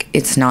like.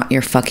 It's not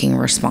your fucking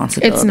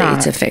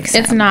responsibility to fix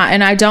him. It's not.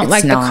 And I don't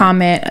like the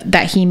comment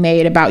that he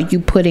made about you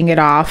putting it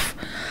off.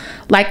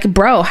 Like,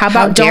 bro, how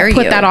about don't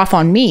put that off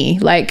on me?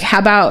 Like, how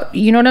about,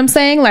 you know what I'm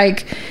saying?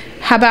 Like,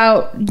 how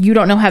about you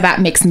don't know how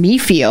that makes me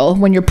feel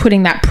when you're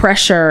putting that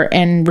pressure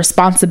and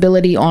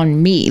responsibility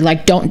on me?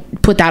 Like,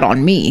 don't put that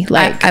on me.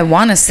 Like, I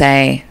want to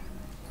say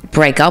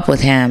break up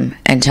with him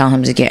and tell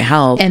him to get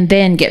help. And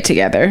then get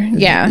together.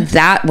 Yeah.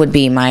 That would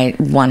be my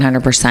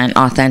 100%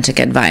 authentic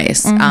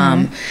advice.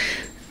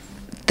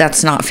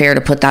 That's not fair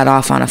to put that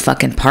off on a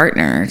fucking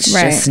partner. It's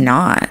just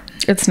not.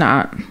 It's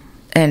not.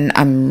 And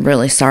I'm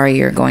really sorry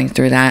you're going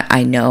through that.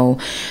 I know,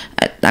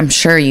 I'm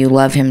sure you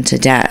love him to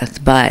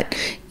death, but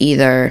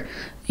either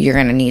you're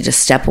going to need to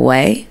step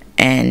away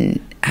and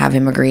have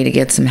him agree to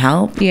get some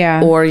help.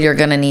 Yeah. Or you're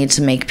going to need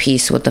to make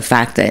peace with the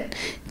fact that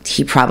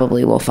he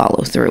probably will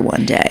follow through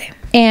one day.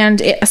 And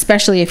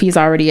especially if he's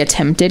already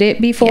attempted it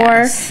before.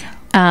 Yes.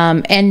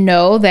 And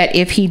know that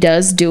if he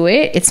does do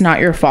it, it's not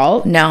your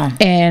fault. No.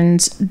 And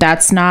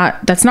that's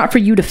not for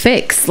you to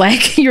fix.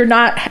 Like, you're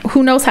not,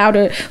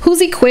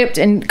 who's equipped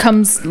and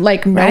comes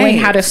like knowing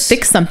how to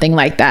fix something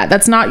like that.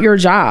 That's not your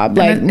job.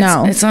 Like,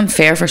 no. It's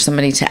unfair for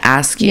somebody to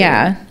ask you.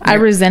 Yeah. I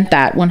resent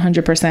that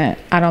 100%.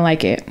 I don't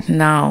like it.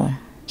 No.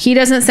 He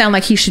doesn't sound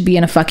like he should be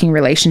in a fucking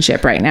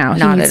relationship right now.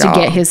 He needs to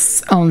get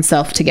his own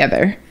self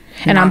together.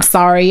 And I'm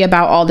sorry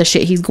about all the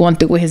shit he's going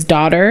through with his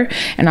daughter.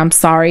 And I'm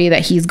sorry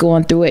that he's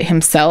going through it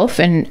himself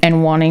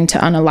and wanting to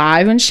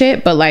unalive and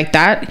shit. But like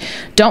that,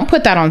 don't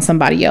put that on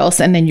somebody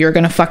else. And then you're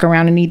going to fuck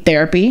around and need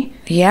therapy.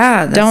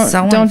 Yeah.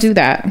 Don't do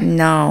that.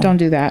 No. Don't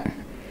do that.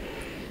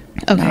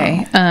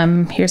 Okay.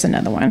 No. Here's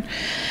another one.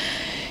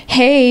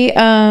 Hey,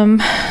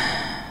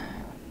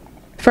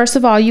 first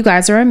of all, you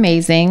guys are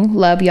amazing.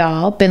 Love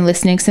y'all. Been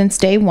listening since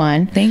day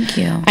one. Thank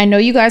you. I know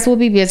you guys will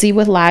be busy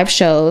with live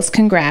shows.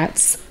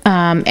 Congrats.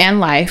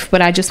 And life.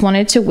 But I just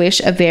wanted to wish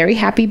a very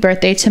happy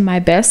birthday to my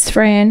best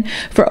friend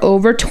for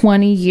over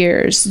 20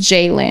 years,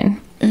 Jalen.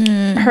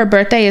 Her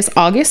birthday is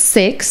August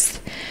 6th.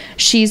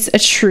 She's a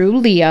true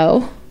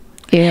Leo.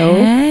 Ew.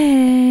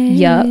 Hey.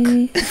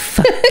 Yuck.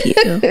 Fuck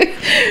you.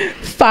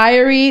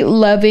 Fiery,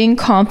 loving,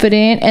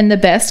 confident, and the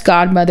best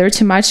godmother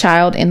to my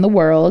child in the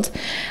world.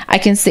 I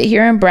can sit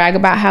here and brag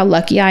about how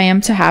lucky I am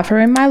to have her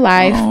in my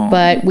life,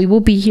 but we will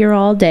be here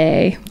all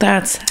day.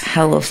 That's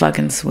hella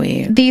fucking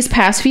sweet. These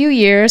past few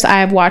years,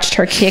 I have watched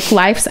her kick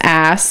life's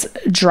ass,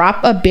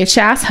 drop a bitch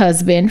ass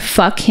husband,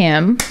 fuck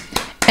him,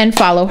 and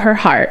follow her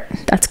heart.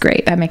 That's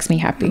great. That makes me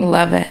happy.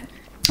 Love it.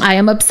 I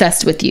am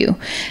obsessed with you.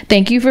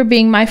 Thank you for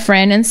being my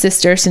friend and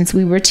sister since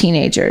we were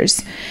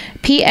teenagers.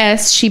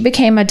 P.S. She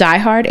became a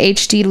diehard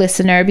HD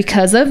listener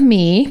because of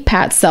me.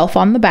 Pat self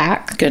on the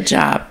back. Good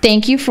job.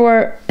 Thank you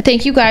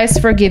guys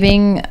for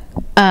giving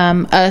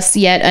us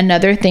yet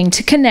another thing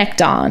to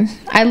connect on.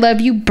 I love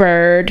you,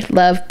 Bird.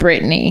 Love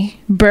Brittany.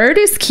 Bird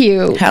is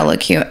cute. Hella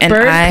cute. And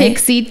Bird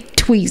Pixie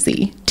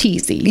Tweezy.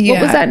 Yeah.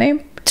 What was that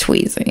name?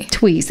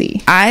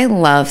 Tweezy. I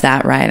love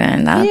that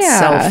write-in. That's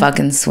so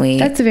fucking sweet.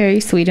 That's very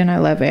sweet, and I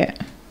love it.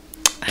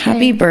 Okay.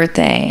 Happy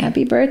birthday.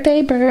 Happy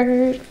birthday,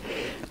 Bird.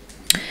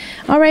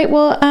 All right,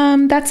 well,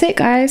 that's it,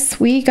 guys.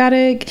 We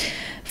gotta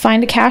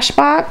find a cash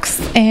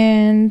box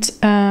and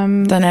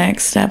the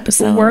next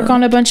episode work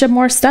on a bunch of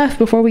more stuff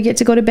before we get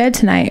to go to bed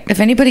tonight. If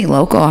anybody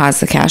local has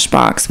the cash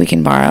box we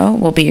can borrow,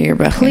 we'll be your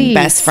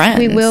best friends.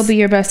 We will be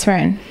your best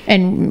friend,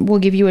 and we'll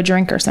give you a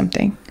drink or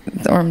something.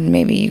 Or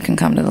maybe you can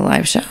come to the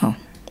live show.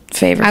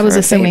 I was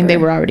assuming they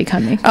were already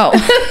coming. Oh,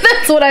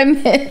 that's what I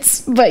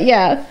meant. But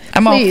yeah,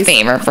 I'm all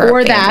favor for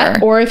or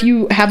that, or if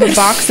you have a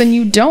box and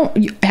you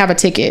don't have a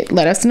ticket,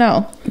 let us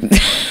know,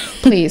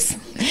 please.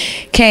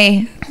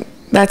 Okay,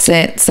 that's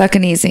it. Suck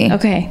it easy.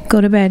 Okay, go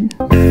to bed.